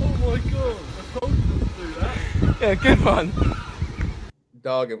 Oh my god. I told you to do that. Yeah, good one.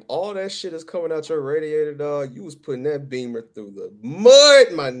 Dog, if all that shit is coming out your radiator, dog, you was putting that beamer through the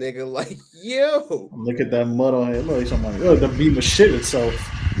mud, my nigga. Like, yo. Look at that mud on him. Look, somebody. Oh, the beamer shit itself.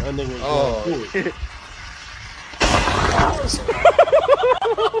 That nigga was Oh. going through it.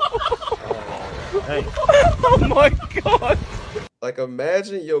 Hey. Oh my god. Like,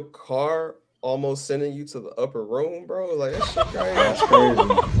 imagine your car almost sending you to the upper room, bro. Like, that shit crazy. That's crazy.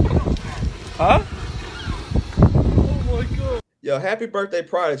 Huh? Oh my god. Yo, happy birthday,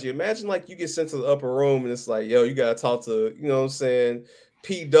 Prodigy. Imagine, like, you get sent to the upper room and it's like, yo, you got to talk to, you know what I'm saying,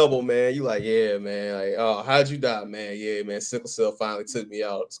 P Double, man. You like, yeah, man. Like, oh, how'd you die, man? Yeah, man. Sickle cell finally took me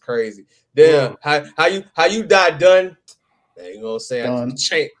out. It's crazy. Damn. How you died, done? You know what I'm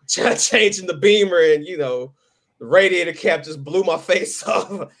saying? Changing the beamer and, you know, the radiator cap just blew my face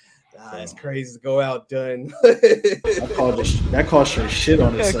off. It's crazy to go out done. that caused your shit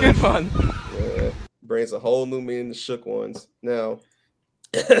on Yeah, itself. good fun. Yeah, brings a whole new meaning to shook ones. Now,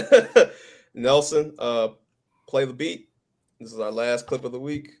 Nelson, play the beat. This is our last clip of the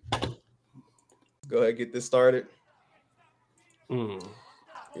week. Go ahead and get this started. Yeah,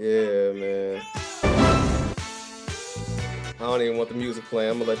 man. I don't even want the music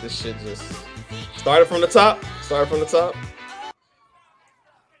playing. I'm gonna let this shit just start it from the top.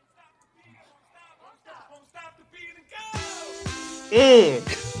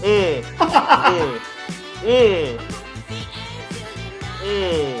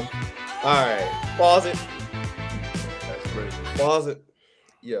 All right, pause it. Pause it.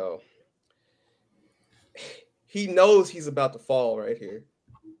 Yo, he knows he's about to fall right here.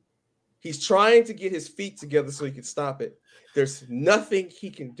 He's trying to get his feet together so he can stop it. There's nothing he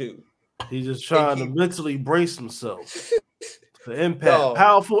can do. He's just trying to mentally brace himself. The impact. Dog.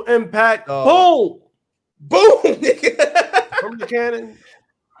 Powerful impact. Dog. Boom! Nigga. From the cannon.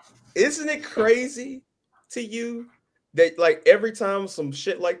 Isn't it crazy to you They like every time some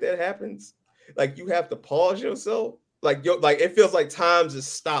shit like that happens, like you have to pause yourself. Like it feels like time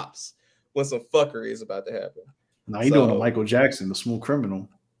just stops when some fuckery is about to happen. Nah, he doing a Michael Jackson, the Smooth Criminal.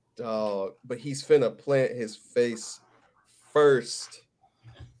 Dog, but he's finna plant his face first.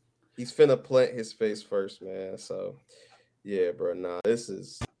 He's finna plant his face first, man. So yeah, bro. Nah, this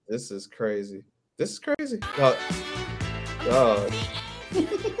is crazy. This is crazy. Dog.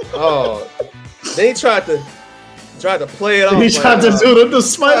 Oh, they tried to play it off. He tried to do the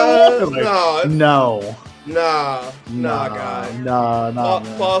spider. No, guy. Nah.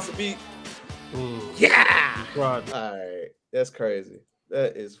 Pause the beat. Yeah. All right, that's crazy.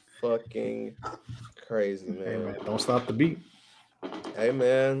 That is fucking crazy, man. Hey, man, don't stop the beat. Hey,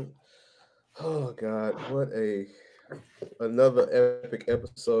 man. Oh God, what another epic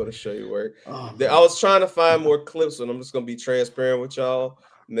episode of Show You Work. I was trying to find more clips, and I'm just gonna be transparent with y'all.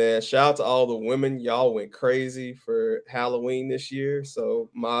 Man, shout out to all the women. Y'all went crazy for Halloween this year. So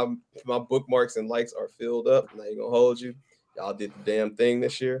my bookmarks and likes are filled up. I'm not even gonna hold you. Y'all did the damn thing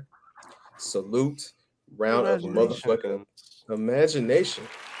this year. Salute. Round of motherfucking imagination.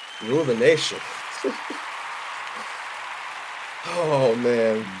 Rule the nation. Oh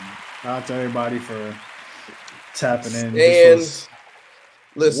man. Shout out to everybody for tapping in. And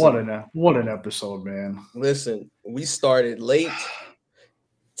listen, what an episode, man. Listen, we started late.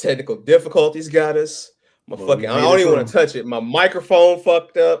 Technical difficulties got us. I don't even want to touch it. My microphone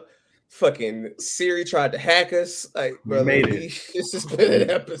fucked up. Fucking Siri tried to hack us. Like, brother, this has been an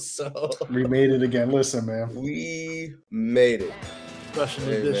episode. We made it again. Listen, man. We made it. Special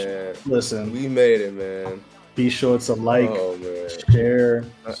edition. Man. Listen. We made it, man. Be sure to like, share,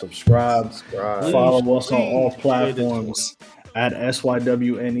 subscribe. Follow us on all platforms at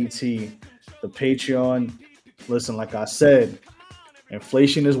SYWNET. The Patreon. Listen, like I said,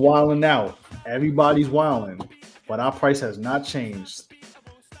 inflation is wilding out. Everybody's wilding, but our price has not changed.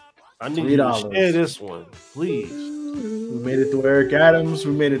 I need you to share this one, please. We made it through Eric Adams.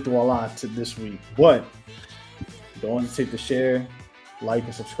 We made it through a lot this week, but don't hesitate to share, like,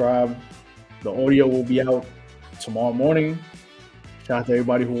 and subscribe. The audio will be out tomorrow morning. Shout out to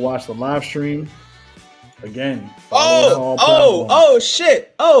everybody who watched the live stream. Again.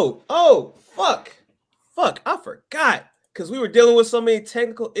 Shit. Fuck. I forgot. Because we were dealing with so many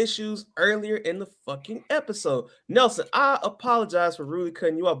technical issues earlier in the fucking episode. Nelson, I apologize for really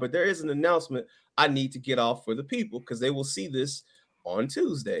cutting you off, but there is an announcement I need to get off for the people because they will see this on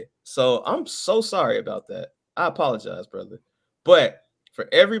Tuesday. So I'm so sorry about that. I apologize, brother. But for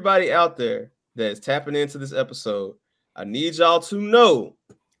everybody out there that is tapping into this episode, I need y'all to know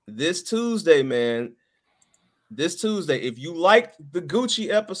this Tuesday, man. This Tuesday, if you liked the Gucci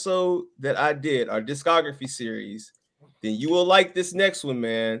episode that I did, our discography series, then you will like this next one,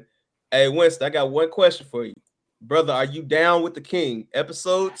 man. Hey, Winston, I got one question for you. Brother, are you down with the King?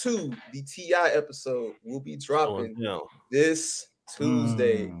 Episode 2, the T.I. episode, will be dropping this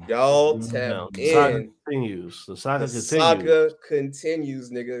Tuesday. Y'all tap in. The saga continues,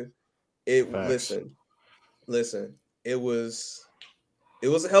 nigga. Listen. It was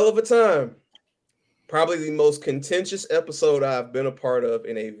a hell of a time. Probably the most contentious episode I've been a part of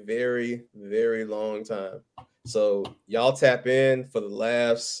in a very, very long time. So y'all tap in for the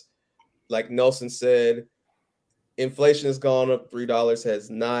laughs. Like Nelson said, inflation has gone up. $3 has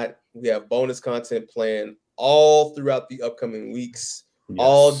not. We have bonus content planned all throughout the upcoming weeks. Yes.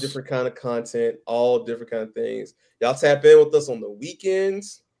 All different kind of content, all different kind of things. Y'all tap in with us on the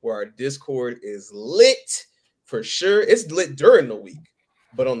weekends where our Discord is lit for sure. It's lit during the week,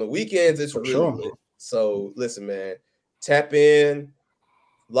 but on the weekends it's really lit. So listen, man, tap in,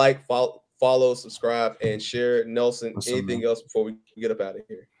 like, follow, subscribe, and share. Nelson, anything else before we get up out of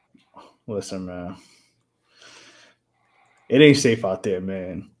here? Listen, man. It ain't safe out there,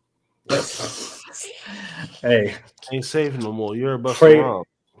 man. Hey. Ain't safe no more. You're a bust pray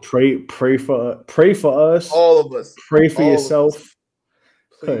for us. All of us. Pray for yourself.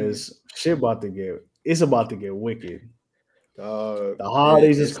 Because shit about to get wicked. The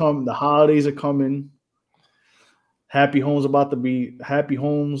holidays is coming. The holidays are coming. Happy Home's about to be Happy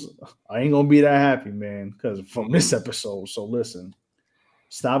Homes. I ain't gonna be that happy, man, because from this episode. So listen,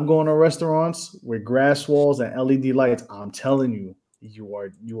 stop going to restaurants with grass walls and LED lights. I'm telling you, you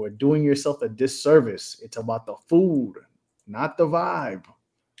are doing yourself a disservice. It's about the food, not the vibe.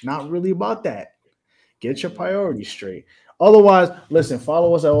 Not really about that. Get your priorities straight. Otherwise, listen,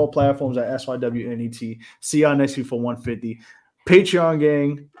 follow us at all platforms at SYWNET. See y'all next week for 150. Patreon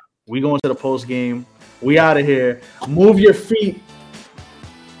gang, we going to the post game. We out of here. Move your feet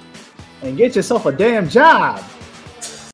and get yourself a damn job.